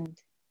it. And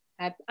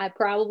I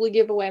probably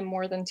give away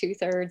more than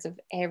 2/3 of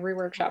every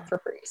workshop for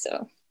free.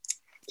 So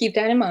keep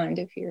that in mind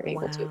if you're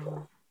able to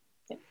afford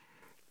it.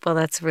 Well,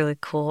 that's really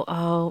cool.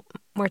 Oh,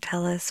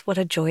 Mortellus, what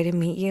a joy to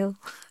meet you.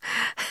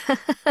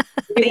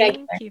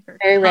 Thank you for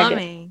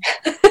coming.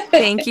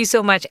 Thank you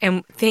so much.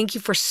 And thank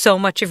you for so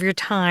much of your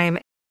time.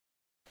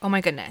 Oh my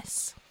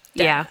goodness.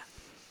 Yeah.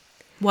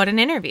 What an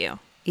interview.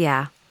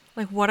 Yeah.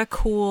 Like, what a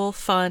cool,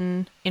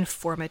 fun,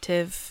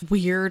 informative,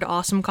 weird,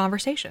 awesome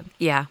conversation.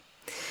 Yeah.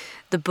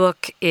 The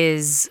book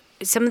is,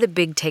 some of the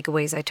big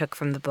takeaways I took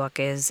from the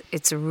book is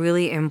it's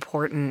really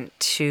important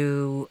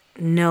to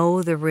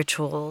know the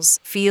rituals,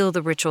 feel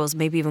the rituals,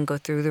 maybe even go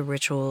through the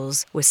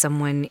rituals with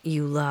someone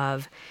you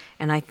love.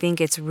 And I think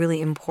it's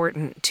really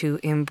important to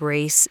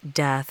embrace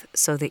death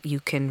so that you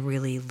can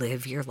really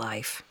live your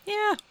life.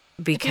 Yeah.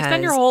 Because if you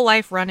spend your whole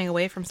life running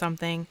away from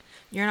something,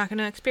 you're not going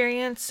to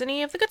experience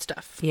any of the good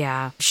stuff.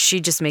 Yeah. She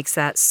just makes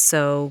that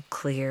so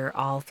clear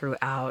all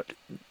throughout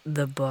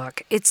the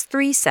book. It's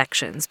 3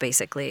 sections,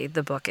 basically,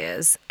 the book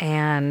is.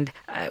 And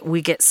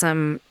we get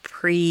some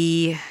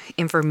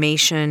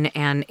pre-information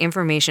and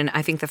information.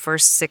 I think the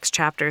first 6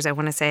 chapters, I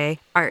want to say,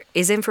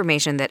 is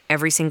information that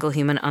every single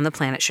human on the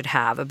planet should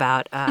have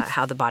about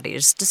how the body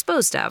is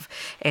disposed of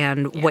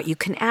and what you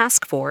can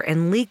ask for,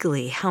 and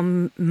legally how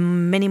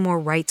many more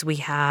rights we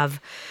have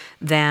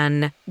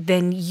than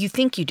you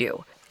think you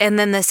do. And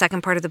then the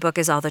second part of the book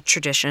is all the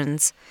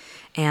traditions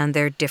and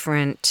their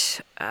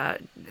different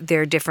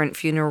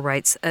funeral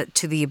rites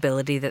to the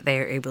ability that they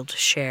are able to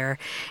share.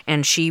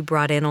 And she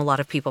brought in a lot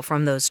of people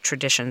from those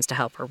traditions to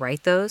help her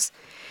write those.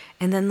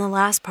 And then the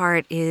last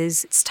part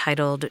is, it's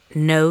titled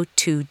No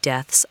Two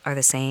Deaths Are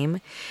the Same.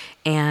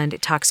 And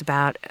it talks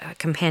about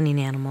companion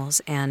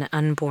animals and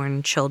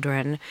unborn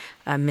children,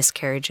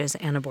 miscarriages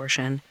and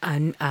abortion,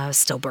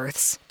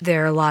 stillbirths.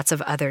 There are lots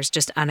of others,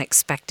 just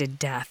unexpected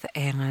death.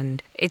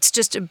 And it's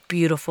just a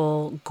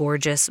beautiful,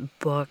 gorgeous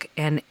book.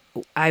 And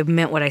I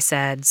meant what I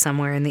said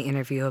somewhere in the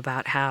interview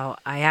about how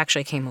I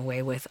actually came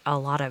away with a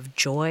lot of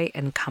joy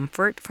and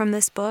comfort from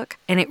this book.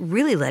 And it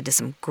really led to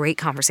some great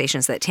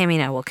conversations that Tammy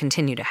and I will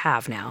continue to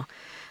have now.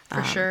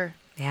 For sure.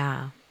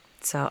 Yeah.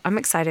 So I'm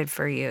excited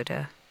for you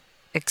to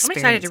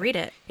experience. I'm excited to read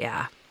it.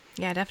 Yeah.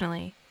 Yeah,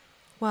 definitely.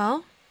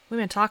 Well, we've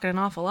been talking an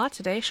awful lot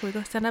today. Should we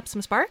go send up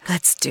some sparks?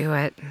 Let's do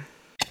it.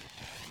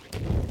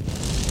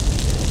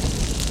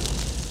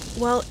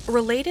 Well,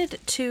 related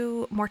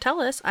to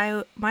Mortellus,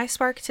 my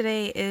spark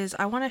today is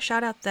I want to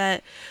shout out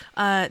that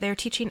they're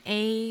teaching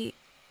a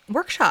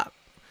workshop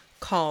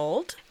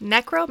called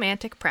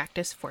Necromantic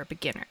Practice for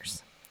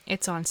Beginners.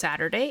 It's on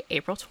Saturday,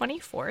 April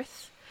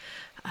 24th,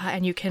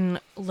 and you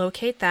can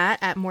locate that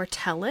at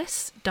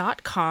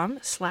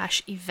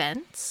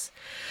mortellus.com/events.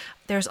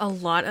 There's a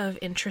lot of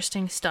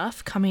interesting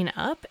stuff coming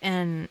up,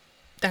 and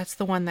that's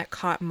the one that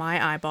caught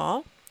my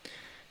eyeball.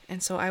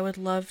 And so I would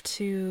love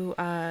to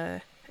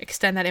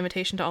extend that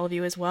invitation to all of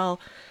you as well.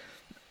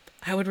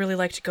 I would really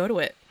like to go to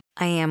it.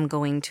 I am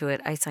going to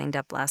it. I signed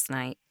up last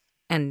night.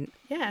 And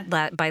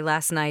by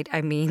last night,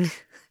 I mean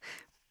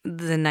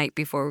the night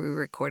before we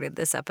recorded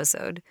this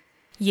episode.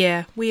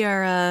 Yeah,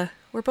 we're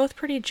both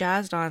pretty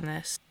jazzed on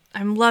this.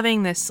 I'm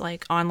loving this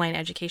like online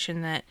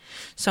education that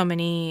so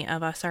many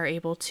of us are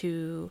able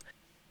to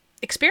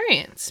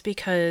experience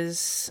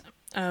because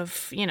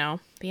of,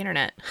 the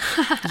internet.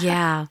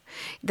 Yeah,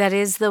 that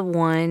is the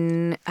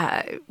one.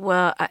 There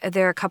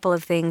are a couple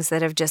of things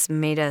that have just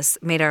made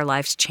our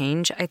lives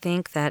change, I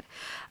think, that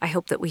I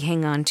hope that we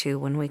hang on to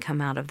when we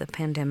come out of the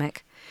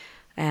pandemic.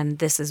 And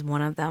this is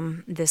one of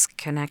them, this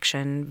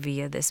connection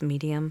via this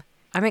medium.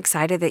 I'm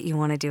excited that you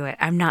want to do it.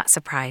 I'm not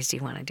surprised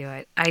you want to do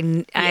it.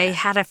 I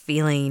had a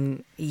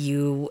feeling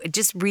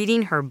just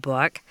reading her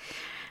book,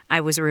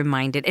 I was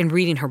reminded, and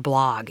reading her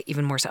blog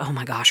even more so. Oh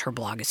my gosh, her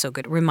blog is so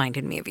good. It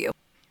reminded me of you.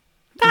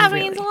 That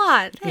means a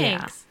lot.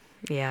 Thanks.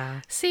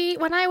 Yeah. See,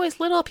 when I was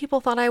little,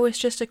 people thought I was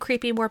just a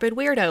creepy, morbid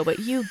weirdo, but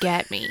you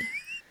get me.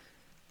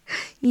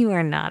 You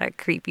are not a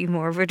creepy,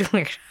 morbid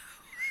weirdo.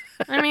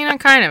 I mean, I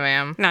kind of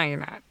am. No, you're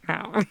not.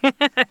 No.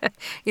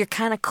 You're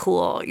kind of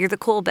cool. You're the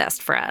cool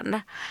best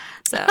friend.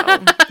 So,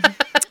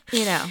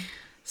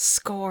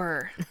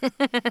 Score.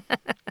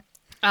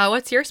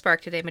 What's your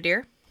spark today, my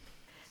dear?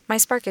 My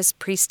spark is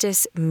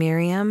Priestess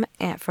Miriam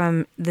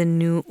from the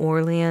New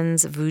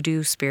Orleans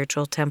Voodoo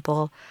Spiritual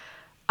Temple.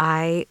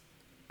 I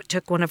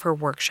took one of her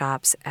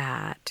workshops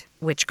at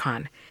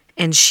WitchCon,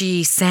 and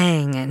she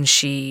sang and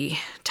she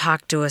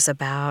talked to us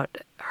about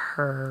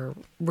her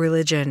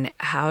religion,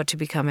 how to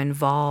become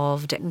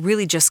involved,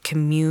 really just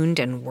communed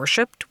and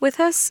worshiped with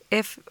us.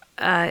 If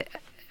I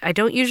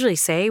don't usually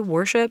say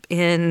worship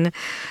in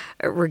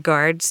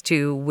regards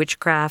to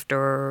witchcraft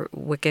or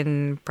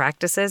Wiccan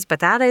practices,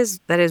 but that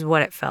is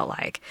what it felt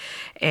like.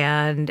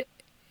 And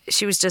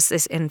she was just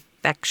this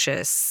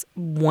infectious,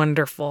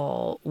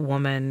 wonderful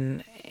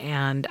woman,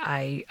 and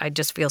I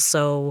just feel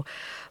so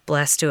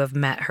blessed to have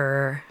met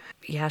her.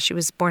 Yeah, she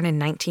was born in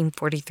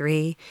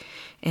 1943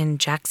 in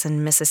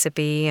Jackson,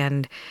 Mississippi,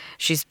 and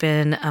she's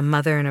been a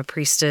mother and a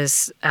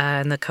priestess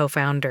and the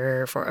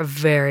co-founder for a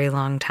very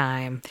long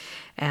time.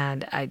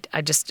 And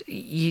I just,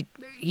 you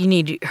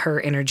need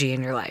her energy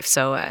in your life,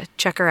 so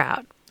check her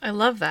out. I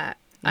love that.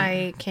 Yeah.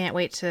 I can't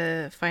wait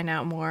to find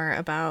out more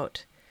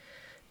about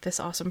this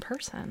awesome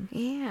person.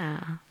 Yeah,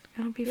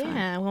 it'll be fun.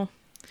 Yeah,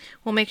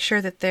 we'll make sure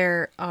that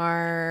there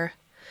are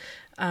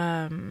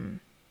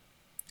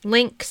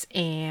links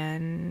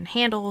and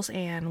handles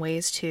and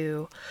ways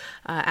to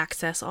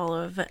access all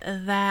of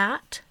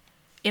that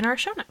in our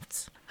show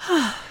notes.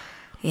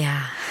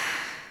 Yeah.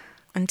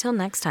 Until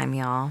next time,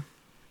 y'all.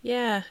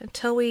 Yeah,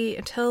 until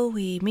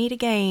we meet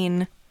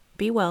again,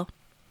 be well.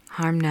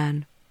 Harm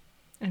none.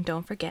 And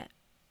don't forget,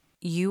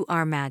 you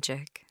are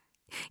magic.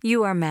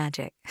 You are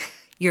magic.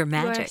 You're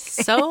magic. You are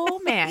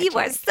so magic. You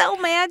are so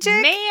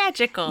magic.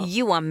 Magical.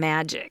 You are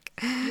magic.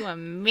 You are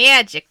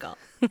magical.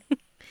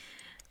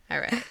 All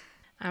right.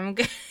 I'm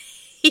good.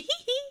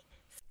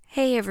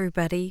 Hey,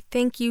 everybody.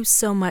 Thank you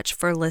so much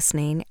for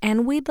listening.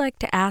 And we'd like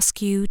to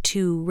ask you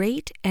to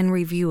rate and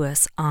review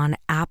us on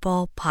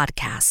Apple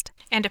Podcast.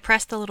 And to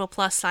press the little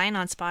plus sign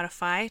on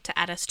Spotify to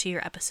add us to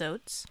your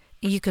episodes.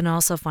 You can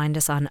also find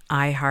us on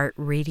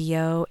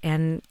iHeartRadio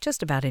and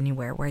just about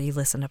anywhere where you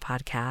listen to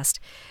podcasts.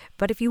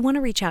 But if you want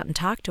to reach out and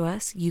talk to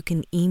us, you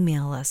can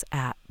email us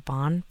at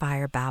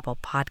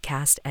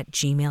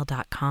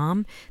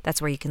bonfirebabblepodcast@gmail.com.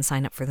 That's where you can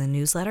sign up for the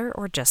newsletter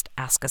or just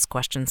ask us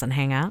questions and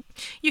hang out.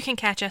 You can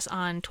catch us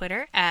on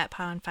Twitter at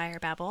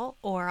bonfirebabble,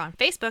 or on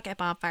Facebook at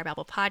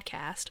Bonfirebabble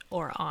Podcast,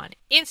 or on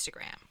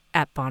Instagram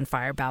at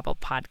Bonfirebabble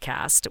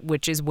Podcast,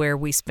 which is where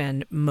we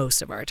spend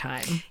most of our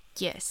time.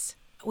 Yes.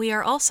 We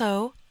are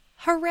also,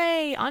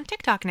 hooray, on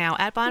TikTok now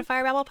at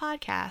Bonfirebabble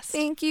Podcast.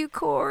 Thank you,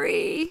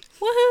 Corey.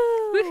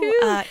 Woohoo!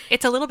 Woohoo!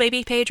 It's a little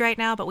baby page right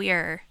now, but we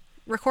are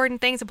recording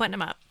things and putting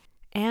them up.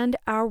 And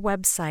our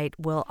website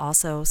will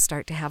also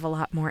start to have a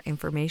lot more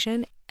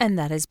information, and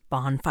that is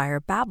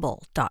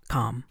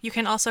bonfirebabble.com. You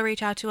can also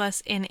reach out to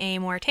us in a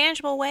more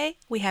tangible way.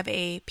 We have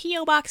a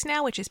P.O. Box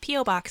now, which is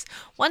P.O. Box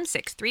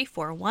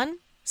 16341,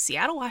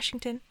 Seattle,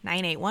 Washington,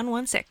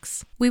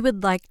 98116. We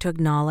would like to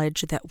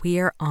acknowledge that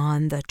we are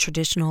on the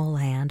traditional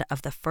land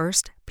of the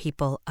first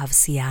people of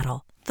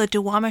Seattle, the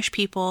Duwamish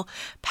people,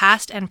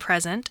 past and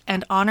present,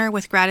 and honor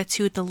with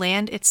gratitude the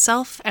land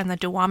itself and the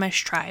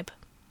Duwamish tribe.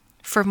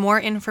 For more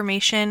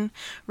information,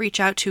 reach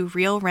out to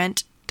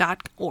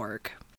realrent.org.